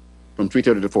week from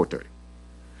 3:30 to 4:30.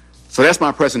 So that's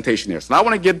my presentation there. So now I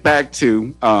want to get back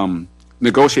to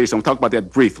negotiation. I'll talk about that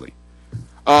briefly.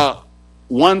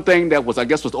 One thing that was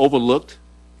overlooked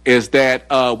is that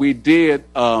we do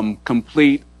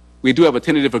have a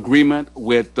tentative agreement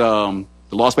with the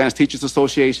Los Banos Teachers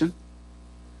Association.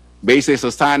 Basically, it's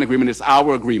a signed agreement. It's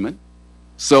our agreement.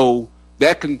 So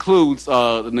that concludes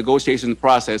the negotiation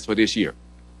process for this year.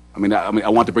 I mean, I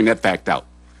want to bring that fact out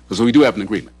because we do have an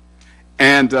agreement.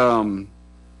 And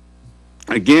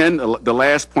again, the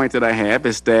last point that I have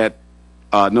is that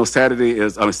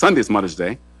Sunday is Mother's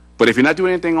Day. But if you're not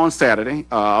doing anything on Saturday,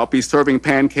 I'll be serving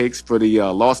pancakes for the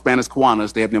Los Banos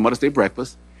Kiwanis. They have their Mother's Day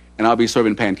breakfast, and I'll be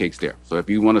serving pancakes there. So if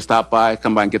you want to stop by,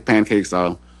 come by and get pancakes,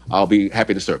 I'll be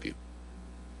happy to serve you.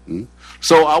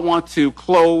 So I want to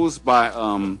close by,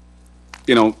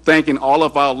 thanking all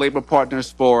of our labor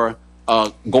partners for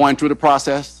going through the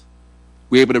process.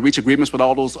 We're able to reach agreements with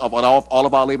all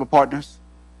of our labor partners,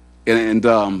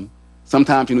 and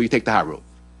sometimes you take the high road.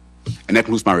 And that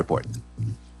concludes my report.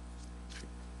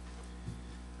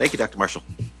 Thank you, Dr. Marshall.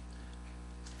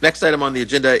 Next item on the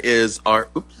agenda is our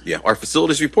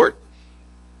facilities report.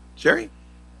 Sherry?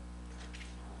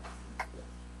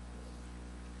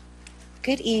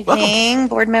 Good evening,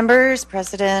 board members,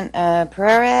 President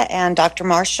Pereira, and Dr.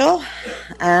 Marshall.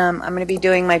 I'm going to be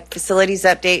doing my facilities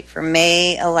update for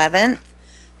May 11th.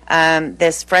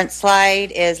 This front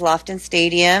slide is Lofton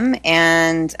Stadium,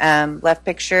 and left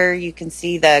picture you can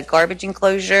see the garbage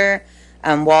enclosure.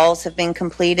 Walls have been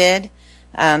completed.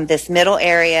 This middle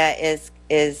area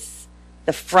is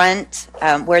the front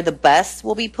where the bus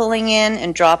will be pulling in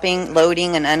and dropping,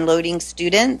 loading, and unloading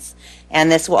students. And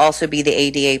this will also be the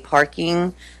ADA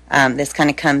parking. This kind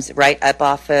of comes right up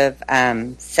off of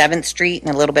 7th Street. In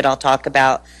a little bit, I'll talk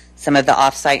about some of the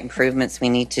off-site improvements we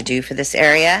need to do for this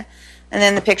area. And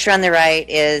then the picture on the right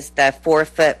is the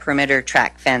 4-foot perimeter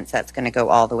track fence that's going to go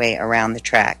all the way around the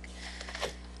track.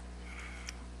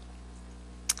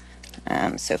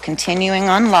 So continuing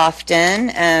on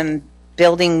Lofton,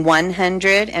 building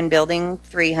 100 and building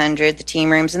 300, the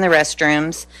team rooms and the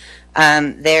restrooms,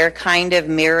 they're kind of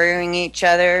mirroring each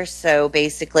other. So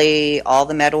basically all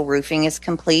the metal roofing is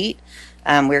complete.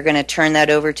 We're going to turn that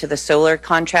over to the solar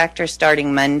contractor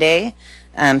starting Monday.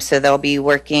 So they'll be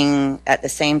working at the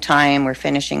same time we're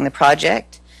finishing the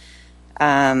project.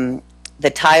 The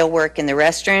tile work in the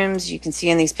restrooms, you can see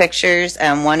in these pictures,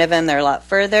 one of them, they're a lot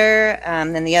further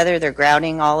than the other. They're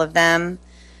grouting all of them.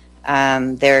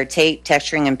 They're tape,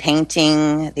 texturing, and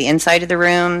painting the inside of the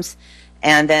rooms.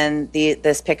 And then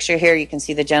this picture here, you can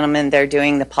see the gentleman, they're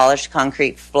doing the polished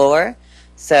concrete floor.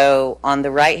 So on the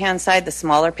right-hand side, the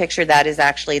smaller picture, that is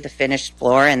actually the finished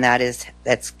floor, and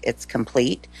it's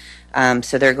complete.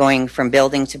 So they're going from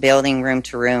building to building, room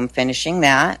to room, finishing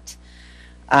that.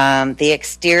 The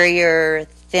exterior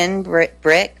thin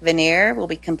brick veneer will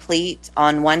be complete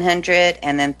on 100,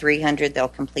 and then 300, they'll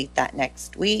complete that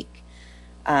next week.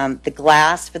 The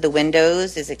glass for the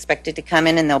windows is expected to come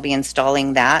in, and they'll be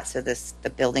installing that, so the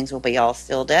buildings will be all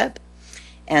sealed up.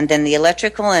 And then the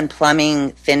electrical and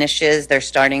plumbing finishes, they're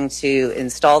starting to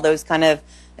install those kind of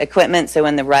equipment. So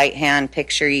in the right-hand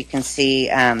picture, you can see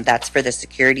that's for the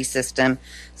security system.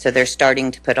 So they're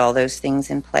starting to put all those things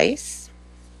in place.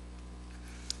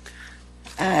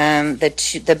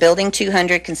 The building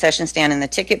 200 concession stand and the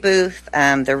ticket booth,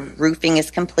 the roofing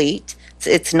is complete.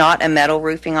 It's not a metal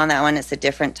roofing on that one. It's a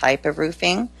different type of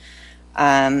roofing.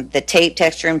 The tape,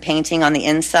 texture, and painting on the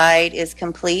inside is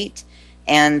complete.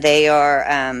 And they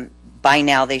are, by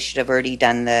now, they should have already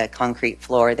done the concrete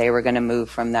floor. They were going to move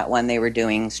from that one they were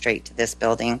doing straight to this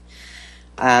building.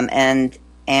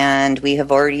 And we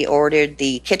have already ordered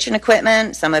the kitchen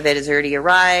equipment. Some of it has already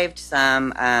arrived.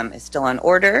 Some is still on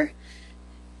order.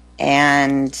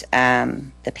 And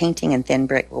the painting and thin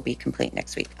brick will be complete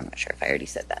next week. I'm not sure if I already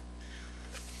said that.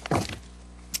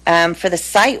 For the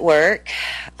site work,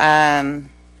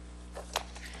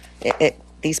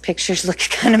 these pictures look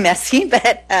kind of messy,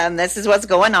 but this is what's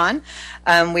going on.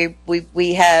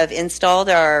 We have installed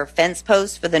our fence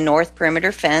posts for the north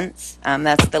perimeter fence.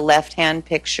 That's the left-hand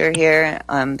picture here,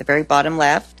 the very bottom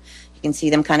left. You can see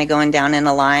them kind of going down in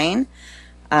a line.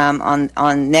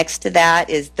 On next to that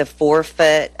is the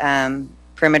 4-foot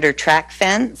perimeter track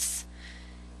fence.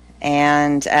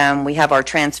 And we have our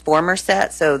transformer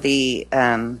set, so the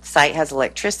site has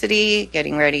electricity,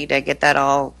 getting ready to get that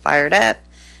all fired up.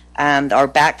 Our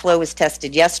backflow was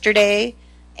tested yesterday,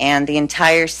 and the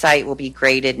entire site will be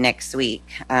graded next week.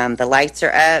 The lights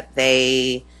are up.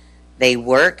 They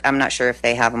work. I'm not sure if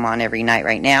they have them on every night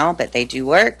right now, but they do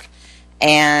work.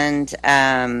 And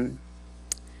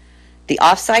the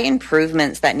off-site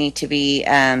improvements that need to be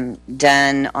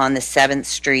done on the 7th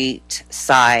Street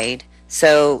side.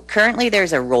 So currently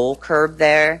there's a roll curb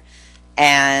there,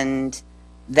 and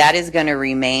that is going to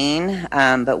remain,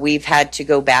 but we've had to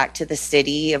go back to the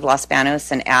city of Los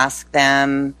Banos and ask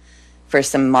them for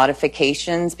some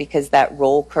modifications, because that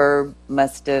roll curb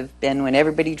must have been when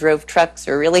everybody drove trucks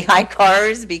or really high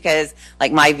cars, because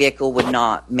like my vehicle would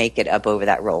not make it up over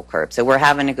that roll curb. So we're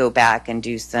having to go back and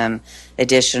do some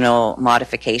additional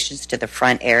modifications to the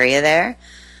front area there.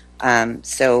 But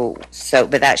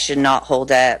that should not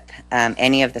hold up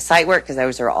any of the site work, because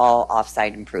those are all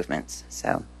off-site improvements.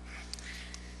 So.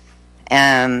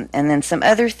 And then some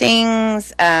other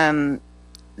things,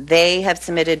 they have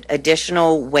submitted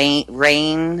additional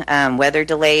rain weather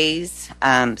delays.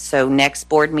 So next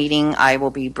board meeting, I will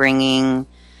be bringing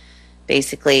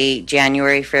basically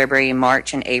January, February,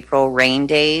 March, and April rain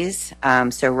days.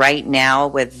 So right now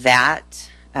with that,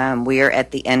 we are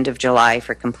at the end of July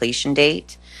for completion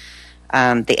date.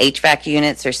 The HVAC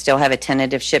units still have a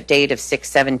tentative ship date of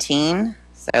 6/17.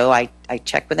 So I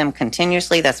check with them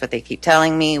continuously. That's what they keep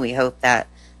telling me. We hope that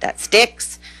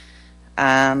sticks.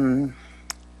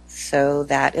 So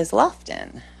that is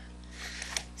Lofton.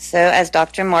 So as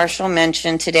Dr. Marshall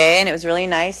mentioned today, and it was really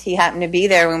nice, he happened to be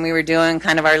there when we were doing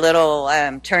kind of our little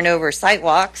turnover site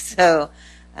walk. So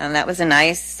that was a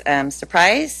nice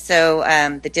surprise. So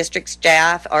the district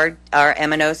staff, our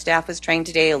M&O staff was trained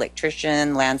today.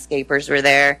 Electrician, landscapers were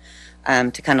there.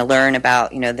 To kind of learn about,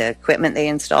 the equipment they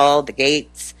installed, the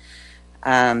gates.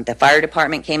 The fire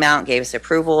department came out and gave us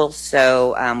approval.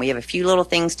 So we have a few little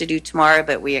things to do tomorrow,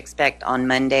 but we expect on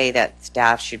Monday that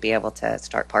staff should be able to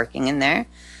start parking in there.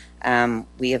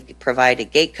 We have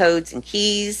provided gate codes and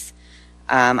keys.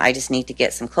 I just need to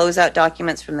get some closeout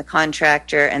documents from the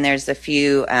contractor, and there's a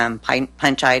few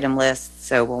punch item lists,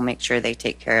 so we'll make sure they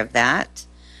take care of that.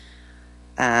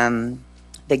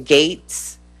 The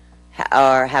gates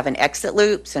have an exit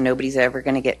loop, so nobody's ever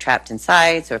going to get trapped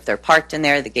inside. So if they're parked in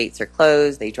there, the gates are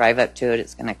closed. They drive up to it,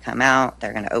 it's going to come out.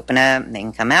 They're going to open up, and they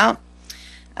can come out.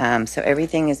 So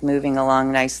everything is moving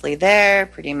along nicely there,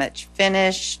 pretty much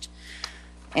finished.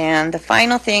 And the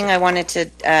final thing I wanted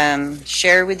to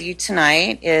share with you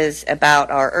tonight is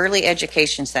about our Early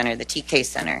Education Center, the TK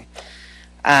Center.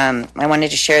 I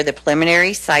wanted to share the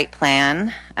preliminary site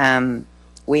plan.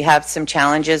 We have some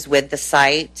challenges with the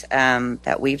site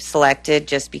that we've selected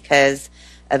just because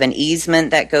of an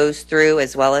easement that goes through,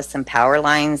 as well as some power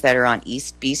lines that are on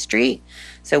East B Street.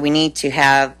 So we need to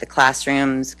have the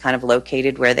classrooms kind of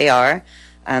located where they are.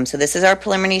 So this is our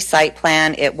preliminary site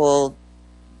plan. It will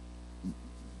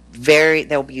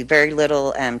there'll be very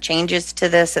little changes to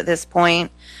this at this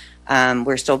point.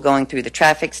 We're still going through the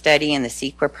traffic study and the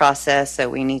CEQA process, so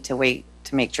we need to wait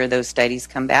to make sure those studies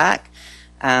come back.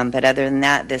 But other than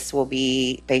that, this will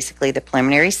be basically the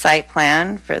preliminary site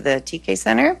plan for the TK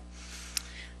Center.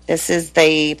 This is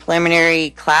the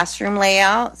preliminary classroom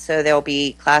layout. So there'll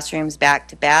be classrooms back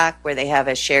to back where they have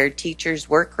a shared teacher's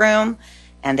workroom,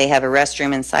 and they have a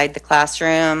restroom inside the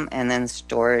classroom, and then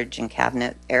storage and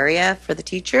cabinet area for the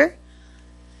teacher.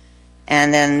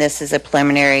 And then this is a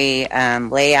preliminary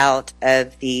layout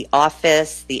of the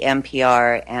office, the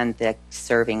MPR, and the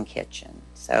serving kitchen.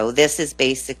 So this is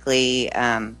basically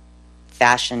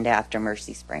fashioned after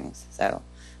Mercy Springs. So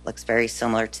looks very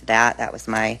similar to that. That was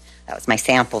my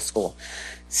sample school.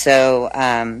 So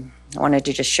I wanted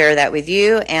to just share that with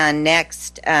you. And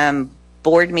next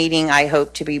board meeting, I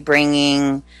hope to be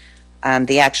bringing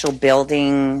the actual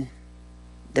building,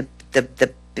 the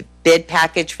bid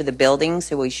package for the building.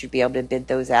 So we should be able to bid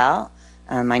those out.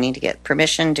 I need to get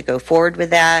permission to go forward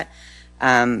with that.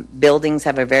 Buildings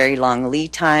have a very long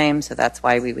lead time, so that's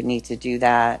why we would need to do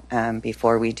that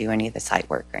before we do any of the site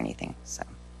work or anything. So,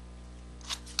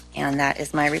 and that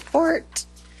is my report.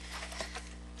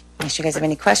 Unless you guys have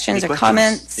any questions or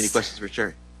comments. Any questions for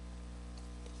Sherry?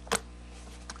 All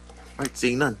right,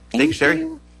 seeing none. Thanks, Sherry.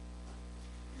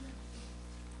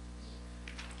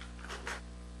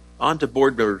 On to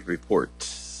board members'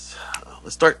 reports.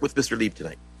 Let's start with Mr. Lieb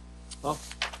tonight. Well,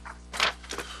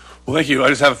 thank you. I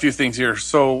just have a few things here.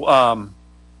 So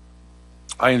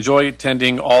I enjoy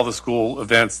attending all the school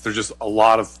events. There's just a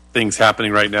lot of things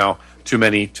happening right now. Too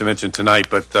many to mention tonight,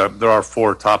 but there are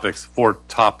four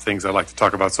top things I'd like to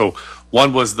talk about. So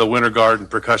one was the Winter Guard and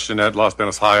percussion at Los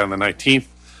Banos High on the 19th.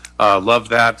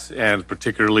 Loved that, and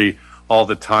particularly all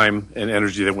the time and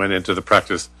energy that went into the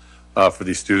practice for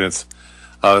these students.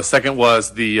 The second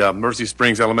was the Mercy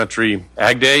Springs Elementary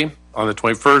Ag Day on the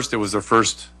 21st. It was their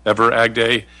first ever Ag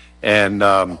Day, and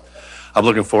I'm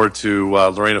looking forward to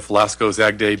Lorena Velasco's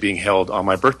Ag Day being held on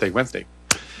my birthday, Wednesday.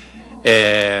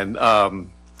 And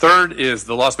third is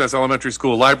the Los Banos Elementary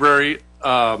School Library.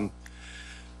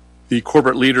 The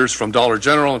corporate leaders from Dollar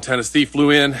General in Tennessee flew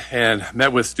in and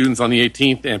met with students on the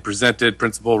 18th and presented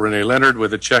Principal Renee Leonard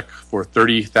with a check for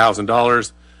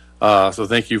 $30,000. So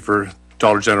thank you for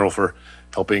Dollar General for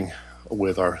helping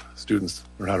with our students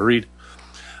learn how to read.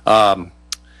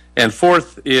 And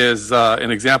fourth is an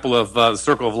example of the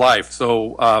Circle of Life.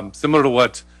 So similar to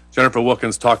what Jennifer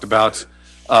Wilkins talked about,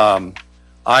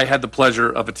 I had the pleasure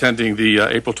of attending the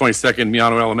April 22nd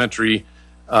Miano Elementary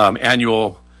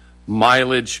annual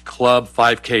Mileage Club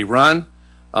 5K run.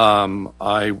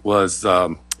 I was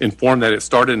informed that it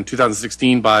started in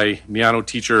 2016 by Miano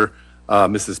teacher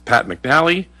Mrs. Pat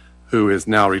McNally, who is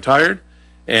now retired.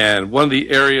 And one of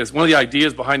the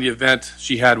ideas behind the event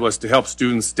she had was to help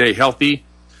students stay healthy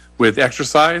with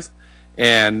exercise.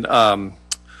 And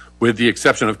with the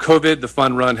exception of COVID, the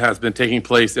fun run has been taking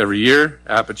place every year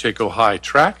at Pacheco High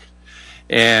Track.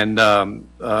 And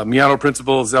Miano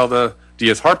Principal Zelda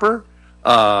Diaz-Harper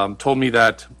told me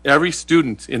that every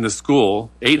student in the school,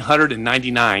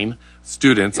 899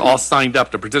 students, all signed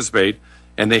up to participate,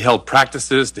 and they held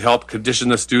practices to help condition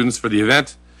the students for the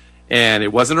event. And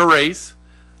it wasn't a race.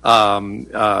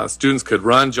 Students could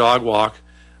run, jog, walk.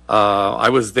 I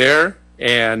was there,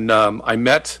 and I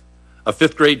met a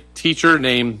fifth grade teacher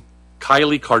named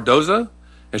Kylie Cardoza,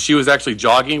 and she was actually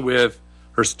jogging with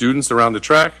her students around the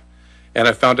track. And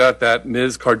I found out that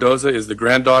Ms. Cardoza is the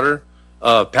granddaughter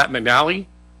of Pat McNally.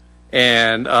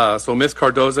 And so Ms.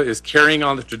 Cardoza is carrying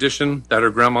on the tradition that her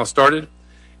grandma started.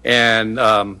 And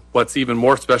what's even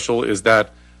more special is that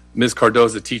Ms.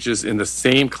 Cardoza teaches in the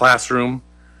same classroom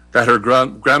that her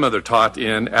grandmother taught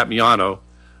in at Miano.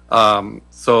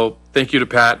 So thank you to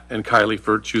Pat and Kylie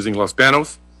for choosing Los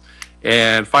Banos.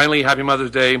 And finally, happy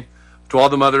Mother's Day to all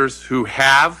the mothers who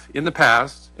have in the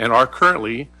past and are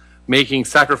currently making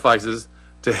sacrifices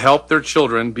to help their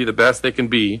children be the best they can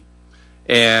be.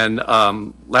 And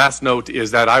last note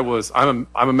is that I'm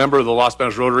a member of the Los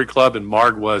Banos Rotary Club, and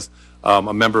Marg was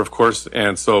a member, of course,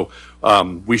 and so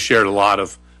we shared a lot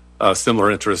of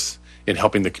similar interests in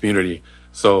helping the community.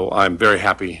 So I'm very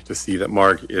happy to see that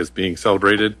Marg is being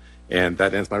celebrated, and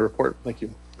that ends my report. Thank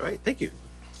you. All right, thank you.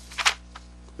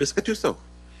 Ms. Gattuso.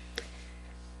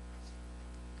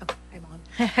 I'm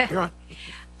on. You're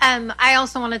on. I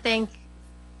also want to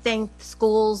thank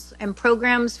schools and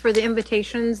programs for the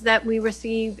invitations that we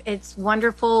receive. It's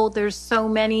wonderful. There's so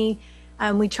many.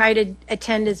 We try to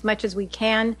attend as much as we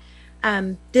can.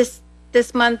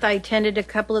 This month I attended a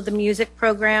couple of the music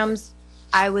programs.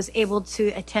 I was able to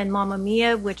attend Mamma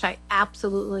Mia, which I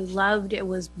absolutely loved. It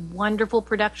was wonderful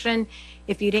production.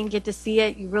 If you didn't get to see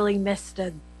it, you really missed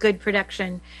a good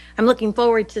production. I'm looking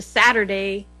forward to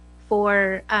Saturday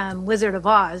for Wizard of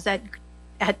Oz at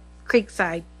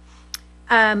Creekside.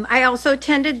 I also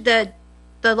attended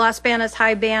the Los Banos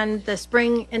High Band, the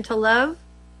Spring into Love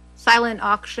silent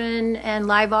auction and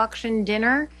live auction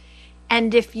dinner.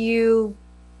 And if you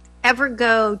ever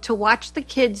go to watch the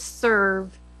kids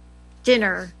serve,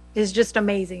 dinner is just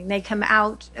amazing. They come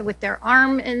out with their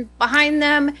arm and behind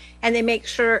them, and they make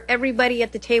sure everybody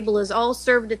at the table is all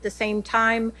served at the same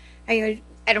time. I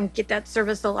don't get that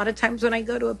service a lot of times when I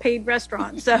go to a paid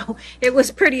restaurant, so it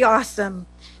was pretty awesome.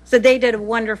 So they did a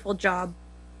wonderful job.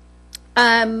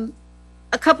 A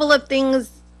couple of things.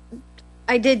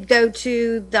 I did go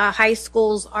to the high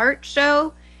school's art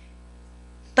show,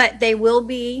 but they will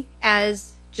be,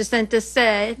 as Jacinta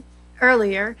said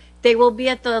earlier, they will be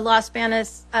at the Los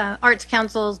Banos Arts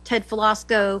Council, Ted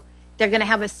Velasco. They're going to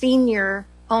have a senior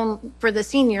for the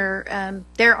senior,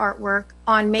 their artwork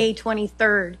on May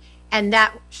 23rd. And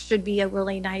that should be a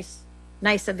really nice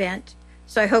event.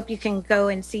 So I hope you can go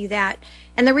and see that.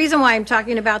 And the reason why I'm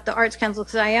talking about the Arts Council,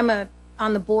 because I am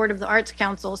on the board of the Arts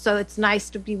Council, so it's nice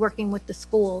to be working with the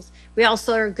schools. We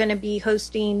also are going to be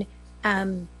hosting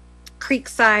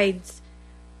Creekside's,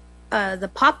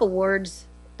 the Pop Awards,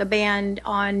 the band,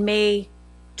 on May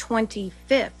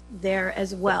 25th there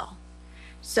as well.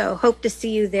 So hope to see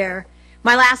you there.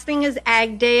 My last thing is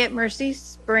Ag Day at Mercy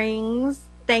Springs.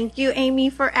 Thank you,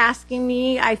 Amy, for asking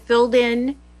me. I filled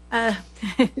in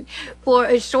for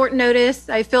a short notice.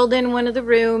 I filled in one of the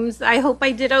rooms. I hope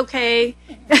I did okay.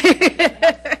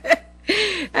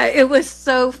 It was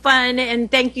so fun,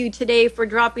 and thank you today for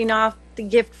dropping off the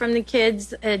gift from the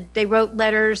kids. They wrote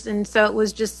letters, and so it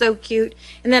was just so cute.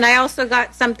 And then I also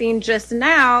got something just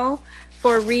now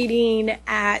for reading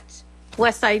at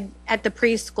Westside at the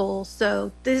preschool.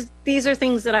 So these are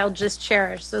things that I'll just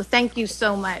cherish. So thank you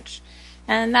so much.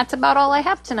 And that's about all I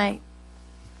have tonight.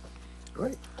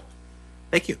 Great.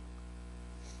 Thank you.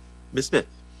 Ms. Smith.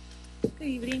 Good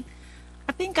evening.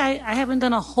 I think I haven't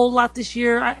done a whole lot this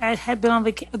year. I had been on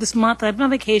this month. I've been on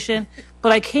vacation,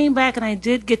 but I came back and I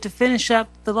did get to finish up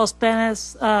the Los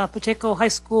Banos Pacheco High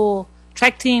School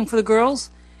track team for the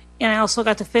girls, and I also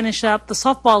got to finish up the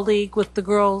softball league with the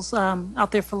girls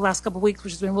out there for the last couple of weeks,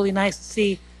 which has been really nice to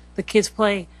see the kids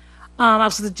play. I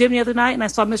was at the gym the other night and I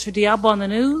saw Mr. Diablo on the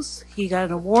news. He got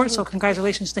an award, so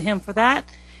congratulations to him for that.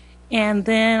 And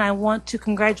then I want to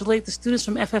congratulate the students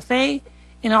from FFA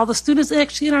and all the students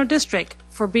actually in our district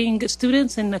for being good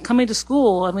students and coming to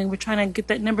school. I mean, we're trying to get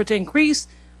that number to increase,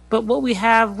 but what we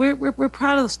have, we're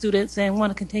proud of the students and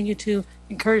want to continue to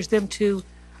encourage them to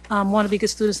want to be good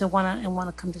students and want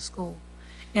to come to school.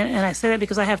 And I say that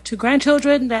because I have 2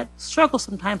 grandchildren that struggle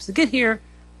sometimes to get here,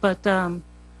 but the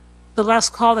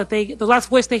last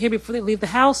voice they hear before they leave the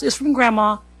house is from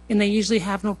grandma, and they usually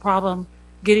have no problem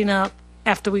getting up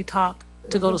after we talk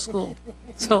to go to school.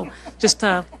 So just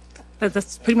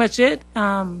that's pretty much it.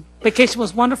 Vacation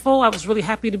was wonderful. I was really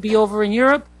happy to be over in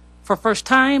Europe for first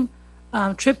time.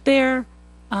 Trip there.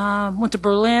 Went to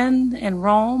Berlin and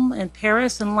Rome and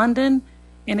Paris and London,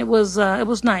 and it was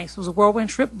nice. It was a whirlwind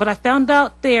trip. But I found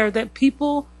out there that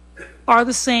people are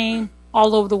the same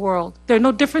all over the world. They're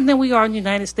no different than we are in the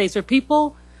United States. They're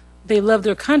people. They love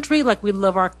their country like we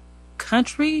love our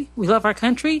country. We love our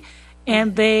country,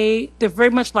 and they're very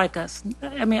much like us.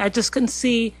 I mean, I just couldn't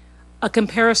see a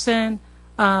comparison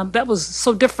that was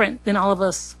so different than all of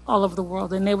us all over the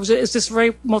world. And it's just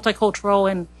very multicultural,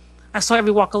 and I saw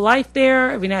every walk of life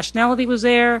there, every nationality was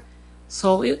there.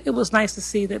 So it was nice to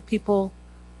see that people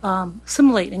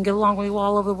assimilate and get along really well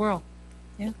all over the world.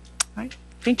 Yeah. All right.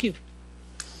 Thank you.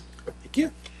 Thank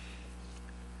you.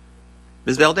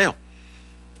 Ms. Valdale.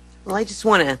 Well, I just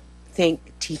want to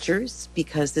thank teachers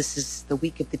because this is the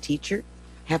week of the teacher.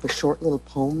 I have a short little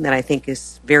poem that I think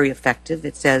is very effective.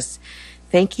 It says,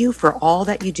 "Thank you for all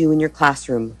that you do in your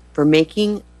classroom, for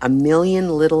making a million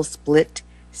little split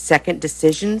second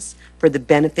decisions for the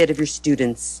benefit of your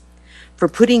students, for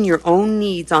putting your own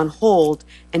needs on hold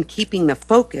and keeping the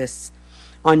focus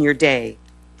on your day,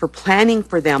 for planning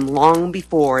for them long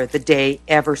before the day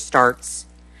ever starts,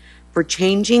 for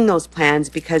changing those plans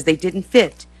because they didn't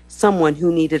fit someone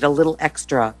who needed a little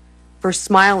extra, for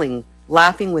smiling,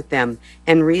 laughing with them,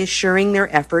 and reassuring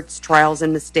their efforts, trials,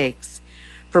 and mistakes,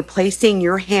 for placing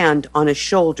your hand on a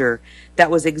shoulder that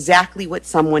was exactly what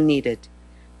someone needed,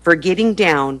 for getting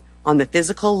down on the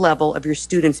physical level of your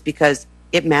students because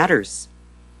it matters,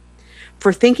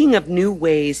 for thinking of new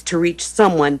ways to reach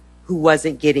someone who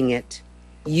wasn't getting it.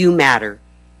 You matter.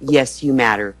 Yes, you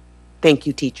matter. Thank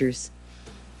you, teachers.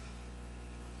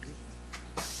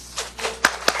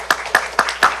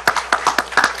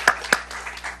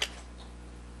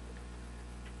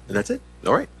 And that's it.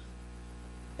 All right.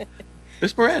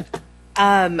 Ms. Moran.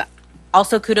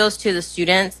 Also, kudos to the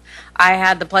students. I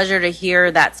had the pleasure to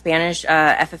hear that Spanish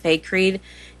FFA creed.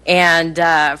 And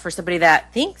for somebody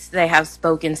that thinks they have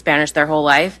spoken Spanish their whole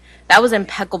life, that was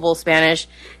impeccable Spanish.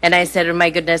 And I said, oh my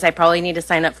goodness, I probably need to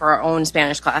sign up for our own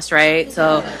Spanish class, right?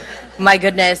 So, my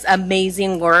goodness,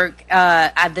 amazing work.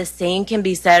 The same can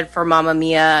be said for Mamma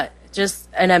Mia. Just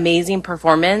an amazing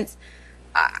performance.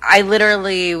 I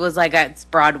literally was like, it's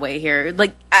Broadway here.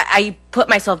 Like, I put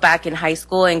myself back in high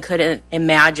school and couldn't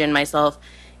imagine myself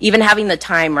even having the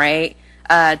time, right,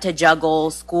 to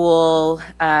juggle school,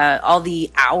 all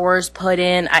the hours put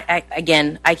in. I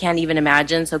can't even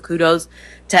imagine. So kudos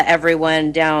to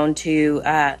everyone down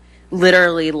to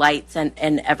literally lights and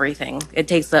everything. It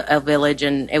takes a village,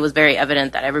 and it was very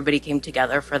evident that everybody came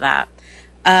together for that.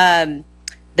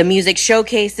 The music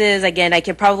showcases, again, I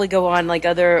could probably go on like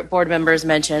other board members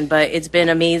mentioned, but it's been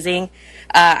amazing.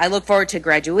 I look forward to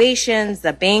graduations,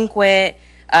 the banquet,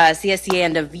 CSC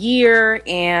end of year,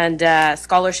 and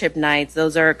scholarship nights.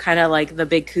 Those are kind of like the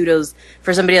big kudos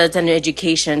for somebody that's in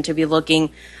education to be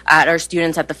looking at our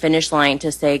students at the finish line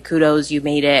to say, kudos, you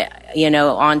made it,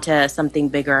 onto something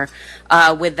bigger.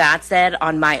 With that said,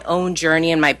 on my own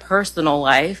journey in my personal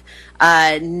life,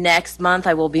 next month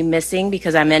I will be missing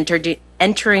because I'm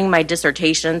entering my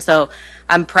dissertation. So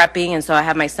I'm prepping, and so I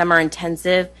have my summer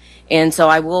intensive. And so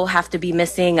I will have to be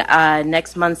missing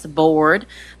next month's board.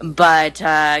 But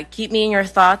keep me in your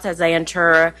thoughts as I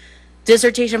enter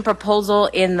dissertation proposal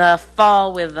in the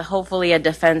fall with hopefully a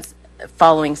defense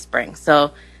following spring.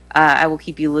 So I will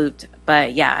keep you looped.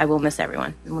 But yeah, I will miss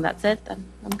everyone. And when that's it, then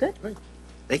I'm good.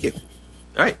 Thank you.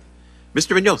 All right.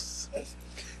 Mr. Munoz.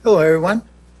 Hello, everyone.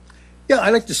 Yeah,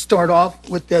 I'd like to start off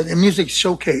with the music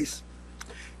showcase.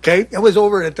 Okay, it was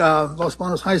over at Los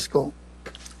Banos High School.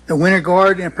 The Winter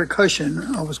Guard and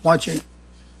percussion I was watching.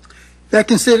 That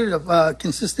consisted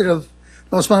of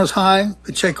Los Banos High,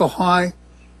 Pacheco High,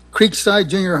 Creekside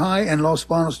Junior High, and Los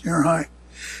Banos Junior High.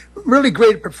 Really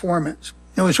great performance.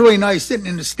 It was really nice sitting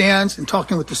in the stands and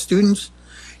talking with the students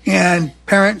and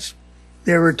parents.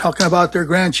 They were talking about their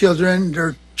grandchildren,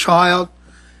 their child.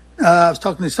 I was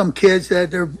talking to some kids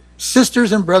that their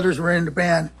sisters and brothers were in the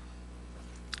band.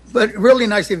 But really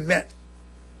nice event.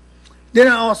 Then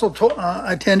I also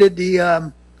attended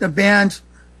the bands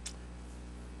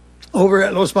over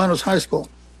at Los Banos High School.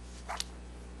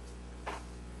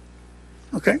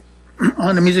 Okay,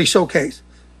 on the music showcase.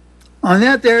 On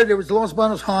that there was Los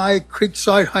Banos High,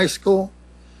 Creekside High School,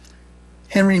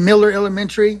 Henry Miller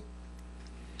Elementary,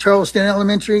 Charleston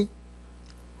Elementary,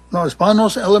 Los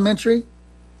Banos Elementary,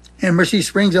 and Mercy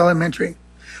Springs Elementary.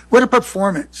 What a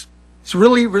performance. It's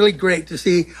really, really great to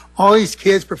see all these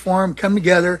kids perform, come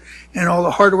together, and all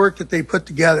the hard work that they put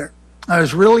together. I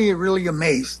was really, really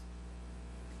amazed.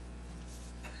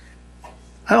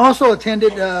 I also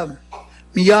attended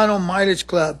Millano Mileage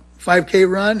Club 5K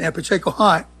run at Pacheco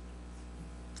High.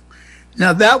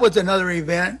 Now that was another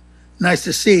event, nice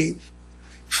to see,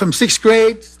 from 6th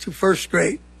grade to 1st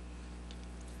grade.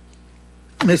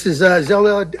 Mrs.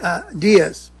 Zella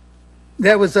Diaz.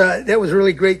 That was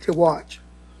really great to watch.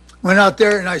 Went out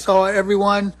there and I saw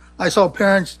everyone. I saw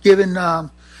parents giving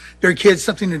their kids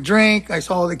something to drink. I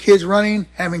saw the kids running,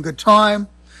 having a good time.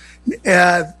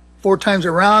 4 times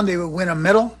around, they would win a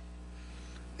medal,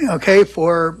 okay,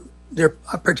 for their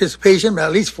participation, but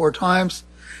at least 4 times.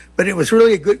 But it was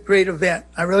really a great event.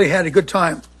 I really had a good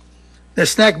time. The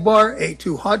snack bar, ate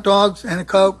 2 hot dogs and a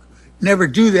Coke. Never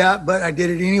do that, but I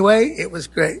did it anyway. It was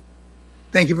great.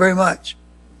 Thank you very much.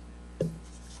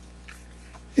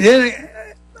 Then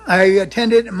I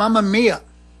attended Mamma Mia.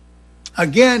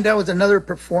 Again, that was another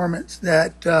performance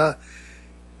that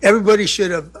everybody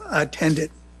should have attended.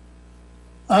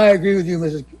 I agree with you,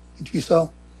 Mrs.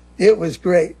 Tuso. It was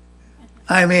great.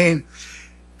 I mean,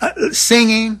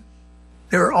 singing,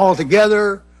 they were all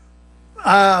together,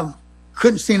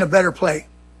 couldn't seen a better play.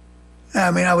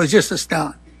 I mean, I was just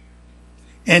astounded.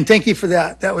 And thank you for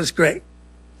that. That was great.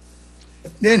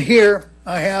 Then here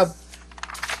I have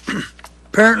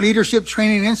Parent Leadership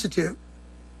Training Institute.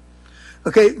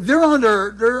 Okay, they're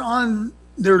on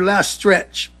their last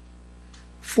stretch.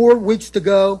 4 weeks to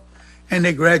go, and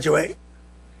they graduate.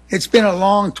 It's been a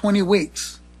long 20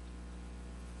 weeks.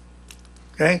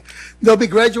 Okay, they'll be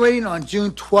graduating on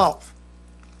June 12th.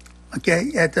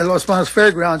 Okay, at the Los Banos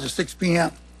Fairgrounds at 6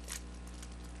 p.m.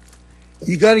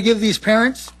 You got to give these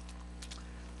parents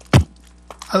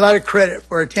a lot of credit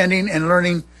for attending and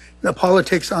learning the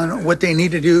politics on what they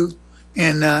need to do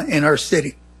in our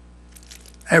city.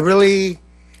 I really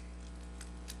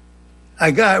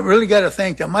got to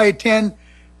thank them. I attend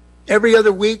every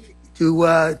other week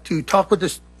to talk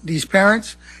with these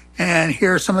parents and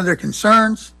hear some of their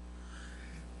concerns.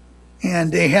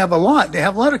 And they have a lot. They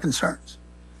have a lot of concerns.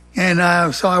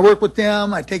 And so I work with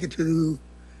them. I take it to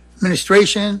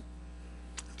administration,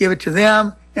 give it to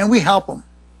them, and we help them.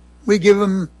 We give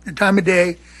them the time of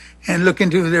day and look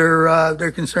into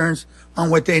their concerns on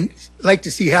what they like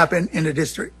to see happen in the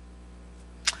district.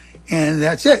 And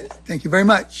that's it. Thank you very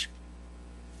much.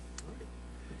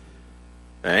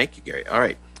 Thank you, Gary. All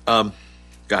right.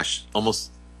 Gosh,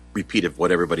 almost repeated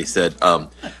what everybody said.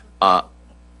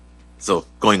 So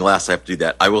going last, I have to do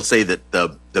that. I will say that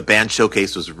the band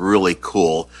showcase was really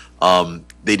cool.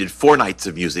 They did 4 nights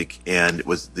of music, and it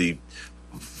was the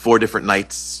 4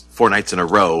 nights in a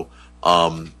row.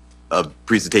 A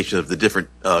presentation of the different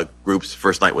groups.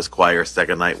 First night was choir.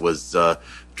 Second night was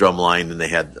drumline, and they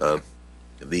had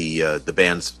the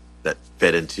bands that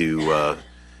fed into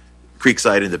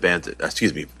Creekside and the bands,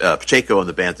 Pacheco and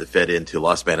the bands that fed into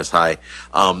Los Banos High.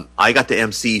 I got to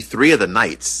MC 3 of the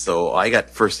nights, so I got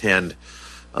firsthand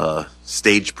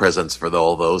stage presence for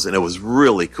all those, and it was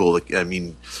really cool. I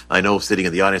mean, I know sitting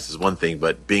in the audience is one thing,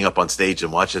 but being up on stage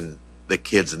and watching the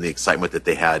kids and the excitement that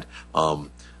they had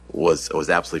was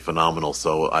absolutely phenomenal.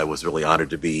 So I was really honored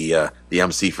to be the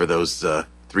MC for those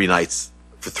 3 nights,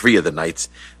 for 3 of the nights.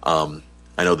 I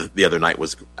know that the other night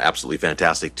was absolutely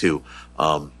fantastic too.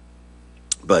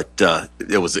 But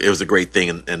it was a great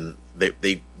thing, and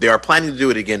they are planning to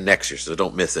do it again next year, so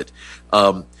don't miss it.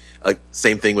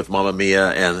 Same thing with Mamma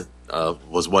Mia, and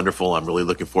was wonderful. I'm really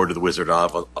looking forward to the Wizard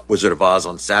of Oz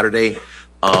on Saturday.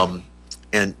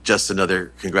 And just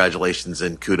another congratulations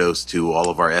and kudos to all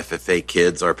of our FFA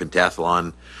kids, our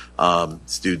pentathlon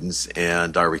students,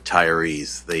 and our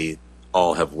retirees. They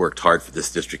all have worked hard for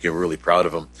this district, and we're really proud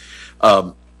of them.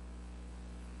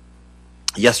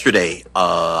 Yesterday,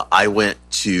 I went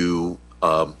to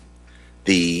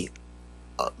the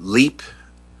LEAP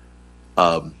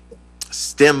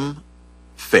STEM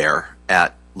fair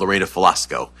at Lorena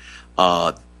Velasco,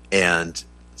 and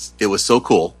it was so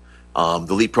cool.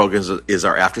 The LEAP program is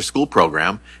our after-school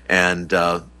program, and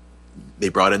they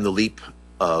brought in the LEAP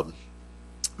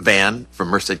van from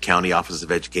Merced County Office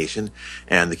of Education,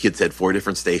 and the kids had 4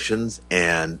 different stations,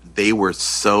 and they were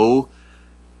so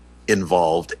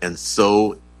involved and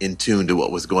so in tune to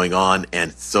what was going on,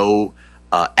 and so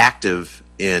active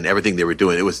in everything they were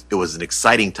doing. It was an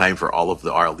exciting time for all of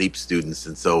our LEAP students,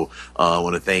 and so I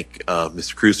want to thank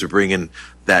Mr. Cruz for bringing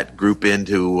that group in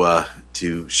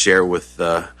to share with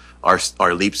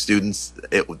our LEAP students.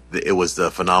 It was a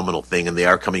phenomenal thing, and they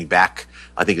are coming back,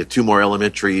 I think, to 2 more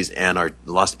elementaries and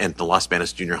the Los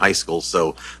Banos Junior High School.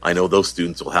 So I know those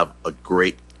students will have a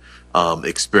great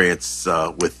experience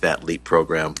with that LEAP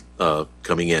program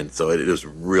coming in. So it was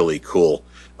really cool.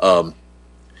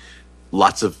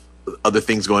 Lots of other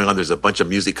things going on. There's a bunch of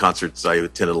music concerts. I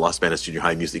attended a Los Banos Junior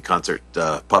High music concert,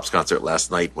 Pops concert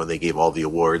last night when they gave all the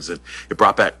awards, and it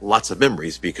brought back lots of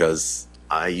memories because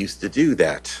I used to do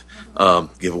that,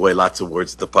 give away lots of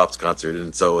awards at the Pops concert,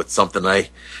 and so it's something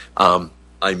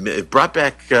it brought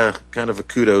back kind of a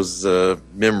kudos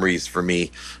memories for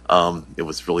me. It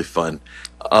was really fun.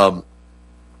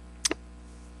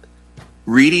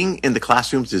 Reading in the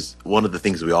classrooms is one of the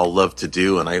things we all love to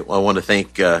do, and I want to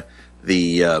thank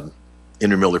the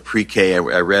Intermiller Pre-K.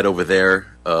 I read over there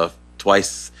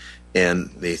twice, and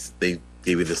they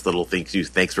gave me this little thank you.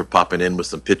 Thanks for popping in with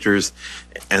some pictures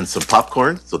and some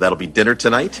popcorn. So that'll be dinner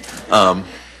tonight. So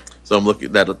I'm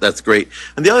looking that's great.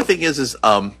 And the other thing is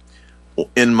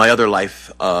in my other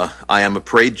life, I am a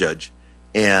parade judge,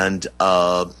 and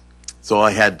so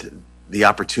I had the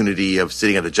opportunity of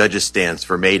sitting at the judges' stands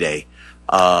for May Day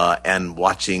and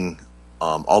watching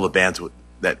all the bands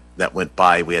that went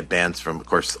by. We had bands from, of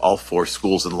course, all 4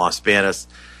 schools in Los Banos,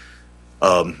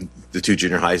 the 2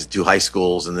 junior highs, the 2 high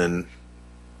schools, and then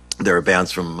there are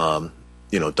bands from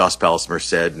Dos Palace,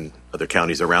 Merced, and other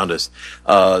counties around us.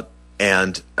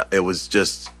 and it was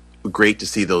just great to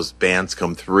see those bands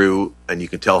come through, and you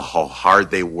can tell how hard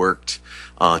they worked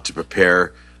to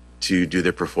prepare to do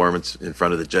their performance in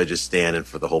front of the judges' stand and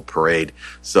for the whole parade.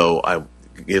 So I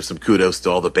give some kudos to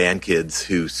all the band kids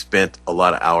who spent a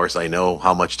lot of hours. I know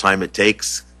how much time it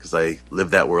takes because I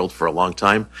lived that world for a long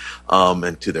time,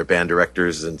 and to their band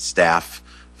directors and staff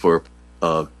for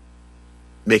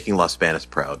making Las Banas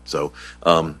proud. So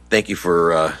thank you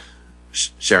for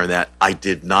sharing that. I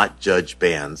did not judge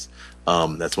bands.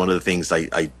 That's one of the things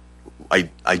I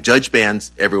judge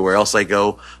bands everywhere else I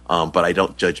go, but I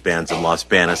don't judge bands in Las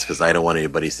Banas because I don't want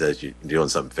anybody says you're doing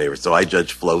something favor. So I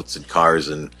judge floats and cars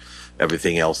and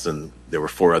everything else, and there were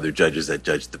 4 other judges that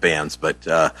judged the bands. But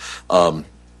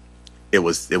it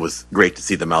was great to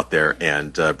see them out there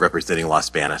and representing Las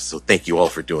Banas. So thank you all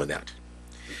for doing that.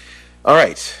 All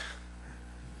right,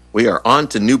 we are on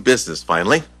to new business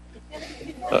finally.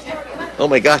 Oh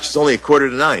my gosh, it's only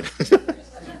 8:45.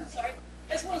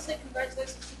 I just want to say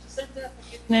congratulations to Jacinta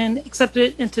for getting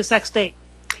accepted into Sac State.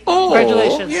 Oh,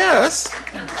 congratulations. Yes.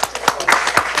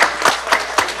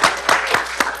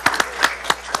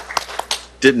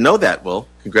 Didn't know that. Well,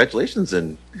 congratulations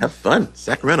and have fun.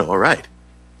 Sacramento, all right.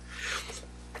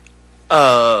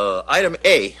 Item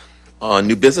A,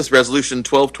 new business resolution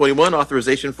 1221,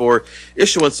 authorization for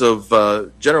issuance of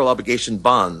general obligation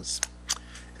bonds.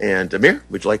 And Amir,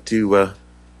 would you like to...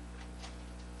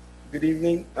 Good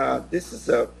evening. This is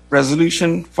a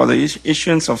resolution for the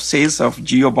issuance of sales of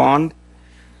GEO bond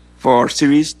for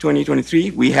Series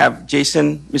 2023. We have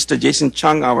Mr. Jason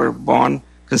Chung, our bond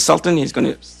consultant. He's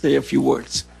going to say a few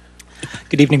words.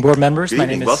 Good evening, board members. Good My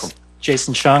evening. name is Welcome.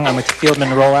 Jason Chung. I'm with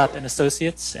Fieldman Rollap and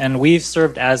Associates, and we've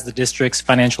served as the district's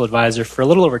financial advisor for a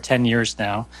little over 10 years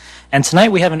now. And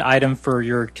tonight we have an item for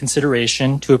your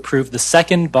consideration to approve the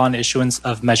second bond issuance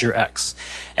of Measure X.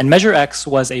 And Measure X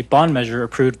was a bond measure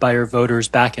approved by your voters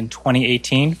back in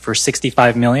 2018 for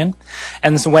 $65 million.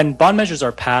 And so when bond measures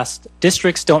are passed,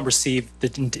 districts don't receive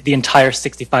the entire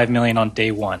 $65 million on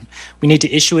day one. We need to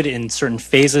issue it in certain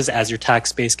phases as your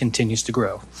tax base continues to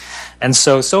grow. And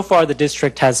so far the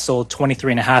district has sold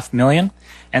 $23.5 million.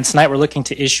 And tonight we're looking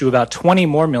to issue about $20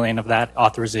 more million of that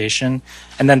authorization.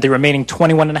 And then the remaining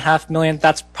 $21.5 million,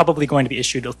 that's probably going to be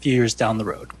issued a few years down the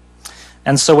road.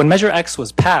 And so when Measure X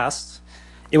was passed,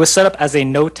 it was set up as a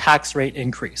no tax rate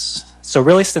increase. So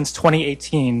really since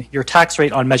 2018, your tax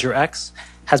rate on Measure X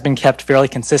has been kept fairly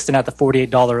consistent at the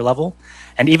 $48 level.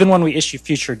 And even when we issue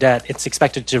future debt, it's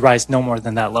expected to rise no more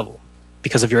than that level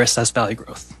because of your assessed value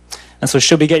growth. And so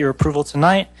should we get your approval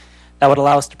tonight, that would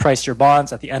allow us to price your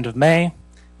bonds at the end of May.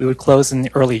 We would close in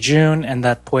early June, and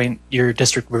at that point, your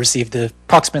district would receive the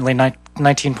approximately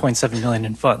 $19.7 million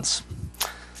in funds.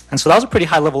 And so that was a pretty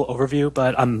high-level overview,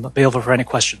 but I'm available for any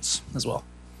questions as well.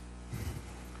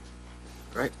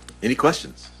 All right. Any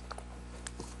questions?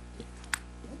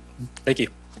 Thank you.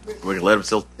 We're going to let them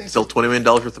sell $20 million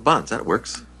worth of bonds. That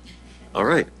works. All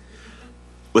right.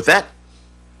 With that,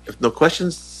 if no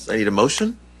questions, I need a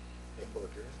motion.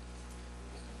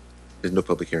 There's no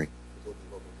public hearing.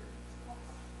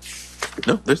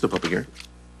 No, there's no public hearing.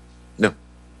 No.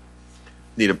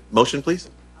 Need a motion, please?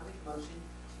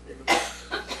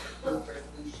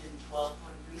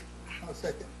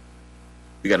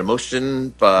 We got a motion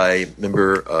by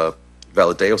Member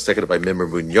Valadeo, seconded by Member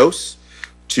Munoz,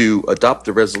 to adopt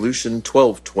the resolution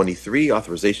 1223,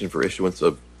 authorization for issuance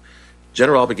of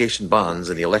general obligation bonds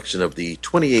in the election of the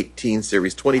 2018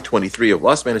 Series 2023 of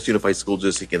Las Banas Unified School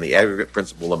District in the aggregate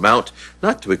principal amount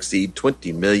not to exceed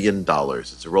 $20 million.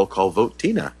 It's a roll call vote.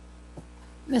 Tina?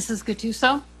 Mrs.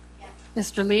 Gattuso?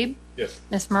 Yes. Mr. Lieb? Yes.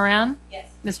 Ms. Moran? Yes.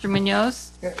 Mr.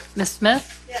 Munoz? Yes. Ms.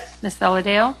 Smith? Yes. Ms.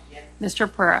 Valadeo? Yes.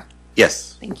 Mr. Pereira?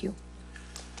 Yes. Thank you.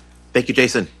 Thank you,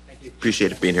 Jason.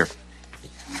 Appreciate it being here.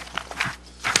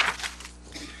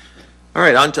 All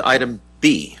right, on to item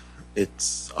B.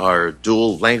 It's our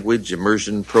dual language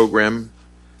immersion program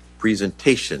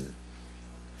presentation.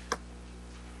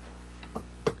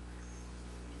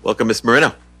 Welcome, Ms.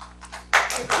 Moreno.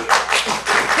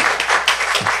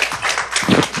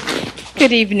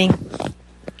 Good evening.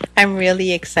 I'm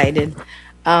really excited.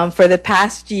 For the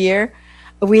past year,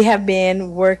 we have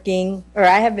been working, or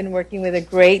I have been working with a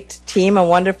great team, a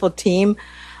wonderful team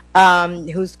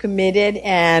who's committed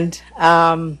and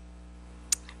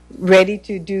ready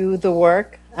to do the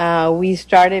work. We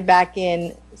started back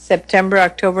in September,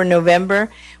 October,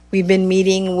 November. We've been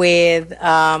meeting with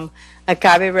a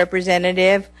CABE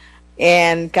representative,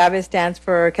 and CABE stands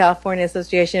for California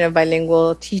Association of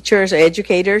Bilingual Teachers or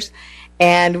Educators,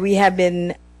 and we have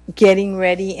been getting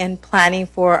ready and planning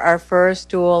for our first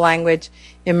dual language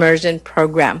immersion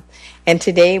program. And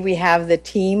today we have the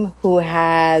team who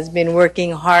has been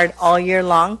working hard all year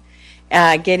long,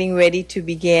 getting ready to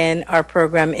begin our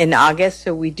program in August.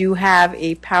 So we do have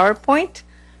a PowerPoint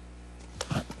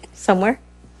somewhere.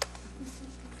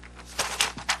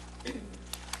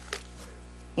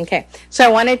 Okay, so I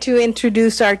wanted to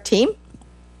introduce our team.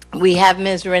 We have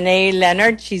Ms. Renee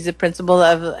Leonard. She's the principal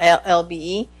of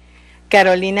LBE.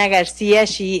 Carolina Garcia,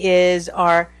 she is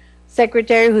our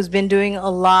secretary who's been doing a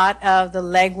lot of the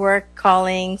legwork,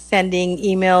 calling, sending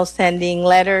emails, sending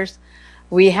letters.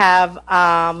 We have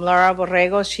Laura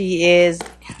Borrego. She is,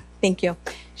 thank you.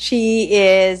 She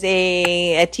is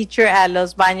a teacher at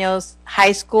Los Baños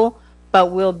High School,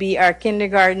 but will be our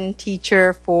kindergarten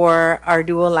teacher for our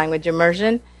dual language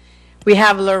immersion. We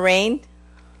have Lorraine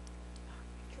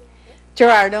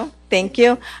Gerardo, thank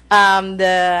you,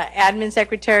 the admin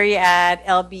secretary at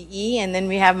LBE. And then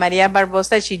we have Maria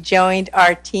Barbosa. She joined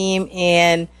our team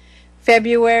in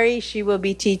February. She will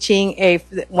be teaching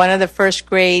one of the first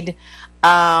grade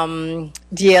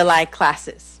DLI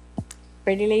classes.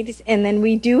 Ready, ladies? And then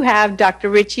we do have Dr.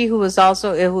 Ritchie, who's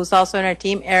also in our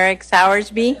team, Eric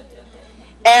Soursby.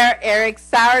 Eric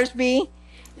Soursby.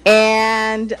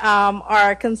 And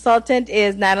our consultant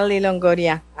is Natalie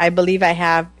Longoria. I believe I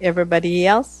have everybody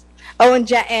else. Oh,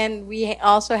 and we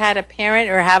also had a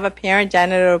parent, or have a parent,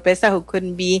 Janet Oropesa, who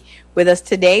couldn't be with us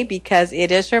today because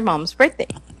it is her mom's birthday.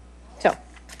 So,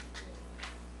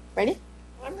 ready?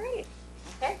 I'm ready.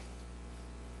 Okay.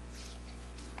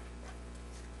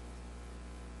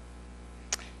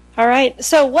 All right,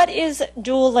 so what is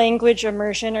dual language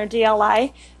immersion, or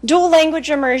DLI? Dual language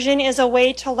immersion is a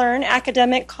way to learn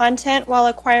academic content while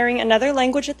acquiring another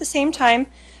language at the same time.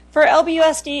 For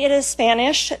LBUSD, it is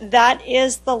Spanish. That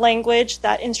is the language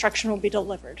that instruction will be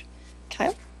delivered.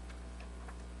 Okay.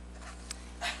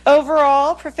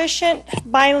 Overall, proficient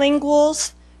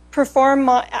bilinguals outperform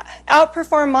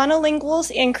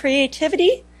monolinguals in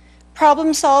creativity,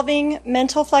 problem solving,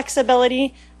 mental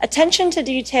flexibility, attention to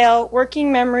detail,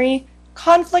 working memory,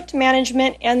 conflict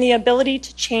management, and the ability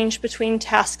to change between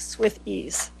tasks with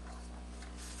ease.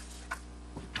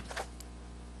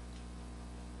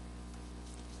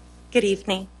 Good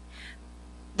evening.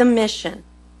 The mission.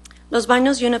 Los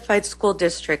Baños Unified School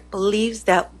District believes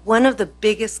that one of the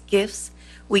biggest gifts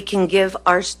we can give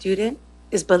our student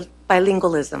is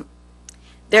bilingualism.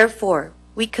 Therefore,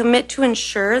 we commit to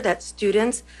ensure that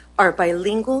students are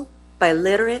bilingual,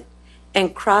 biliterate,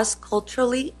 and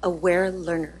cross-culturally aware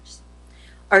learners.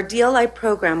 Our DLI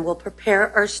program will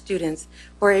prepare our students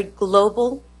for a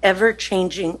global,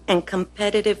 ever-changing, and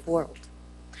competitive world.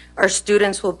 Our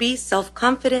students will be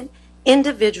self-confident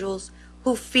individuals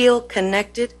who feel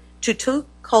connected to two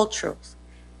cultures,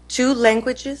 two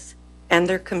languages, and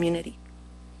their community.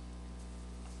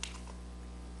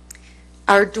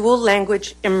 Our dual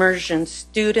language immersion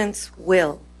students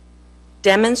will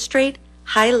demonstrate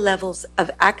high levels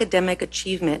of academic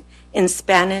achievement in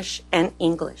Spanish and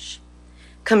English,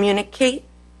 communicate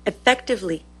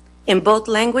effectively in both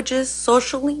languages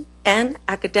socially and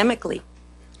academically,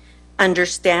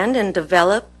 understand and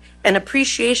develop an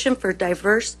appreciation for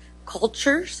diverse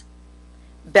cultures,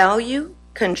 value,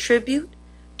 contribute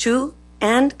to,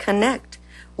 and connect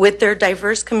with their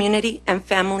diverse community and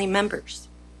family members,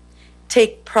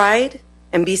 take pride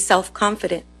and be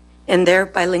self-confident in their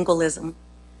bilingualism.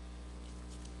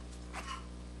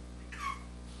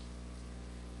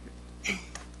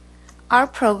 Our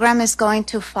program is going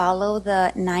to follow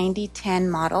the 90-10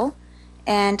 model.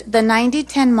 And the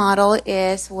 90-10 model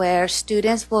is where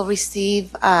students will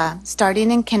receive,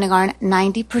 starting in kindergarten,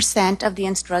 90% of the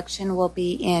instruction will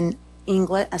be in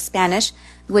English, Spanish,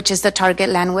 which is the target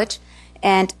language,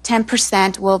 and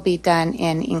 10% will be done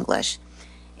in English.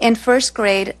 In first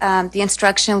grade, the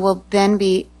instruction will then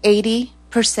be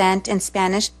 80% in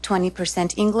Spanish,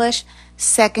 20% English.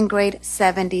 Second grade,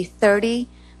 70-30.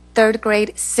 Third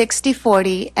grade,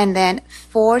 60-40, and then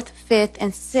fourth, fifth,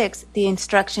 and sixth, the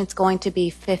instruction is going to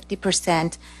be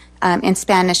 50% in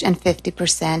Spanish and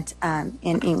 50%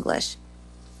 in English.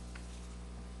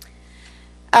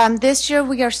 This year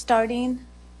we are starting,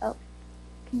 oh,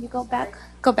 can you go back?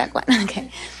 Go back one,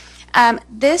 okay.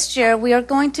 This year we are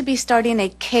going to be starting a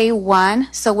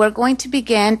K1, so we're going to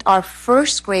begin our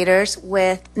first graders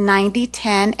with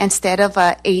 90-10 instead of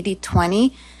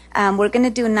 80-20. We're going to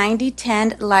do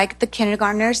 90-10 like the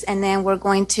kindergartners, and then we're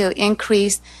going to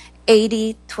increase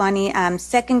 80, 20,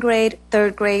 second grade,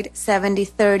 third grade, 70,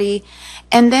 30.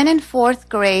 And then in fourth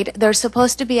grade, they're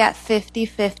supposed to be at 50,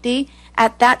 50.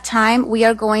 At that time, we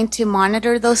are going to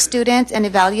monitor those students and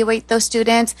evaluate those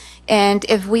students. And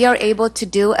if we are able to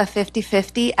do a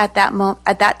 50-50 at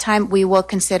that time, we will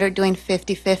consider doing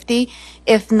 50-50.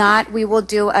 If not, we will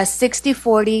do a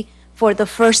 60-40 for the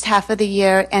first half of the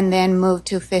year and then move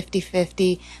to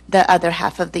 50-50 the other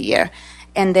half of the year.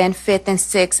 And then fifth and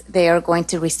sixth, they are going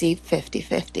to receive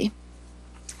 50-50.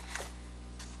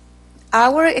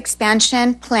 Our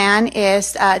expansion plan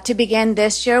is to begin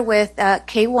this year with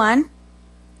K1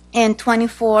 and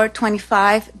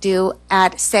 24-25 due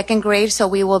at second grade, so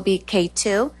we will be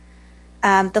K2.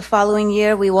 The following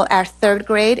year, we will add third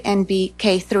grade and be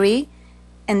K3.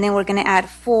 And then we're going to add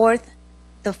fourth.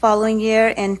 The following year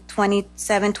in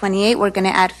 27-28, we're going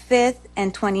to add fifth,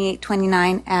 and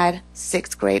 28-29 add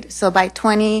sixth grade. So by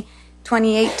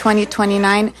 2028,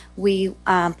 2029, we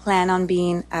plan on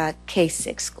being a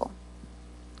K6 school.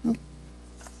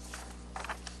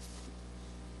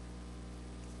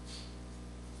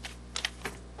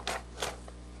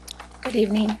 Good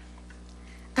evening.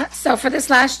 So for this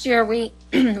last year, we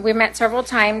we met several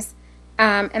times,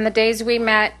 and the days we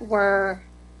met were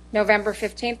November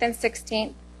 15th and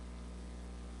 16th,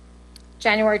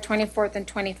 January 24th and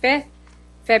 25th,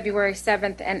 February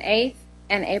 7th and 8th,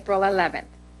 and April 11th.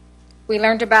 We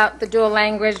learned about the dual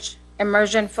language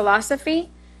immersion philosophy,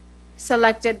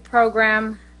 selected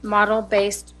program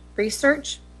model-based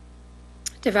research,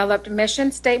 developed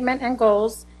mission statement and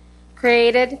goals,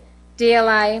 created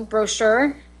DLI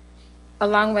brochure,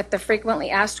 along with the frequently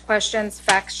asked questions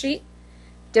fact sheet,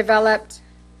 developed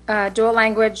dual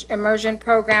language immersion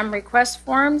program request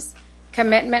forms,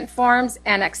 commitment forms,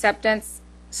 and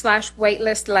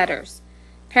acceptance/waitlist letters.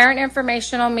 Parent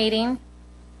informational meeting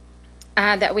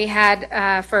that we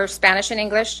had for Spanish and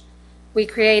English. We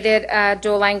created a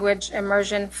dual language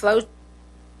immersion flow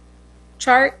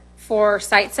chart for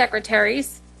site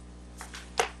secretaries.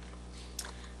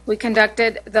 We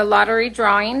conducted the lottery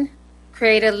drawing,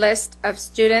 created a list of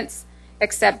students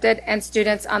accepted and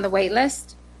students on the wait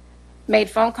list, made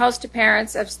phone calls to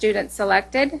parents of students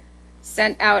selected,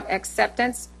 sent out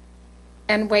acceptance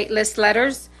and wait list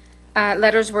letters.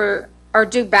 Letters are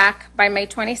due back by May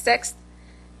 26th.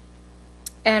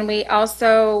 And we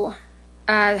also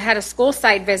had a school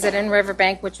site visit in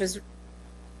Riverbank, which was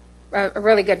a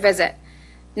really good visit.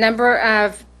 We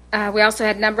also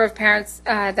had a number of parents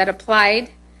that applied.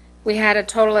 We had a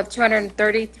total of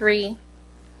 233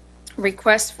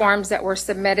 request forms that were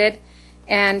submitted,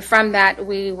 and from that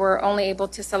we were only able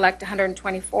to select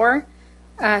 124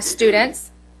 students,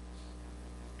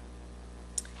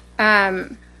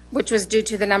 which was due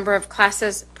to the number of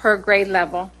classes per grade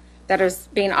level that is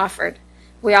being offered.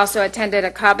 We also attended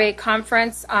a CABE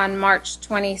conference on March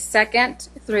 22nd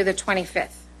through the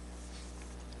 25th.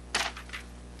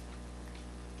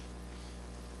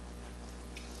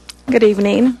 Good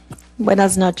evening.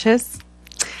 Buenas noches.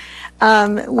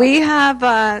 We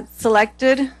have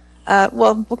selected,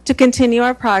 to continue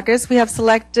our progress, we have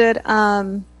selected,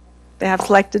 they have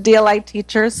selected DLI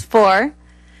teachers for.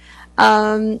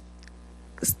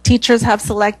 Teachers have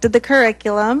selected the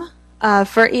curriculum.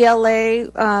 For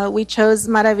ELA, we chose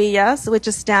Maravillas, which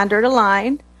is standard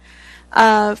aligned.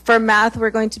 For math,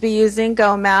 we're going to be using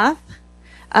Go Math.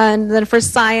 And then for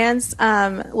science,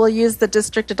 we'll use the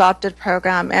district adopted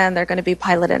program, and they're going to be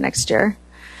piloted next year.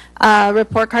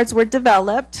 Report cards were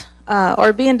developed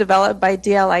or being developed by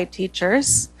DLI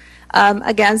teachers.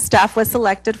 Again, staff was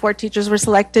selected. 4 teachers were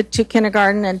selected, 2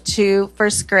 kindergarten and 2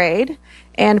 first grade.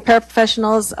 And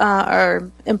paraprofessionals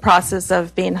are in process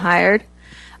of being hired.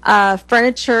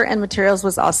 Furniture and materials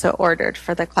was also ordered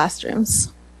for the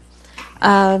classrooms.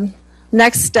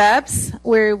 Next steps,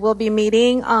 we will be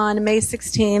meeting on May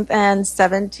 16th and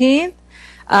 17th.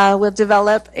 We'll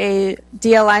develop a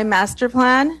DLI master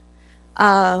plan,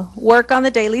 work on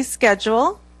the daily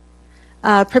schedule,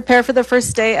 prepare for the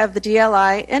first day of the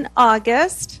DLI in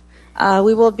August.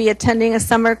 We will be attending a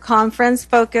summer conference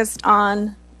focused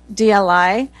on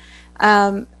DLI.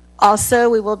 Also,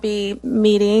 we will be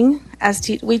meeting,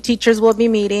 we teachers will be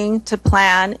meeting to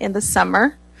plan in the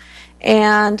summer.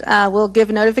 And we'll give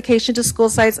notification to school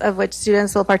sites of which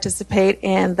students will participate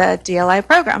in the DLI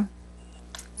program.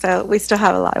 So we still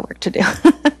have a lot of work to do.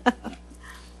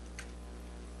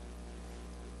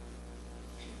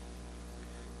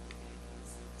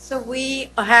 So we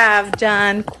have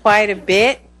done quite a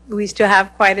bit. We still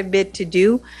have quite a bit to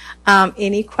do.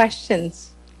 Any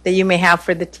questions that you may have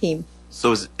for the team?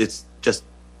 So it's just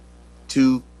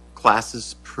 2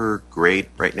 classes per grade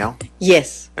right now?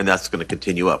 Yes. And that's going to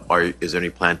continue up. Is there any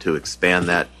plan to expand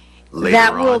that later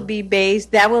That will on? be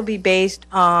based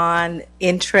on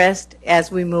interest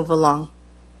as we move along.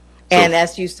 And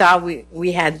as you saw,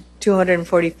 we had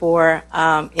 244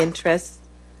 interest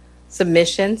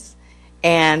submissions,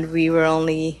 and we were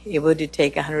only able to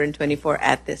take 124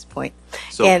 at this point.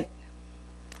 So, and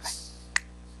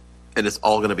it's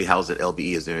all going to be housed at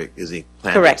LBE. Is there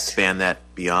plan Correct. to expand that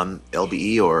beyond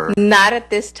LBE or? not at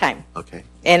this time. Okay.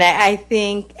 And I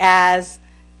think as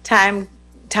time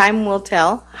will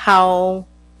tell how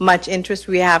much interest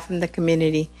we have from the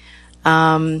community.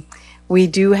 We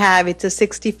do have, it's a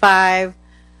 65%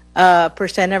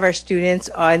 of our students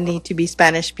need to be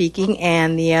Spanish speaking,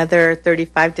 and the other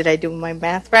 35, did I do my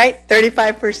math right?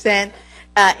 35%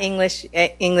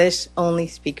 English only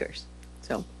speakers.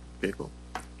 So. Very cool.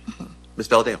 Ms.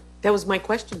 Valadeo. That was my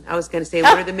question. I was going to say,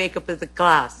 what are the makeup of the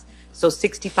class? So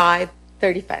 65?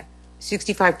 35.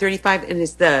 65, 35, and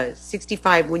is the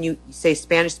 65, when you say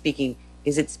Spanish speaking,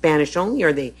 is it Spanish only,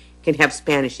 or they can have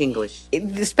Spanish English?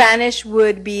 The Spanish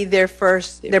would be their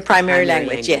primary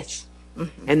language, yes.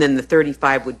 And then the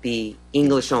 35 would be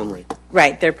English only?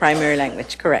 Right, their primary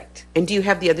language, correct. And do you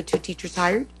have the other 2 teachers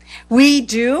hired? We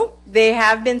do. They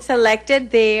have been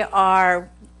selected.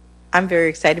 I'm very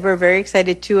excited. We're very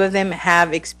excited. 2 of them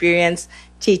have experience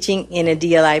teaching in a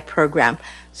DLI program.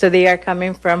 So they are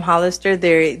coming from Hollister.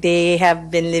 They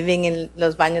have been living in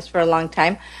Los Baños for a long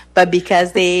time, but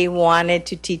because they wanted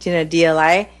to teach in a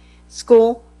DLI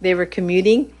school, they were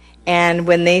commuting. And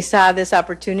when they saw this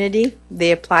opportunity,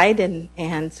 they applied,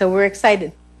 and so we're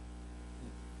excited.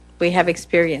 We have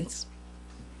experience.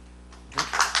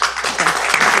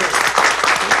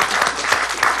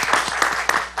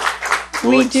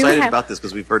 We're excited about this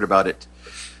because we've heard about it.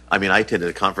 I mean, I attended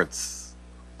a conference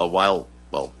a while.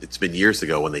 Well, it's been years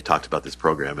ago when they talked about this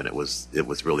program, and it was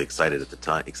really exciting at the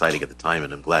time,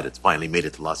 and I'm glad it's finally made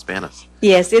it to Las Banas.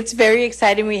 Yes, it's very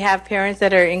exciting. We have parents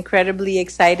that are incredibly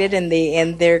excited, and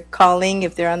they're calling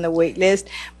if they're on the wait list.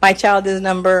 My child is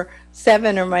number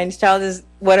 7, or my child is,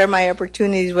 what are my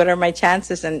opportunities? What are my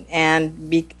chances? And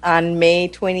on May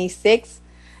 26th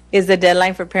is the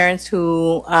deadline for parents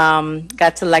who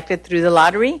got selected through the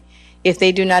lottery. If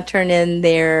they do not turn in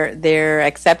their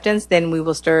acceptance, then we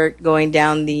will start going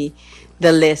down the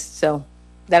list. So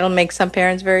that'll make some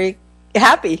parents very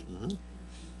happy. Cool.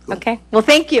 Okay. Well,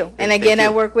 thank you. And again, I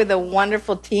work with a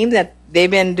wonderful team that they've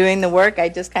been doing the work. I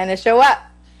just kind of show up.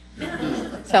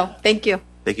 So thank you.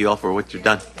 Thank you all for what you've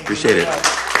done. Appreciate it.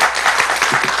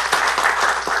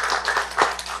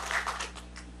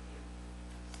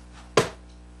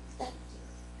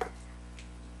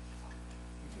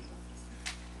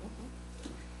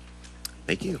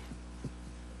 Thank you.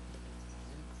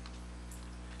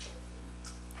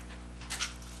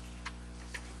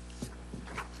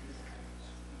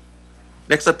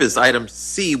 Next up is item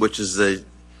C, which is a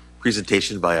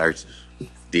presentation by our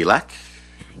DLAC.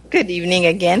 Good evening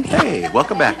again. Hey,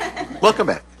 welcome back. Welcome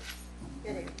back.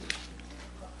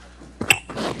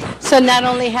 So not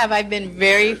only have I been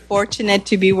very fortunate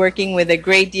to be working with a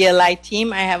great DLI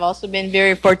team, I have also been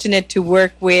very fortunate to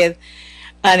work with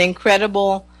an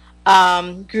incredible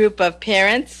group of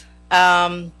parents.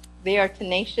 They are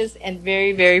tenacious and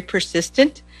very, very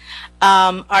persistent.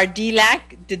 Our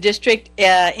DLAC, the District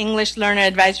English Learner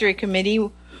Advisory Committee,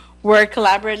 work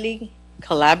collaborate.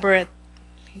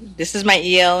 This is my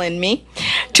EL in me,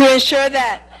 to ensure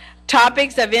that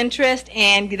topics of interest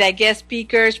and that guest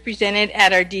speakers presented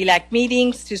at our DLAC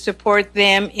meetings to support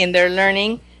them in their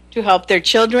learning to help their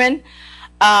children.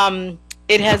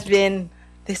 It has been,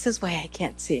 this is why I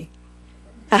can't see.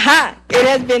 It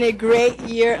has been a great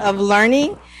year of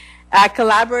learning,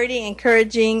 collaborating,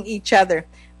 encouraging each other.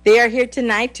 They are here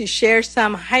tonight to share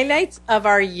some highlights of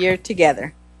our year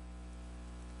together.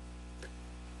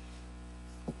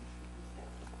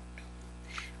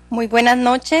 Muy buenas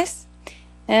noches.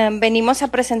 Venimos a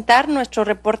presentar nuestro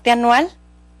reporte anual.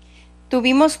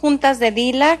 Tuvimos juntas de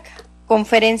DLAC,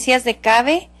 conferencias de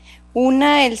CABE,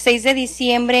 una el 6 de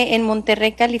diciembre en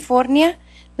Monterrey, California.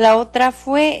 La otra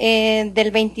fue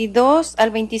del 22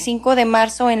 al 25 de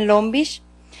marzo en Long Beach.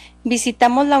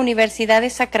 Visitamos la Universidad de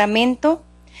Sacramento,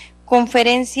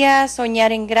 conferencia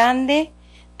Soñar en Grande,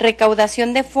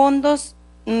 recaudación de fondos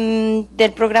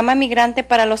del programa migrante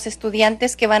para los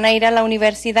estudiantes que van a ir a la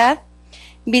universidad.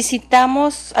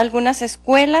 Visitamos algunas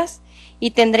escuelas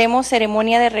y tendremos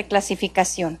ceremonia de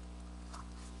reclasificación.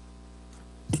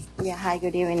 Yeah, hi,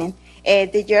 good evening.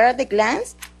 The year at a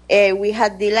glance, we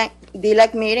had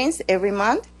DLAC meetings every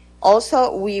month.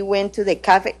 Also, we went to the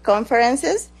CAFE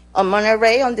conferences on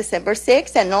Monterey on December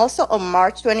 6th, and also on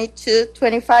March 22,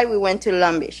 25, we went to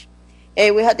Long Beach.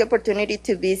 We had the opportunity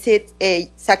to visit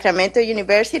Sacramento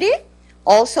University,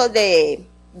 Also, the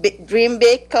Dream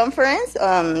Big conference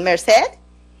on Merced.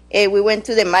 We went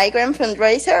to the migrant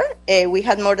fundraiser. We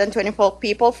had more than 24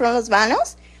 people from Los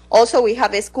Banos. Also, we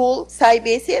have a school site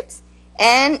visits,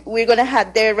 and we're going to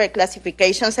have the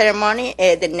reclassification ceremony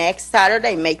the next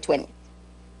Saturday, May 20th.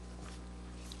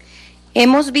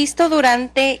 Hemos visto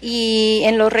durante y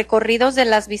en los recorridos de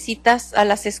las visitas a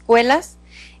las escuelas,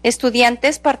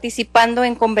 estudiantes participando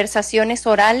en conversaciones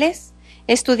orales,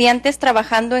 estudiantes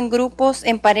trabajando en grupos,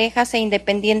 en parejas e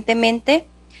independientemente,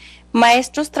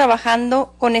 maestros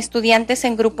trabajando con estudiantes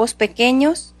en grupos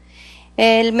pequeños,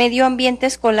 el medio ambiente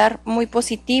escolar muy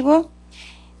positivo,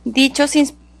 dichos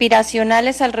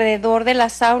inspiracionales alrededor de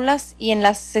las aulas y en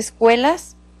las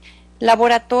escuelas,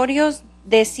 laboratorios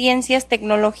de ciencias,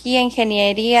 tecnología,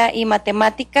 ingeniería y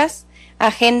matemáticas,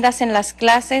 agendas en las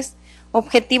clases,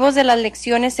 objetivos de las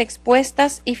lecciones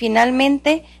expuestas y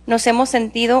finalmente nos hemos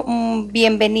sentido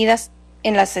bienvenidas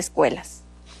en las escuelas.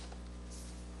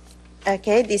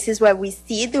 Okay, this is what we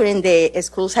see during the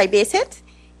school site visit.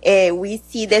 We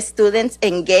see the students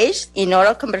engaged in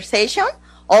oral conversation.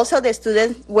 Also, the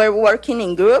students were working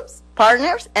in groups,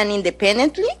 partners, and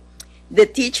independently. The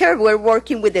teachers were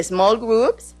working with the small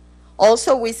groups.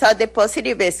 Also, we saw the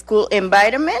positive school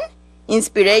environment,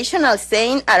 inspirational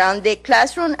saying around the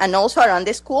classroom and also around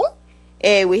the school.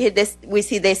 We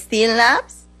see the STEAM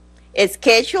labs,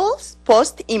 schedules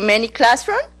posted in many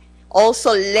classrooms,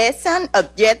 also lesson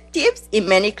objectives in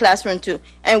many classrooms too.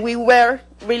 And we were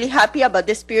really happy about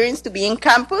the experience to be in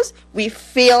campus. We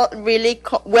feel really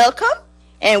welcome,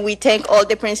 and we thank all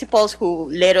the principals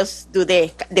who let us do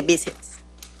the visits.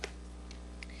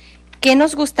 ¿Qué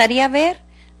nos gustaría ver?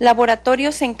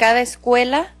 Laboratorios en cada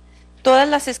escuela, todas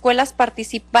las escuelas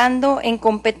participando en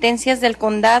competencias del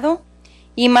condado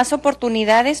y más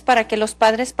oportunidades para que los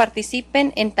padres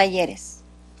participen en talleres.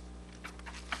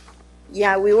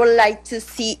 Yeah, we would like to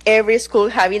see every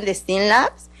school having the STEAM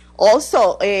labs.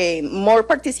 Also, more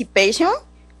participation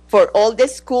for all the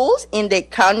schools in the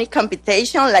county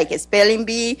competition, like spelling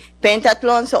bee,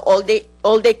 pentathlon, so all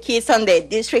the kids on the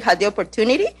district had the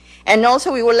opportunity. And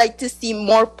also, we would like to see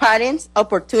more parents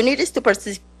opportunities to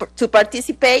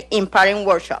participate in parent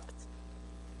workshops.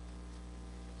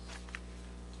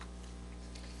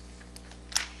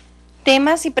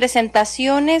 Temas y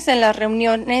presentaciones en las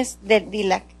reuniones de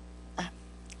DILAC.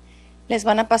 Les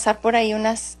van a pasar por ahí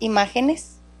unas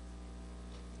imágenes.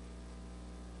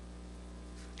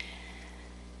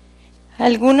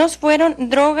 Algunos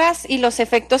fueron drogas y los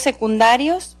efectos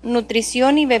secundarios,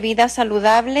 nutrición y bebidas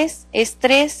saludables,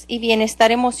 estrés y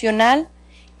bienestar emocional,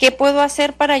 qué puedo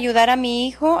hacer para ayudar a mi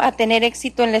hijo a tener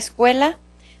éxito en la escuela,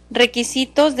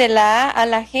 requisitos de la A a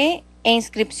la G e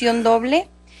inscripción doble,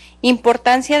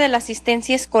 importancia de la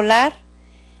asistencia escolar,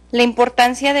 la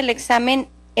importancia del examen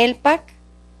LPAC,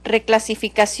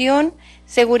 reclasificación,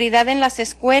 seguridad en las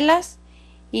escuelas,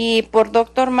 y por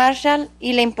Dr. Marshall,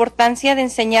 y la importancia de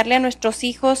enseñarle a nuestros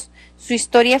hijos su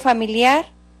historia familiar,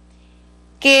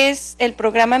 qué es el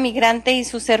programa migrante y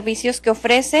sus servicios que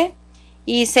ofrece,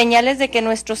 y señales de que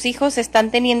nuestros hijos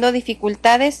están teniendo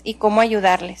dificultades y cómo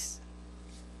ayudarles.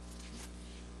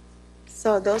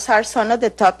 So those are some of the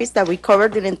topics that we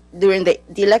covered during the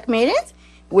DLAC meetings.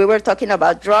 We were talking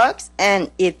about drugs and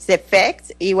its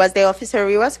effects. It was the officer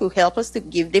Rivas who helped us to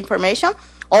give the information.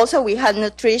 Also, we had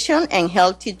nutrition and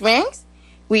healthy drinks.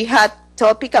 We had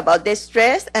topic about the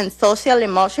stress and social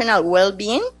emotional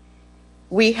well-being.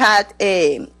 We had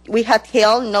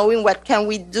help knowing what can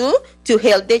we do to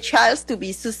help the child to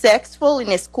be successful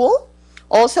in school.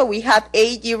 Also, we had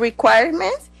AG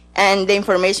requirements and the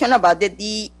information about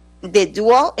the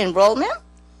dual enrollment.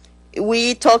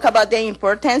 We talk about the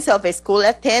importance of school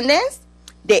attendance,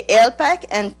 the LPAC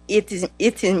and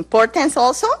its importance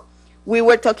also. We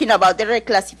were talking about the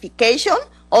reclassification.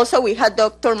 Also, we had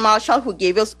Dr. Marshall who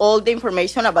gave us all the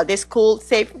information about the school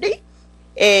safety.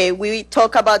 We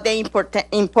talk about the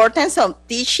importance of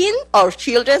teaching our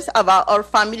children about our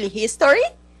family history.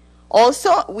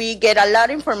 Also, we get a lot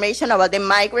of information about the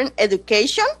migrant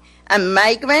education and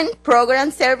migrant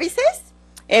program services.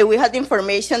 We had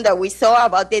information that we saw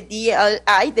about the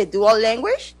DLI, the dual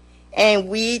language. And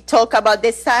we talk about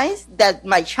the signs that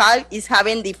my child is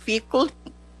having difficulty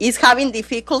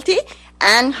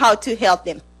and how to help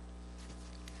them.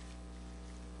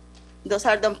 Those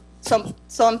are some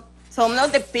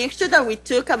of the pictures that we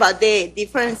took about the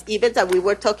different events that we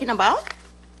were talking about.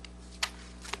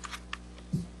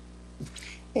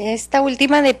 Esta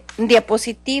última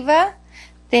diapositiva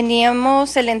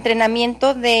teníamos el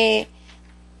entrenamiento de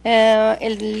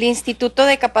el Instituto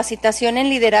de Capacitación en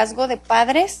Liderazgo de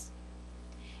Padres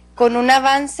con un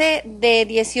avance de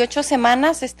 18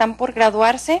 semanas, están por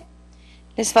graduarse.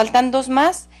 Les faltan 2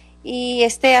 más y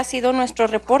este ha sido nuestro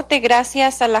reporte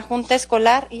gracias a la Junta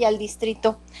Escolar y al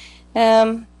distrito.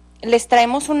 Les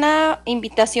traemos una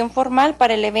invitación formal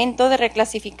para el evento de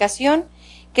reclasificación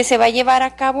que se va a llevar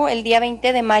a cabo el día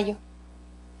 20 de mayo.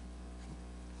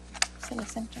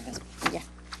 Yeah.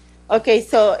 Okay,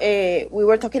 so we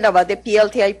were talking about the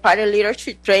PLTI Parent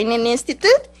Leadership Training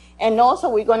Institute, and also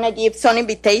we're going to give some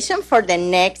invitation for the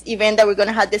next event that we're going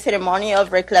to have the ceremony of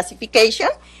reclassification,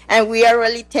 and we are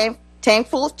really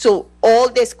thankful to all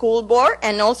the school board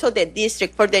and also the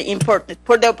district for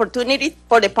the opportunity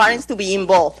for the parents to be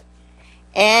involved.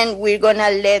 And we're going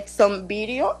to let some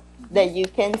video that you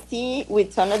can see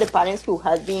with some of the parents who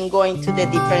have been going to the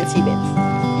different events.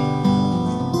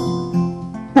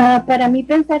 Para mí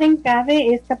pensar en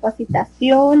CABE es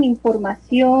capacitación,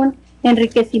 información,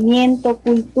 enriquecimiento,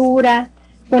 cultura,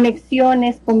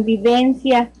 conexiones,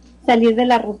 convivencia, salir de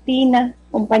la rutina,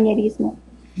 compañerismo.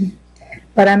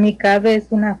 Para mí CABE es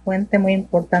una fuente muy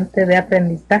importante de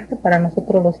aprendizaje para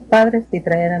nosotros los padres y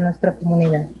traer a nuestra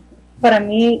comunidad. Para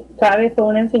mí CABE fue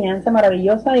una enseñanza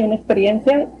maravillosa y una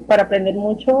experiencia para aprender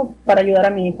mucho para ayudar a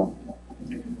mi hijo.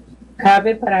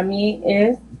 CABE para mí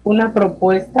es una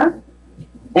propuesta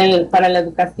para la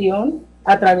educación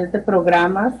a través de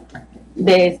programas,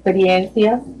 de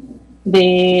experiencias,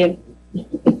 de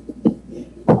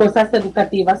cosas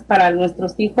educativas para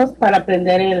nuestros hijos, para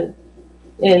aprender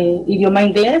el idioma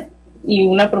inglés, y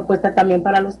una propuesta también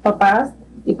para los papás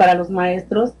y para los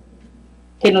maestros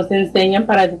que nos enseñan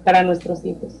para educar a nuestros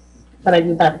hijos, para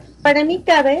ayudarlos. Para mí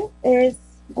CABE es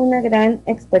una gran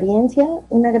experiencia,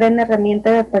 una gran herramienta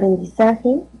de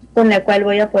aprendizaje con la cual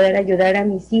voy a poder ayudar a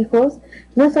mis hijos,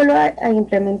 no solo a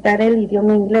implementar el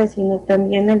idioma inglés, sino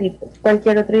también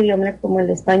cualquier otro idioma como el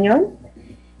español,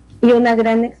 y una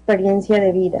gran experiencia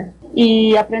de vida.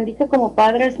 Y aprendí que como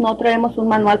padres no traemos un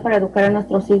manual para educar a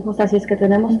nuestros hijos, así es que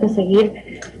tenemos que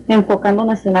seguir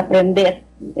enfocándonos en aprender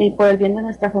y por el bien de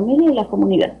nuestra familia y la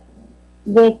comunidad.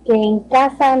 De que en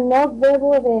casa no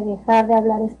debo de dejar de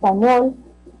hablar español,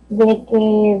 de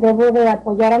que debo de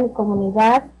apoyar a mi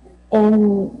comunidad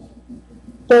en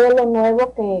todo lo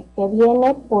nuevo que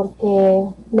viene, porque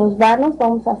los vanos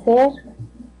vamos a hacer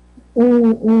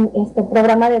un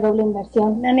programa de doble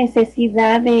inversión. La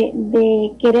necesidad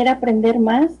de querer aprender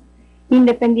más,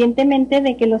 independientemente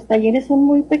de que los talleres son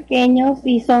muy pequeños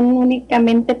y son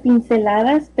únicamente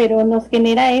pinceladas, pero nos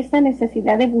genera esa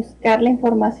necesidad de buscar la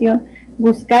información,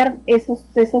 buscar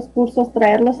esos cursos,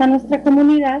 traerlos a nuestra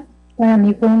comunidad. Para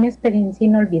mí fue una experiencia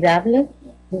inolvidable.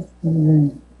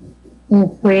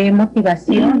 Fue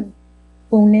motivación,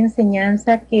 fue una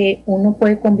enseñanza que uno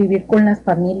puede convivir con las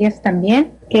familias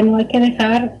también. Que no hay que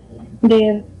dejar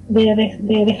de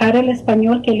dejar el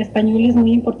español, que el español es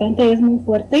muy importante, es muy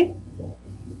fuerte.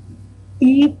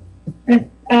 Y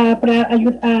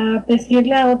a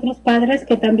decirle a otros padres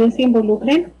que también se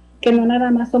involucren, que no nada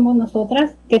más somos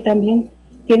nosotras, que también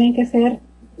tienen que ser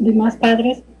demás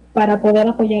padres para poder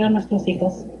apoyar a nuestros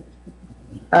hijos.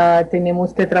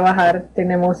 Tenemos que trabajar,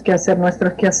 tenemos que hacer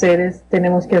nuestros quehaceres,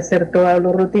 tenemos que hacer todo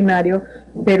lo rutinario,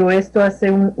 pero esto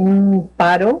hace un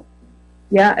paro,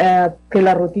 que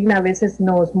la rutina a veces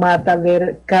nos mata,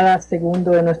 ver cada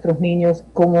segundo de nuestros niños,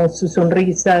 como su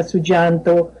sonrisa, su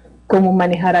llanto, cómo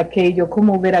manejar aquello,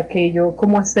 cómo ver aquello,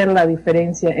 cómo hacer la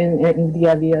diferencia en el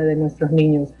día a día de nuestros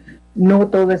niños. No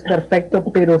todo es perfecto,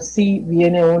 pero sí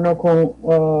viene uno con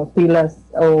pilas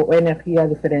o energía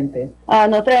diferente.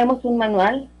 No traemos un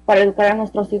manual para educar a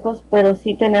nuestros hijos, pero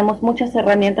sí tenemos muchas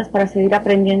herramientas para seguir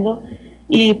aprendiendo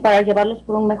y para llevarlos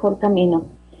por un mejor camino.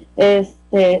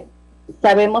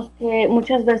 Sabemos que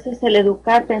muchas veces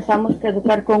pensamos que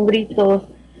educar con gritos,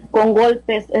 con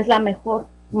golpes, es la mejor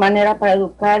manera para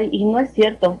educar, y no es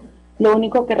cierto. Lo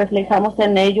único que reflejamos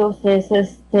en ellos es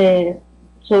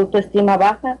su autoestima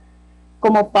baja.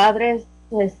 Como padres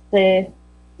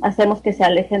hacemos que se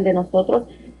alejen de nosotros,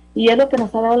 y es lo que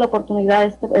nos ha dado la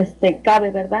oportunidad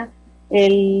CABE, ¿verdad?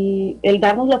 El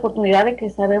darnos la oportunidad de que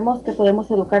sabemos que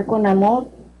podemos educar con amor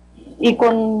y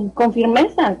con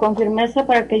firmeza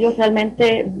para que ellos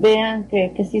realmente vean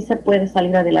que sí se puede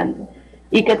salir adelante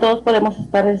y que todos podemos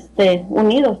estar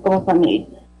unidos como familia.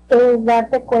 Es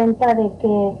darte cuenta de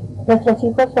que nuestros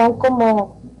hijos son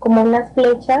como unas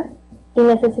flechas y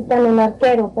necesitan un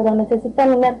arquero, pero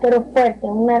necesitan un arquero fuerte,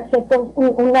 un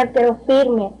arquero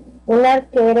firme, un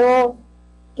arquero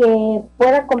que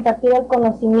pueda compartir el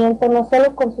conocimiento no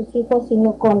solo con sus hijos,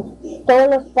 sino con todos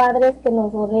los padres que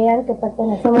nos rodean, que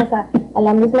pertenecemos a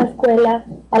la misma escuela,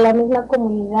 a la misma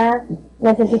comunidad.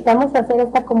 Necesitamos hacer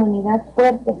esta comunidad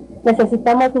fuerte,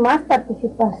 necesitamos más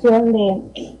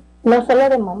participación no solo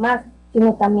de mamás,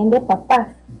 sino también de papás.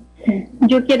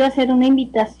 Yo quiero hacer una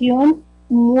invitación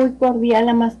muy cordial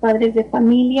a más padres de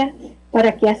familia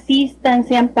para que asistan,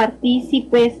 sean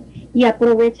partícipes y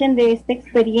aprovechen de esta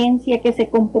experiencia, que se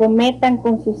comprometan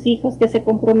con sus hijos, que se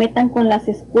comprometan con las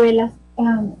escuelas.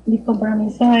 Mi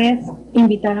compromiso es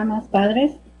invitar a más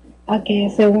padres a que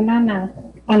se unan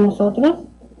a nosotros,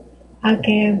 a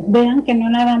que vean que no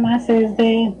nada más es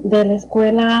de la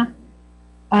escuela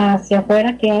hacia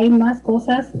afuera, que hay más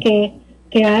cosas que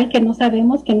hay que no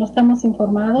sabemos, que no estamos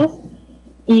informados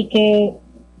y que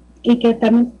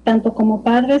también tanto como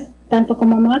padres, tanto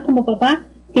como mamá como papá,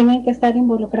 tienen que estar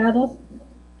involucrados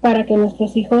para que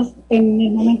nuestros hijos, en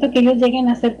el momento que ellos lleguen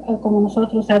a ser como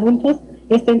nosotros adultos,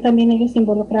 estén también ellos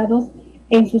involucrados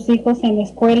en sus hijos, en la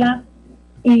escuela,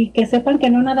 y que sepan que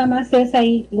no nada más es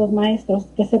ahí los maestros,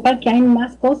 que sepan que hay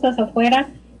más cosas afuera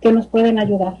que nos pueden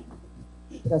ayudar.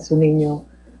 A su niño.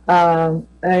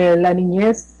 La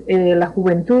niñez, la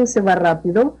juventud se va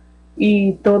rápido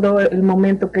y todo el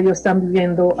momento que ellos están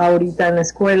viviendo ahorita en la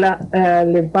escuela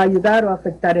les va a ayudar o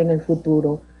afectar en el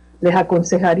futuro. Les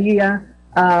aconsejaría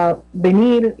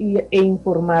venir e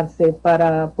informarse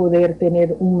para poder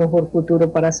tener un mejor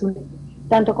futuro para su niño.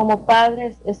 Tanto como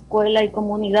padres, escuela y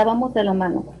comunidad vamos de la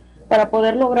mano. Para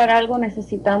poder lograr algo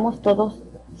necesitamos todos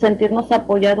sentirnos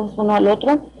apoyados uno al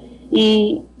otro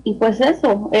y pues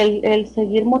eso, el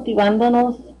seguir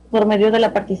motivándonos por medio de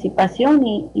la participación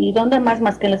y dónde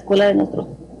más que en la escuela de nuestros.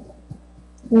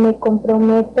 Me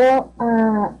comprometo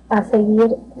a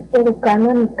seguir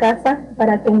educando en mi casa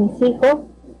para que mis hijos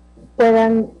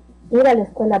puedan ir a la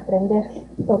escuela a aprender,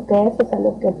 porque eso es a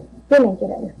lo que tienen que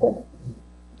ir a la escuela.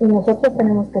 Y nosotros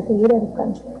tenemos que seguir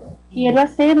educando. Quiero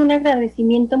hacer un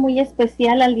agradecimiento muy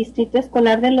especial al Distrito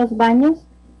Escolar de Los Baños,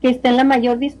 que está en la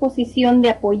mayor disposición de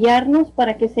apoyarnos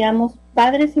para que seamos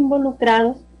padres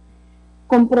involucrados,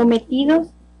 comprometidos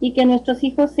y que nuestros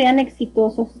hijos sean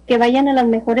exitosos, que vayan a las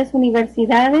mejores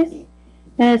universidades,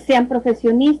 sean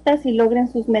profesionistas y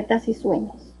logren sus metas y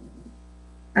sueños.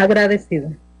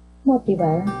 Agradecida.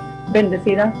 Motivada.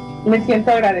 Bendecida. Me siento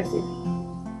agradecida.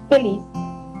 Feliz.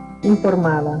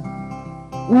 Informada.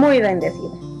 Muy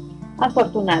bendecida.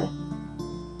 Afortunada.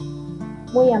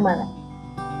 Muy amada.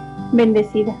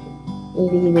 Bendecida.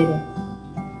 Líder.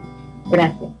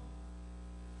 Gracias.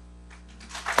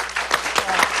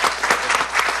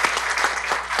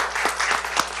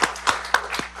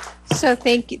 So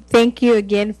thank you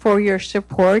again for your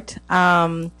support.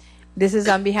 This is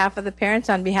on behalf of the parents,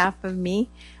 on behalf of me.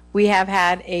 We have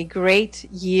had a great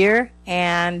year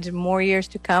and more years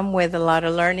to come with a lot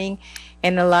of learning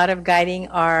and a lot of guiding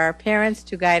our parents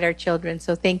to guide our children.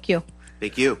 So thank you.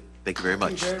 Thank you. Thank you very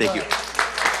much. Thank you.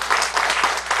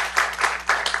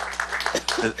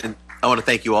 And I want to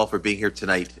thank you all for being here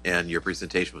tonight, and your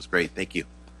presentation was great. Thank you.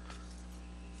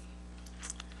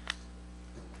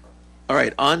 All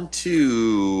right, on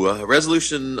to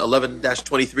Resolution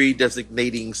 11-23,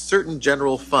 designating certain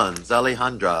general funds.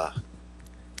 Alejandra.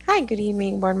 Hi, good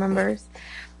evening, board members.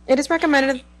 It is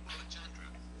recommended.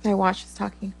 My watch is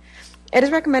talking. It is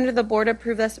recommended the board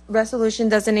approve this resolution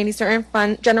designating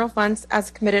certain general funds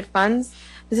as committed funds.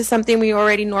 This is something we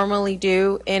already normally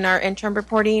do in our interim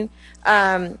reporting.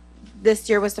 This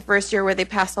year was the first year where they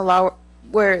passed a law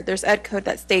where there's ed code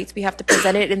that states we have to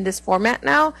present it in this format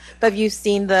now, but you've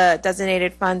seen the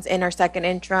designated funds in our second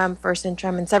interim, first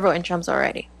interim, and several interims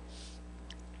already.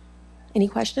 Any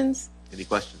questions? Any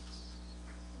questions?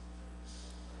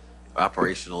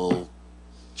 Operational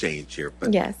change here,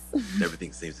 but yes,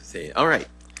 everything seems to say. All right.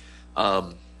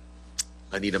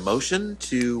 I need a motion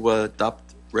to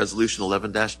adopt Resolution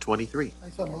 11-23. I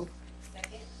so moved.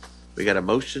 We got a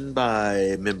motion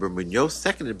by Member Munoz,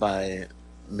 seconded by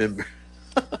Member.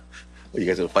 You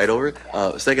guys gonna fight over it?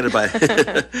 Seconded by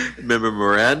Member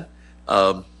Moran,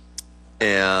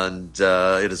 and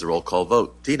it is a roll call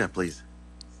vote. Tina, please.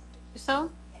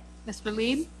 So, Mr.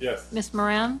 Lieb? Yes. Ms.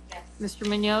 Moran? Yes. Mr.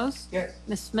 Munoz? Yes.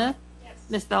 Ms. Smith? Yes.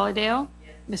 Ms. Valadeo?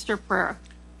 Mr. Pereira?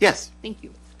 Yes. Thank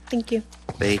you. Thank you.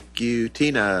 Thank you,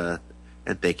 Tina,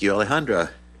 and thank you, Alejandra.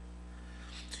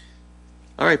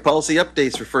 All right, policy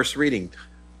updates for first reading.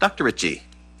 Dr. Ritchie.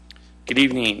 Good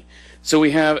evening. So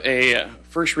we have a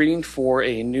first reading for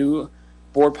a new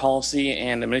board policy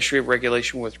and administrative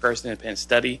regulation with regards to independent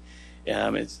study.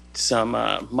 It's some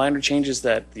minor changes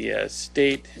that the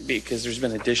state, because there's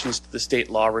been additions to the state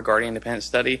law regarding independent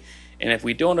study, and if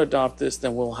we don't adopt this,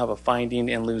 then we'll have a finding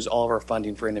and lose all of our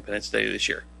funding for independent study this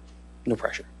year. No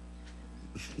pressure.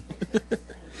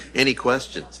 Any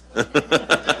questions? Not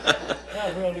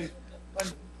really.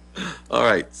 All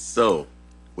right, so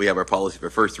we have our policy for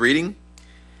first reading.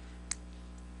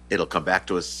 It'll come back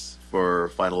to us for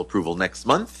final approval next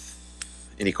month.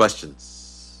 Any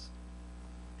questions?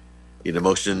 Need a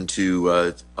motion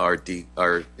to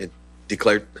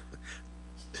declared.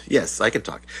 Yes, I can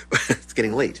talk. It's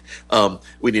getting late.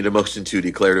 We need a motion to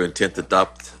declare to intent to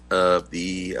adopt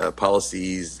the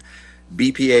policies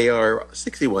BPAR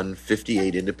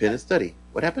 6158 independent study.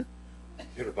 What happened?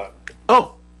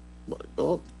 Oh,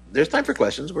 well, there's time for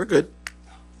questions. We're good.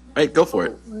 All right, go for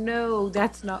it. No,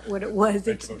 that's not what it was.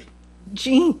 It's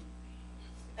Gene.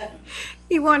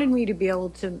 He wanted me to be able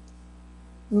to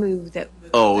move that.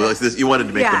 Oh, well, you wanted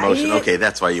to make the Yeah, motion. Okay,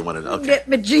 that's why you wanted. Okay.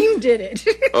 But Gene did it.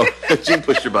 Oh, Gene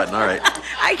pushed your button. All right.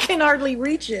 I can hardly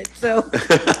reach it, so.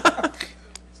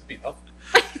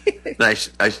 Now,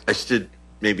 I should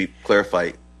maybe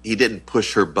clarify. He didn't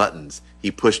push her buttons.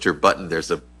 He pushed her button.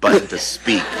 There's a button to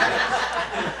speak.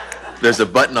 There's a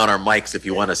button on our mics if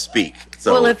you want to speak.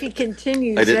 So Well, if he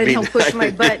continues, then he'll push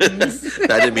my buttons.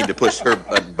 I didn't mean to push her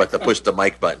button, but to push the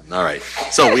mic button. All right.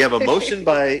 So we have a motion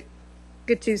by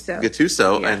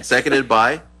Gattuso and seconded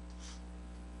by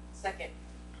Second.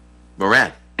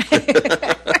 Moran.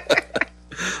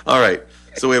 All right.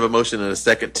 So we have a motion and a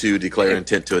second to declare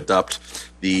intent to adopt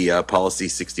the policy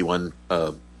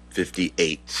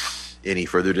 6158. Any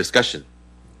further discussion?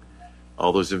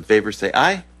 All those in favor say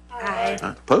aye. Aye.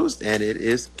 Opposed, and it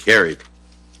is carried.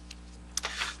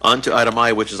 On to item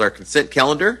I, which is our consent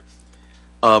calendar.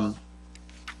 And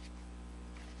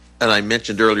I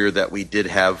mentioned earlier that we did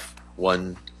have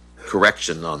one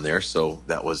correction on there, so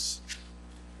that was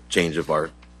change of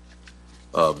our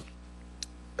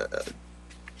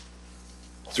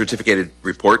certificated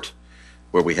report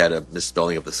where we had a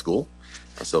misspelling of the school.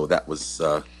 So that was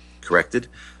corrected.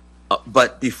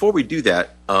 But before we do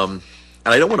that,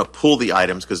 and I don't want to pull the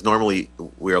items because normally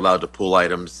we're allowed to pull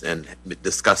items and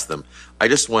discuss them. I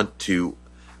just want to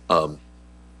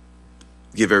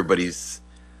give everybody's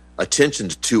attention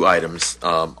to two items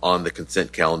on the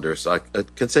consent calendar. So a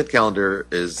consent calendar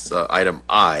is item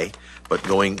I, but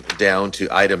going down to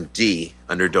item D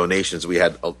under donations,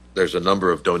 there's a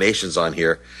number of donations on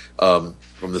here from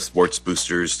the sports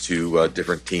boosters to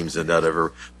different teams and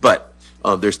whatever. But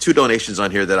there's two donations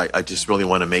on here that I just really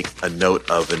want to make a note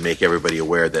of and make everybody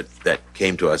aware that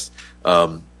came to us.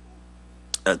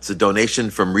 It's a donation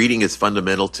from Reading is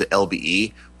Fundamental to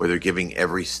LBE, where they're giving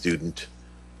every student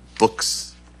books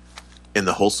in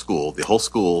the whole school. The whole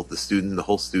school, the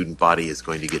whole student body is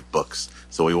going to get books.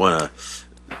 So we want to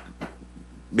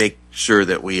make sure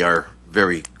that we are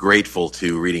very grateful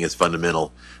to Reading is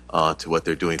Fundamental to what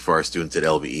they're doing for our students at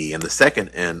LBE. And the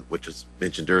second, and which was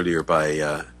mentioned earlier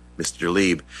by Mr.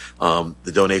 Lieb,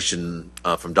 the donation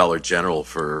from Dollar General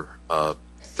for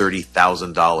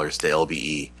 $30,000 to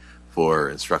LBE for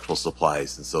instructional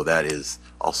supplies, and so that is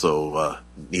also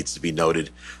needs to be noted.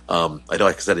 Like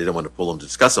I said, I didn't want to pull them to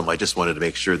discuss them. I just wanted to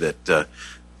make sure that the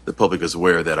public is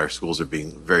aware that our schools are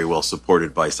being very well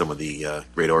supported by some of the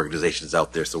great organizations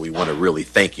out there. So we want to really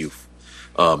thank you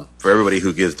for everybody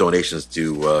who gives donations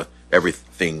to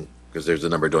everything, because there's a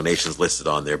number of donations listed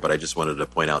on there, but I just wanted to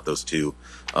point out those two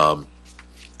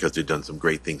because they've done some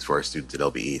great things for our students at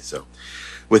LBE. So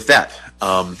with that,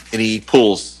 any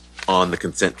pulls on the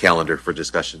consent calendar for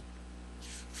discussion?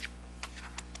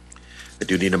 I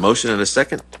do need a motion and a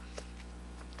second.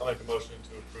 I'll make a motion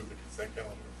to approve the consent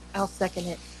calendar. I'll second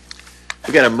it.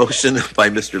 We got a motion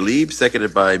by Mr. Lieb,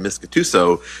 seconded by Ms.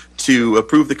 Gattuso, to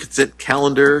approve the consent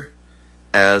calendar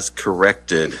as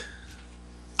corrected.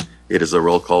 It is a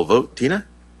roll call vote. Tina?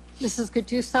 Mrs.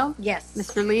 Gattuso? Yes.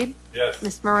 Mr. Lieb? Yes.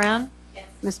 Ms. Moran? Yes.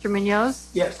 Mr. Munoz?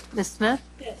 Yes. Ms. Smith?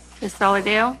 Yes. Ms.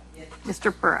 Saladeo? Yes.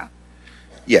 Mr. Pura?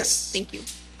 Yes. Thank you.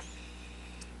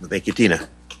 Thank you, Tina.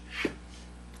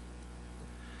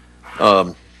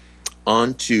 On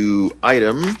to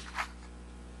item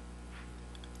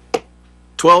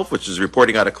 12, which is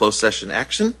reporting out of closed session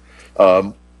action.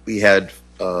 We had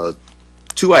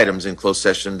two items in closed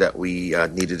session that we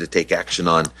needed to take action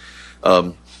on.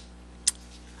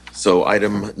 So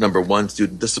item number 1,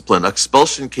 student discipline.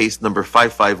 Expulsion case number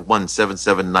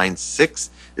 5517796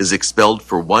 is expelled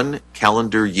for 1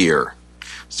 calendar year.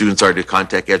 Students are to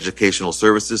contact Educational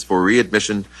Services for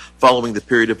readmission following the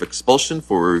period of expulsion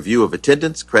for a review of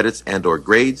attendance, credits, and/or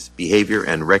grades, behavior,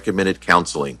 and recommended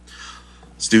counseling.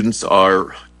 Students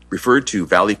are referred to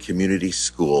Valley Community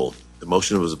School. The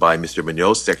motion was by Mr.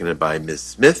 Munoz, seconded by Ms.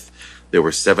 Smith. There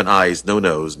were 7 ayes, no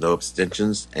noes, no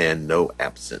abstentions, and no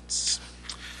absence.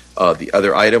 The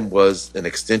other item was an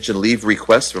extension leave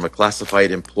request from a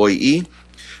classified employee.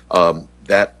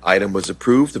 That item was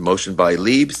approved. The motion by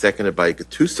Lieb, seconded by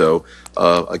Gattuso.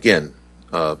 Again,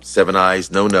 7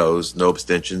 ayes, no noes, no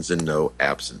abstentions, and no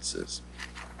absences.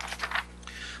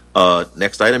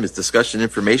 Next item is discussion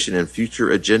information and future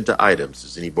agenda items.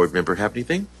 Does any board member have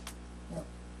anything?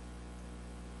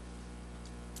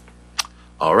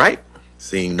 All right,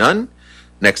 seeing none.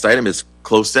 Next item is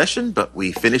closed session, but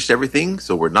we finished everything,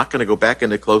 so we're not going to go back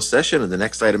into closed session. And the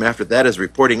next item after that is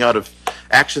reporting out of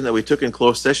action that we took in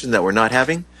closed session that we're not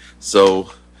having.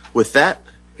 So with that,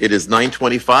 it is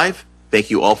 9:25. Thank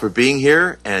you all for being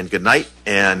here, and good night,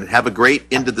 and have a great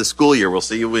end of the school year. We'll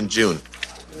see you in June.